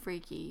 That's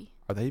freaky.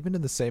 Are they even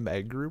in the same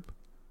egg group?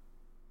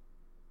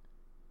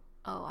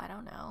 Oh, I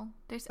don't know.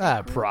 There's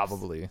egg groups?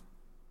 Probably.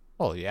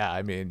 Well, yeah,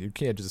 I mean, you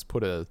can't just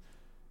put a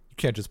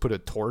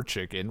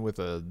Torchic in with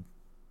a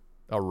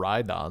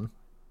Rhydon.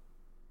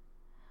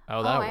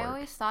 How that I work?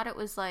 always thought it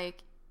was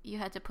like you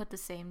had to put the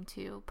same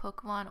 2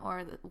 Pokemon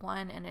or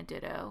one and a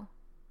Ditto.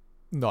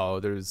 No,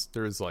 there's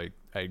like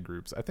egg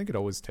groups. I think it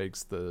always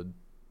takes the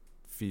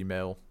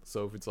female.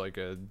 So if it's like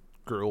a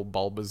girl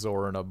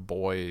Bulbasaur and a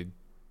boy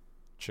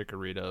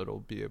Chikorita, it'll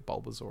be a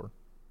Bulbasaur.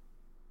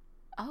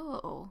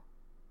 Oh.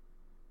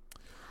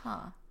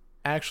 Huh.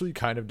 Actually,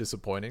 kind of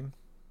disappointing.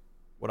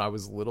 When I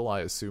was little, I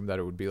assumed that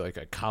it would be like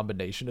a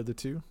combination of the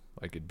two,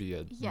 like it'd be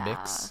a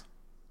mix,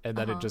 and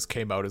then it just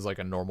came out as like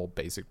a normal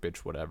basic bitch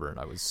whatever, and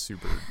I was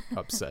super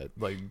upset.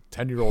 Like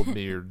 10-year-old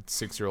me or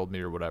 6-year-old me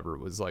or whatever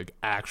was like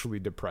actually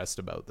depressed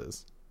about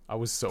this. I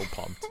was so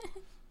pumped.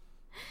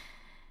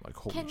 Like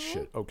holy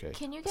shit. Okay.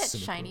 Can you get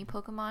Cynical. shiny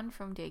Pokemon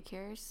from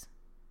daycares?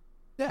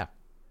 Yeah.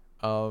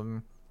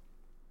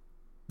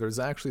 There's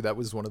actually, that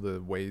was one of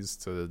the ways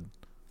to,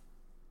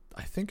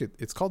 I think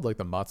it's called like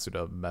the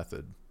Matsuda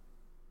method.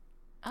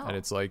 Oh. And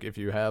it's like if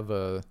you have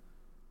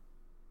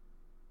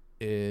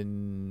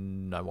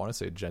I want to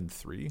say Gen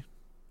 3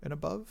 and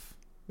above,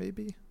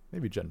 maybe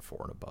Gen 4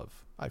 and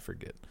above. I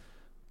forget.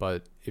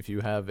 But if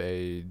you have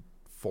a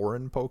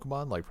foreign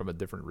Pokemon, like from a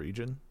different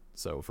region,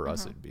 so for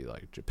us it'd be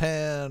like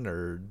Japan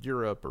or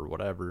Europe or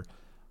whatever,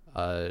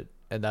 and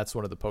that's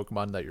one of the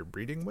Pokemon that you're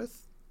breeding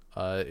with,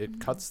 it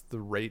cuts the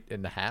rate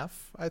in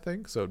half, I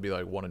think. So it'd be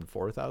like 1 in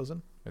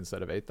 4,000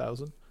 instead of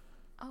 8,000.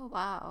 Oh,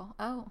 wow.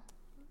 Oh.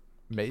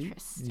 Maybe.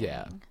 Interesting.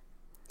 Yeah.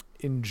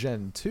 In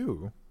Gen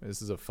 2,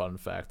 this is a fun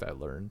fact I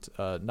learned,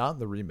 not in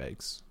the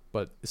remakes,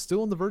 but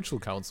still in the Virtual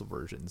Console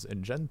versions.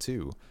 In Gen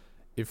 2,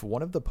 if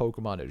one of the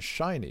Pokemon is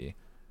shiny,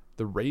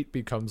 the rate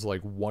becomes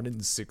like 1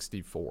 in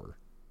 64,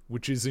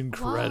 which is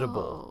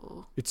incredible.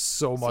 Whoa. It's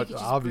so So much. you could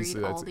just Obviously,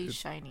 breed that's all these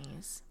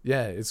shinies.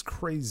 yeah, it's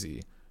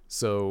crazy.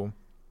 So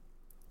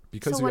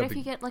because So you what have if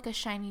you get like a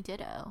shiny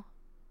Ditto?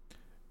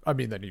 I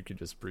mean, then you could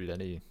just breed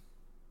any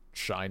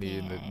shiny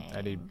in Dang.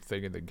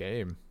 anything in the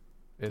game,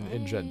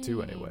 in Gen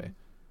 2 anyway. Dang.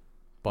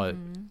 But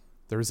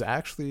there's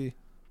actually,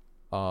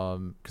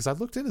 because I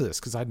looked into this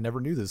because I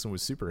never knew this and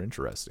was super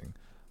interesting.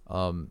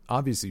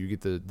 Obviously, you get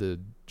the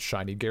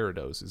shiny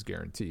Gyarados is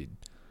guaranteed,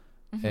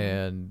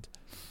 and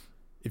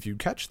if you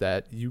catch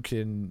that, you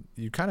kind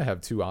of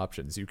have 2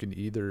 options. You can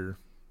either,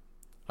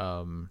 I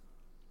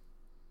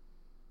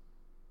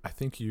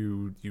think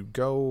you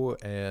go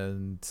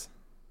and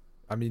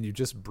I mean, you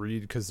just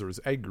breed because there's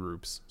egg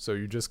groups, so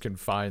you just can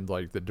find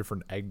like the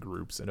different egg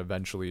groups and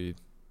eventually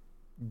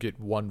get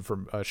one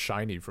from a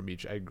shiny from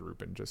each egg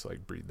group and just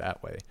like breed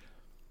that way.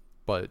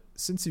 But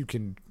since you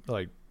can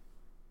like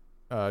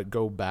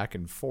go back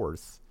and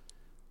forth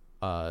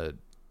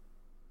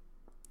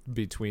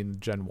between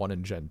Gen 1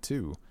 and Gen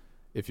 2,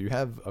 if you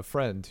have a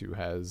friend who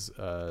has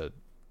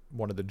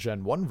one of the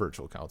Gen 1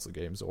 Virtual Console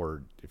games,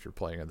 or if you're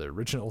playing on the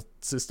original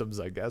systems,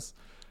 I guess,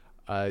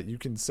 you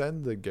can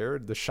send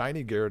the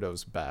shiny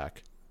Gyarados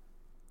back,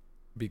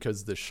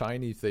 because the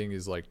shiny thing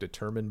is like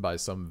determined by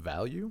some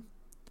value.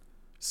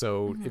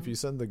 So if you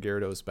send the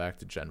Gyarados back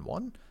to Gen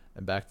 1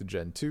 and back to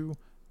Gen 2,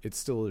 it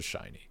still is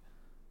shiny.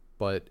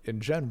 But in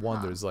Gen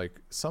 1, there's like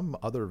some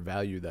other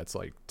value that's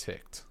like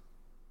ticked.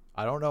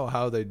 I don't know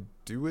how they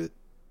do it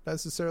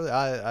necessarily.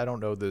 I don't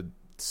know the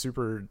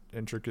super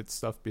intricate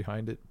stuff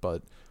behind it,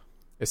 but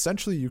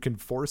essentially you can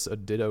force a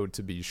Ditto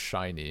to be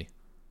shiny.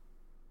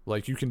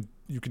 Like you can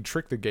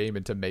trick the game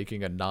into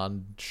making a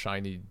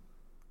non-shiny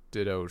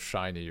Ditto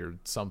shiny or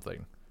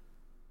something.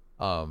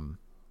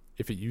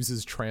 If it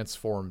uses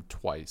transform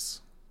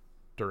twice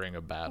during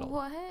a battle.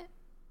 What?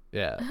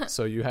 Yeah.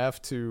 So you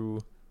have to.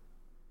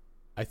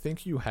 I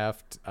think you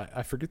have to.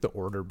 I forget the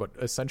order, but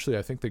essentially,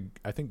 I think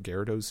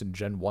Gyarados in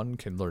Gen 1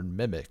 can learn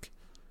Mimic.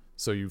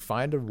 So you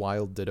find a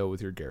wild Ditto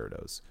with your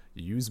Gyarados.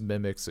 You use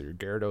Mimic so your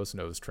Gyarados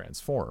knows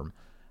Transform,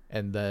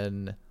 and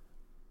then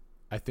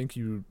I think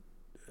you.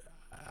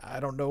 I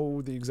don't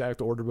know the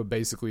exact order, but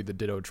basically the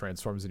Ditto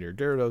transforms into your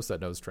Gyarados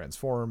that knows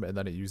Transform, and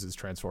then it uses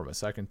Transform a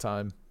second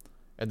time,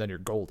 and then you're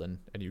golden,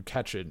 and you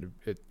catch it.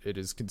 It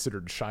is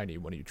considered shiny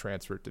when you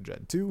transfer it to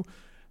Gen 2,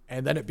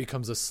 and then it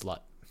becomes a slut.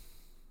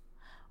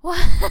 What?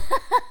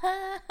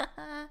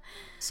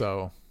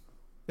 So,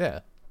 yeah,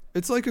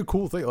 it's like a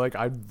cool thing. Like,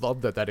 I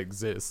love that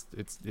exists.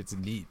 It's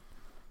neat.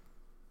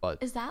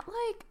 But is that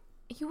like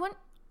you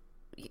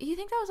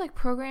think that was like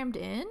programmed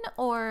in,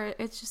 or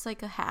it's just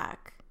like a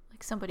hack?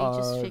 Like somebody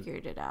just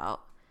figured it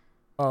out.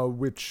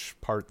 Which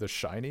part? The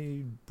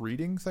shiny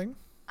breeding thing?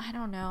 I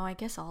don't know. I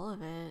guess all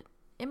of it.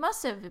 It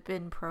must have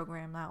been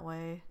programmed that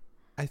way.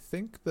 I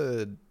think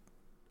the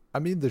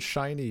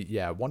shiny,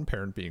 yeah, one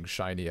parent being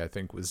shiny, I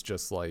think was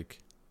just like,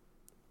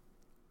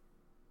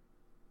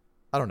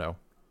 I don't know.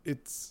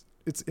 It's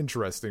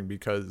interesting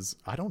because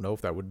I don't know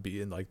if that would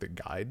be in like the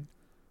guide,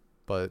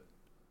 but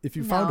if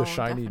you found a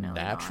shiny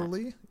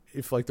naturally, not.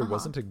 If like there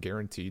wasn't a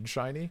guaranteed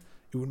shiny,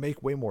 it would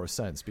make way more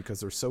sense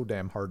because they're so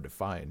damn hard to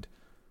find.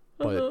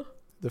 But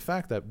the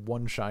fact that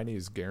one shiny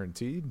is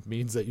guaranteed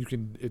means that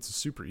it's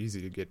super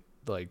easy to get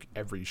like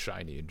every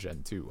shiny in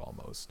Gen 2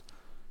 almost.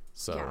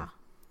 So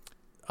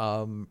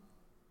yeah.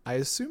 I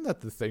assume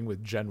that the thing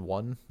with Gen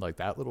 1, like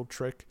that little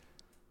trick,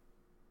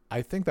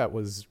 I think that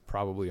was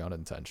probably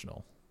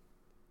unintentional.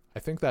 I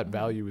think that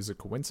value is a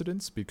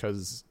coincidence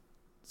because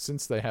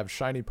since they have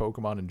shiny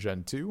Pokemon in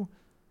Gen 2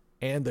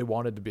 and they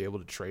wanted to be able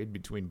to trade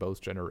between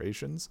both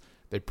generations,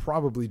 they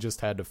probably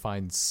just had to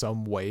find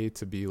some way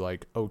to be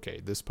like, okay,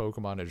 this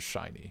Pokemon is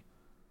shiny.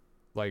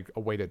 Like a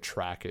way to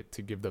track it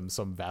to give them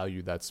some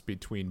value that's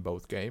between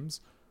both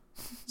games.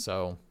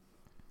 So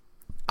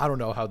I don't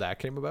know how that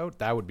came about.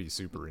 That would be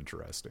super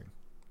interesting.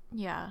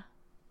 Yeah.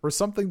 Or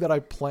something that I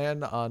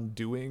plan on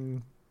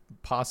doing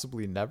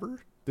possibly never.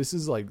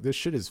 This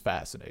shit is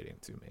fascinating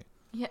to me.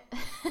 Yeah.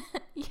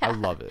 Yeah. I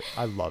love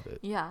it.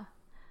 Yeah.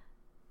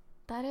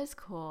 That is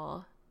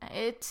cool.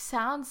 It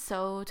sounds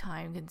so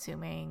time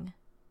consuming.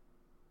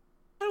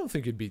 I don't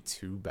think it'd be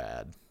too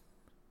bad.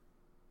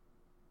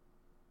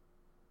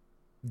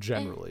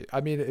 Generally.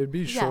 I mean, it'd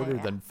be shorter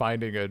than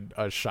finding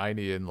a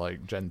shiny in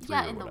like Gen 3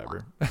 or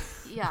whatever.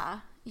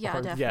 Yeah,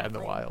 definitely. Yeah, in the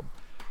wild.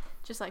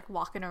 Just like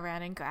walking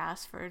around in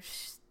grass for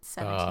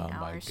 17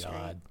 hours straight. Oh my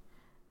god.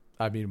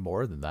 I mean,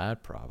 more than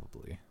that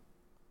probably.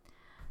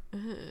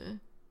 Ugh.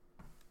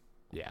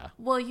 Yeah.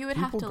 Well, you would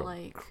People have to go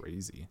like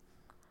crazy.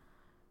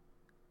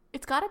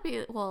 It's got to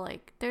be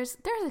like there's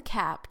a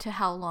cap to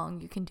how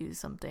long you can do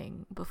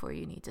something before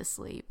you need to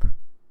sleep.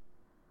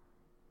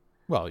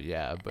 Well,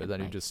 yeah, but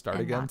then you just start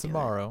again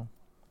tomorrow.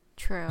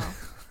 True.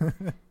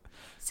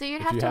 So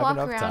you'd have to walk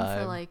around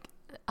for like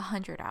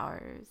 100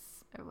 hours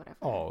or whatever.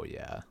 Oh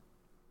yeah.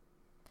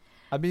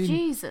 I mean,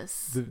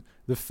 Jesus.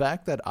 The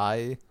fact that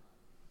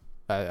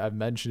I've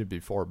mentioned it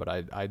before, but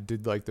I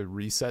did like the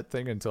reset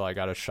thing until I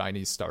got a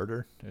shiny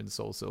starter in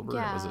Soul Silver.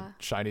 Yeah. It was a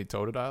shiny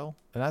Totodile,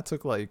 and that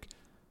took like,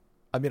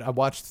 I mean, I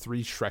watched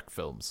 3 Shrek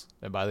films,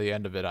 and by the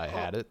end of it, I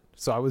had it.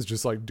 So I was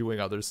just like doing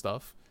other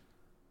stuff.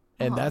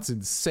 And that's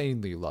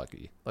insanely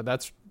lucky. Like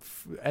that's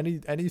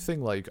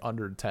anything like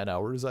under 10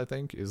 hours, I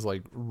think, is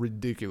like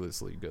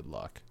ridiculously good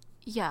luck.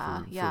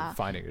 Yeah, for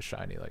finding a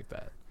shiny like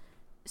that.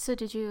 So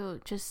did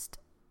you just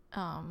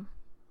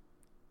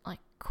like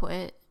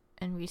quit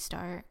and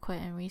restart,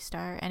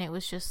 and it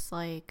was just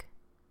like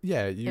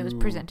it was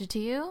presented to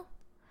you?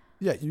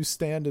 Yeah, you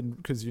stand and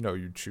because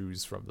you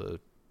choose from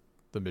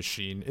the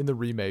machine. In the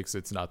remakes,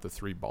 it's not the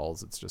 3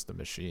 balls; it's just a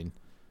machine.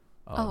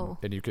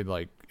 And you can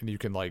like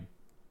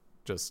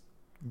just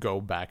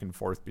go back and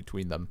forth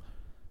between them.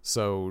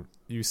 So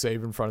you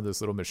save in front of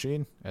this little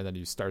machine, and then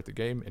you start the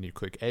game, and you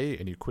click A,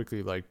 and you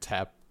quickly like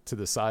tap to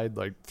the side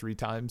like 3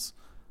 times,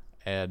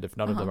 and if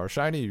none of them are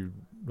shiny, you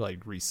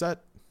like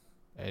reset,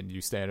 and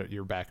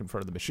you're back in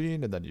front of the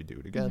machine, and then you do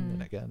it again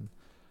and again.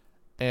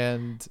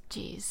 And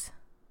jeez,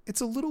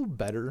 it's a little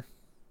better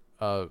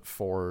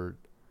for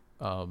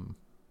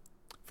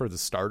the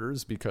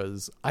starters,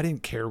 because I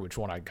didn't care which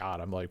one I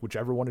got. I'm like,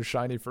 whichever one is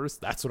shiny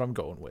first, that's what I'm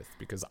going with,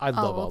 because I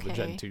love all the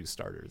Gen 2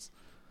 starters.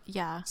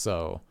 Yeah.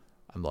 So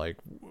I'm like,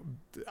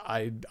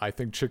 I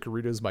think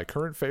Chikorita is my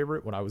current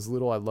favorite. When I was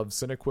little, I loved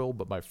Cyndaquil,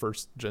 but my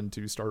first Gen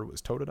 2 starter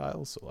was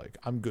Totodile, so like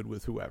I'm good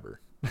with whoever.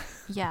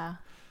 Yeah.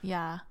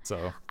 Yeah.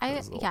 So I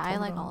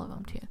like all of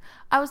them too.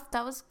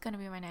 That was gonna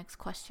be my next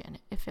question.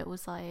 If it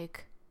was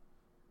like,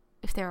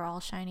 if they were all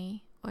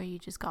shiny, or you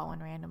just got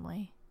one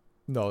randomly.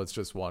 No, it's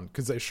just one,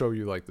 because they show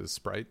you like the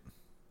sprite,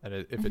 and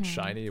if it's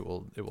shiny, it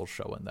will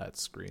show in that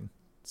screen.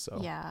 So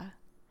yeah,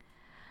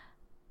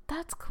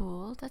 that's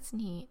cool. That's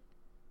neat.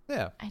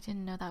 Yeah, I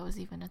didn't know that was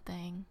even a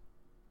thing.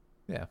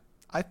 Yeah,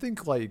 I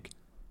think like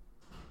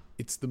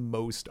it's the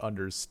most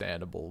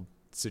understandable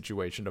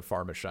situation to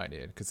farm a shiny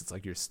in, because it's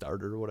like your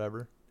starter or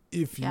whatever.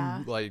 If you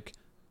like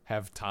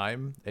have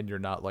time and you're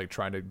not like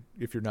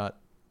if you're not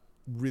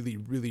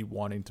really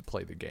wanting to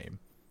play the game,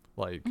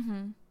 like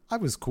I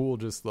was cool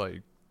just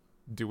like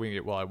doing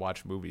it while I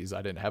watch movies.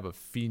 I didn't have a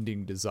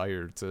fiending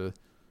desire to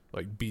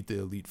like beat the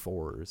Elite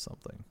Four or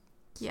something.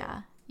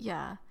 Yeah,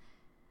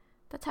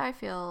 that's how I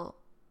feel.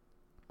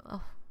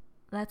 Oh,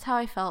 that's how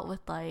I felt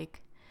with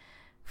like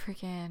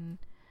freaking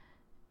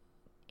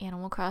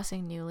Animal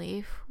Crossing New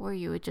Leaf, where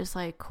you would just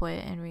like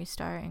quit and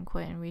restart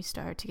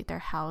to get their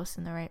house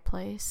in the right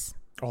place.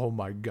 Oh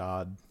my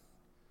god.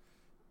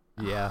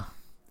 Yeah.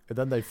 And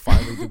then they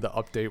finally did the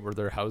update where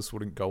their house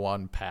wouldn't go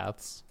on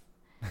paths.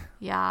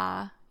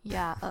 Yeah.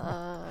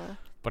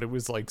 But it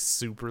was like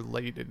super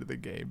late into the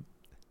game.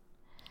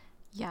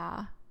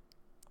 Yeah.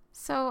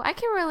 So I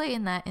can relate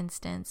in that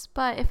instance,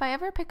 but if I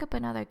ever pick up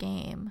another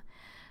game,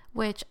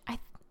 which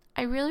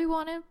I really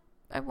want to,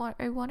 I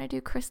want to do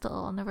Crystal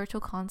on the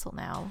Virtual Console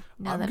now.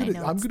 I'm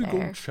gonna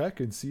go check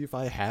and see if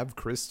I have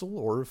Crystal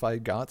or if I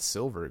got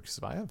Silver. Because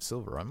if I have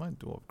Silver, I might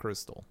do a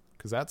Crystal,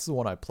 because that's the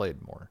one I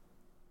played more.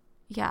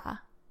 Yeah.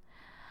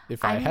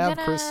 If I have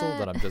Crystal,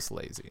 then I'm just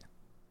lazy.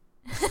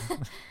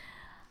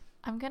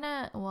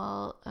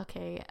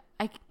 Okay.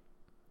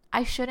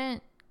 I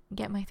shouldn't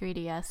get my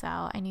 3DS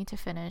out. I need to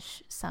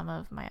finish some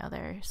of my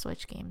other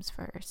Switch games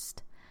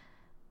first.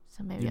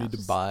 So maybe you need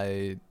to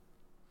buy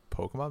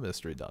Pokemon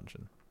Mystery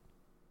Dungeon.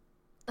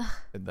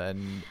 And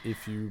then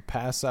if you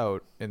pass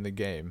out in the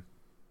game,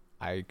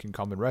 I can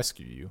come and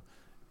rescue you.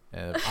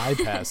 And if I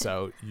pass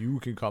out, you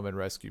can come and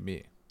rescue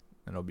me.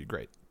 And it'll be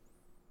great.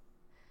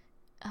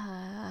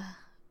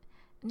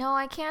 No,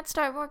 I can't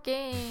start more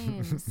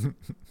games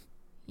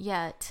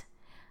yet.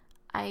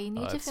 I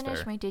need to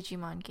finish my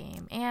Digimon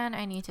game, and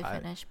I need to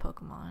finish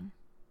Pokemon.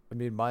 I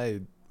mean,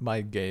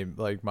 my game,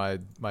 like my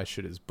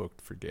shit is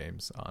booked for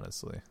games,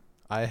 honestly.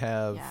 I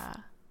have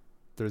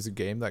there's a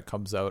game that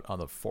comes out on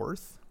the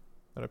 4th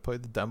that I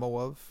played the demo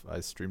of.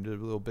 I streamed it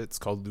a little bit. It's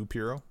called Loop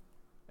Hero,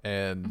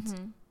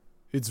 and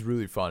it's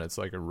really fun. It's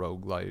like a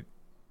roguelite,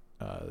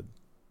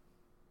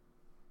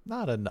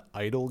 not an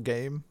idle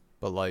game,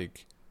 but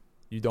like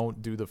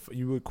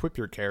you equip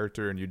your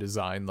character and you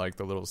design like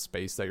the little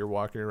space that you're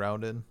walking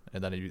around in,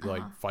 and then you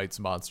like fights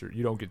monster.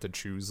 You don't get to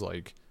choose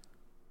like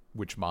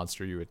which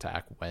monster you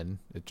attack when.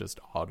 It just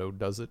auto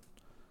does it,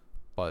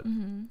 but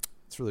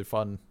it's really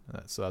fun.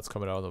 So that's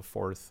coming out on the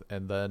 4th.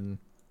 And then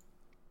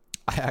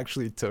I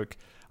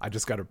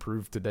just got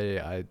approved today.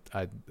 I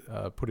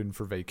put in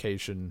for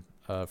vacation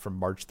from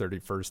March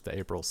 31st to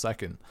April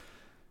 2nd,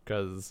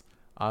 because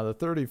on the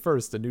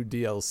 31st, a new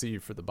DLC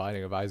for The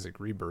Binding of Isaac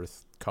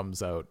Rebirth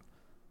comes out.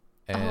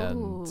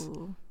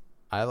 And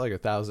I had like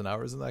 1,000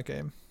 hours in that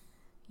game.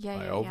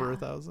 Over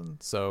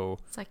 1,000. So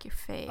it's like your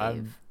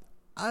fave.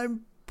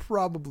 I'm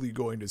probably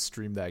going to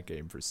stream that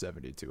game for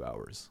 72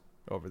 hours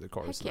over the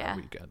course of that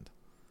weekend.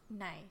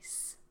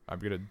 Nice. I'm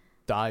gonna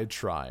die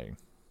trying.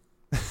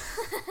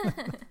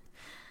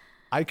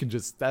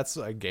 That's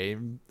a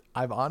game.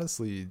 I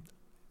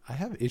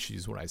have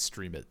issues when I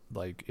stream it.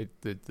 Like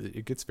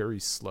it gets very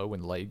slow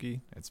and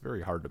laggy. It's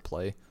very hard to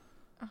play.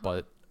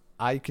 But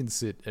I can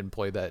sit and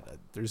play that.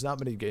 There's not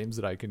many games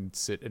that I can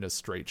sit in a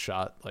straight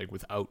shot, like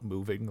without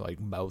moving, like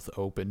mouth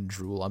open,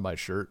 drool on my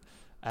shirt.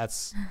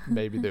 That's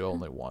maybe the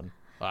only one.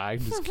 I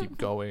can just keep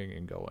going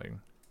and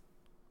going.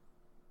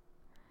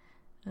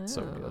 Ooh.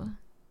 So good.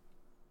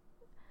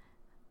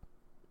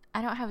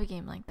 I don't have a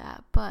game like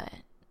that, but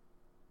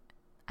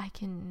I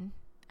can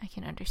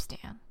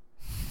understand.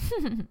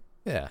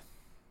 Yeah.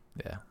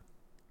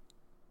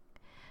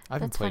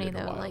 That's funny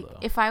though. Like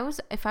if I was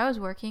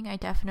working, I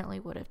definitely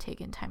would have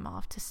taken time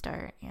off to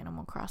start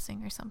Animal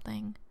Crossing or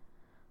something.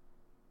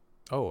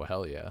 Oh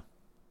hell yeah!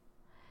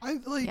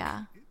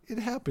 It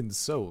happens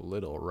so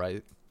little,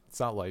 right? It's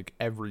not like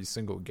every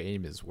single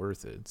game is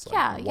worth it. It's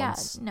like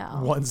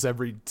once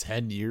every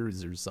 10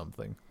 years or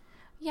something.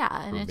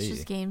 Yeah, and it's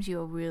just games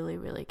you really,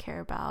 really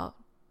care about.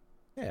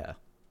 Yeah.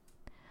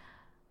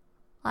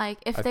 Like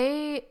if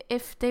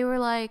they were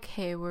like,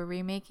 hey, we're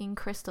remaking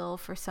Crystal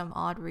for some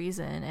odd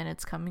reason and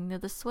it's coming to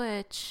the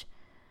Switch,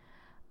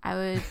 I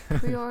would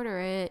pre-order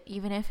it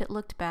even if it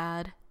looked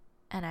bad,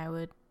 and I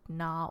would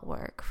not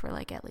work for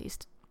like at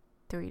least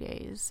 3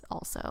 days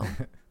also.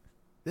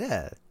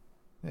 Yeah.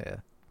 But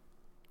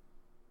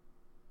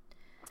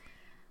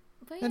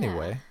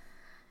yeah.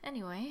 Anyway.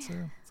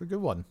 It's a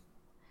good one.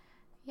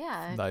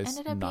 Yeah, nice, it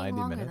ended up 90 being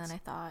longer minutes. than I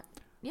thought.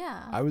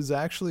 Yeah. I was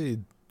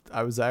actually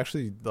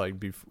like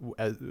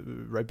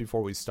right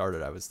before we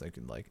started, I was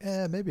thinking like,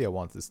 maybe I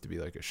want this to be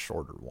like a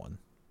shorter one,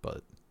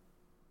 but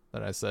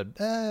then I said,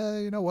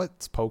 you know what?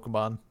 It's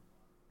Pokemon.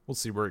 We'll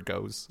see where it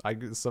goes. I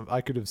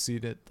could have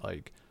seen it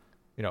like,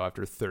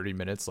 after 30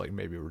 minutes, like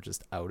maybe we're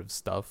just out of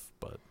stuff,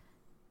 but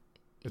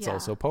it's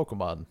also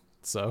Pokemon,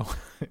 so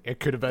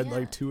it could have been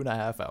like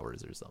 2.5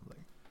 hours or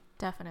something.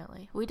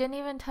 Definitely. We didn't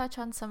even touch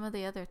on some of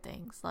the other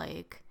things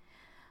like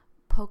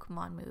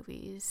Pokemon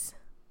movies.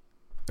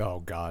 Oh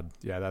God,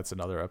 yeah, that's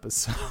another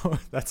episode.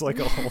 That's like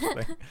a whole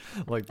thing,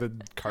 like the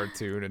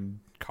cartoon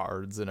and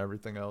cards and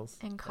everything else.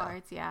 And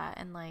cards,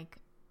 and like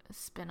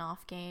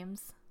spin-off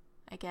games,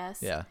 I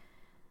guess. Yeah.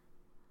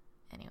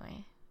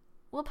 Anyway,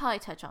 we'll probably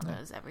touch on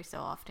those every so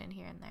often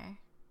here and there.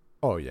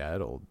 Oh yeah,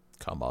 it'll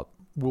come up.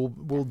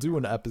 We'll do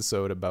an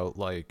episode about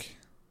like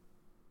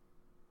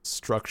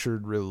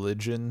structured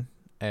religion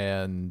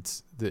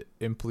and the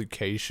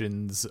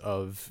implications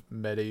of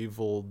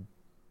medieval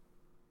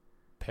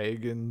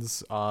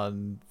pagans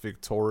on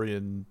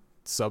Victorian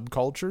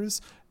subcultures,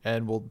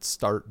 and we'll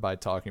start by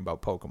talking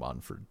about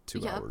Pokemon for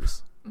 2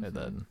 hours,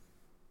 and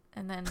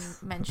then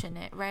mention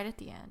it right at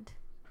the end.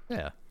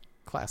 Yeah,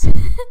 classic.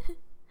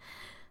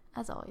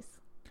 As always.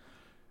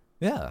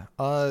 Yeah.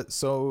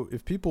 So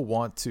if people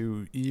want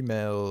to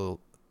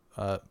email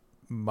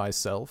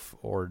myself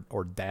or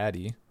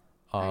Daddy,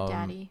 Our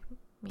Daddy,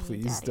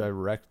 please Daddy.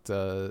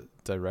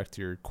 direct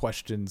your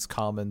questions,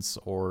 comments,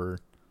 or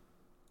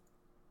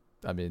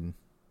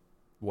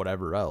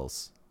whatever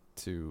else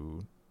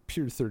to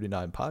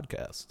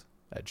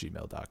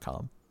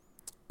pure39podcast@gmail.com.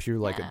 Pure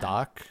like a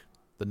doc,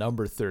 the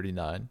number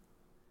 39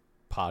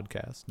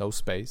 podcast, no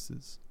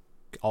spaces,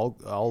 all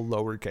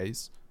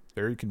lowercase,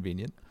 very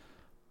convenient.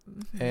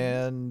 Mm-hmm.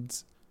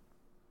 And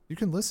you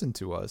can listen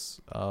to us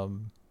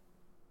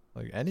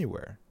like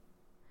anywhere.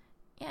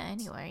 Yeah,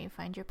 anywhere you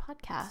find your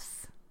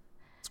podcasts.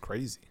 It's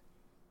crazy.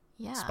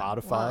 Yeah.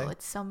 Spotify. Whoa,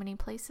 it's so many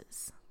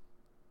places.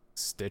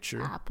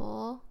 Stitcher.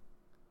 Apple,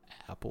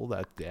 I'm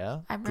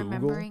Google.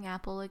 Remembering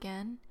Apple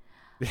again.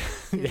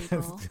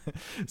 Google.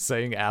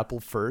 Saying Apple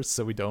first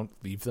so we don't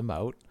leave them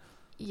out.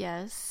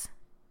 Yes.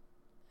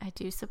 I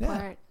do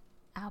support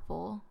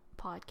Apple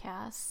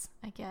podcasts,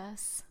 I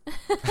guess.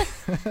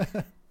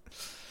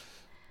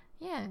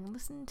 Yeah,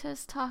 listen to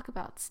us talk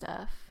about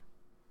stuff.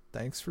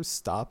 Thanks for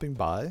stopping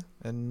by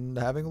and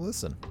having a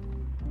listen.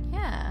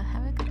 Yeah.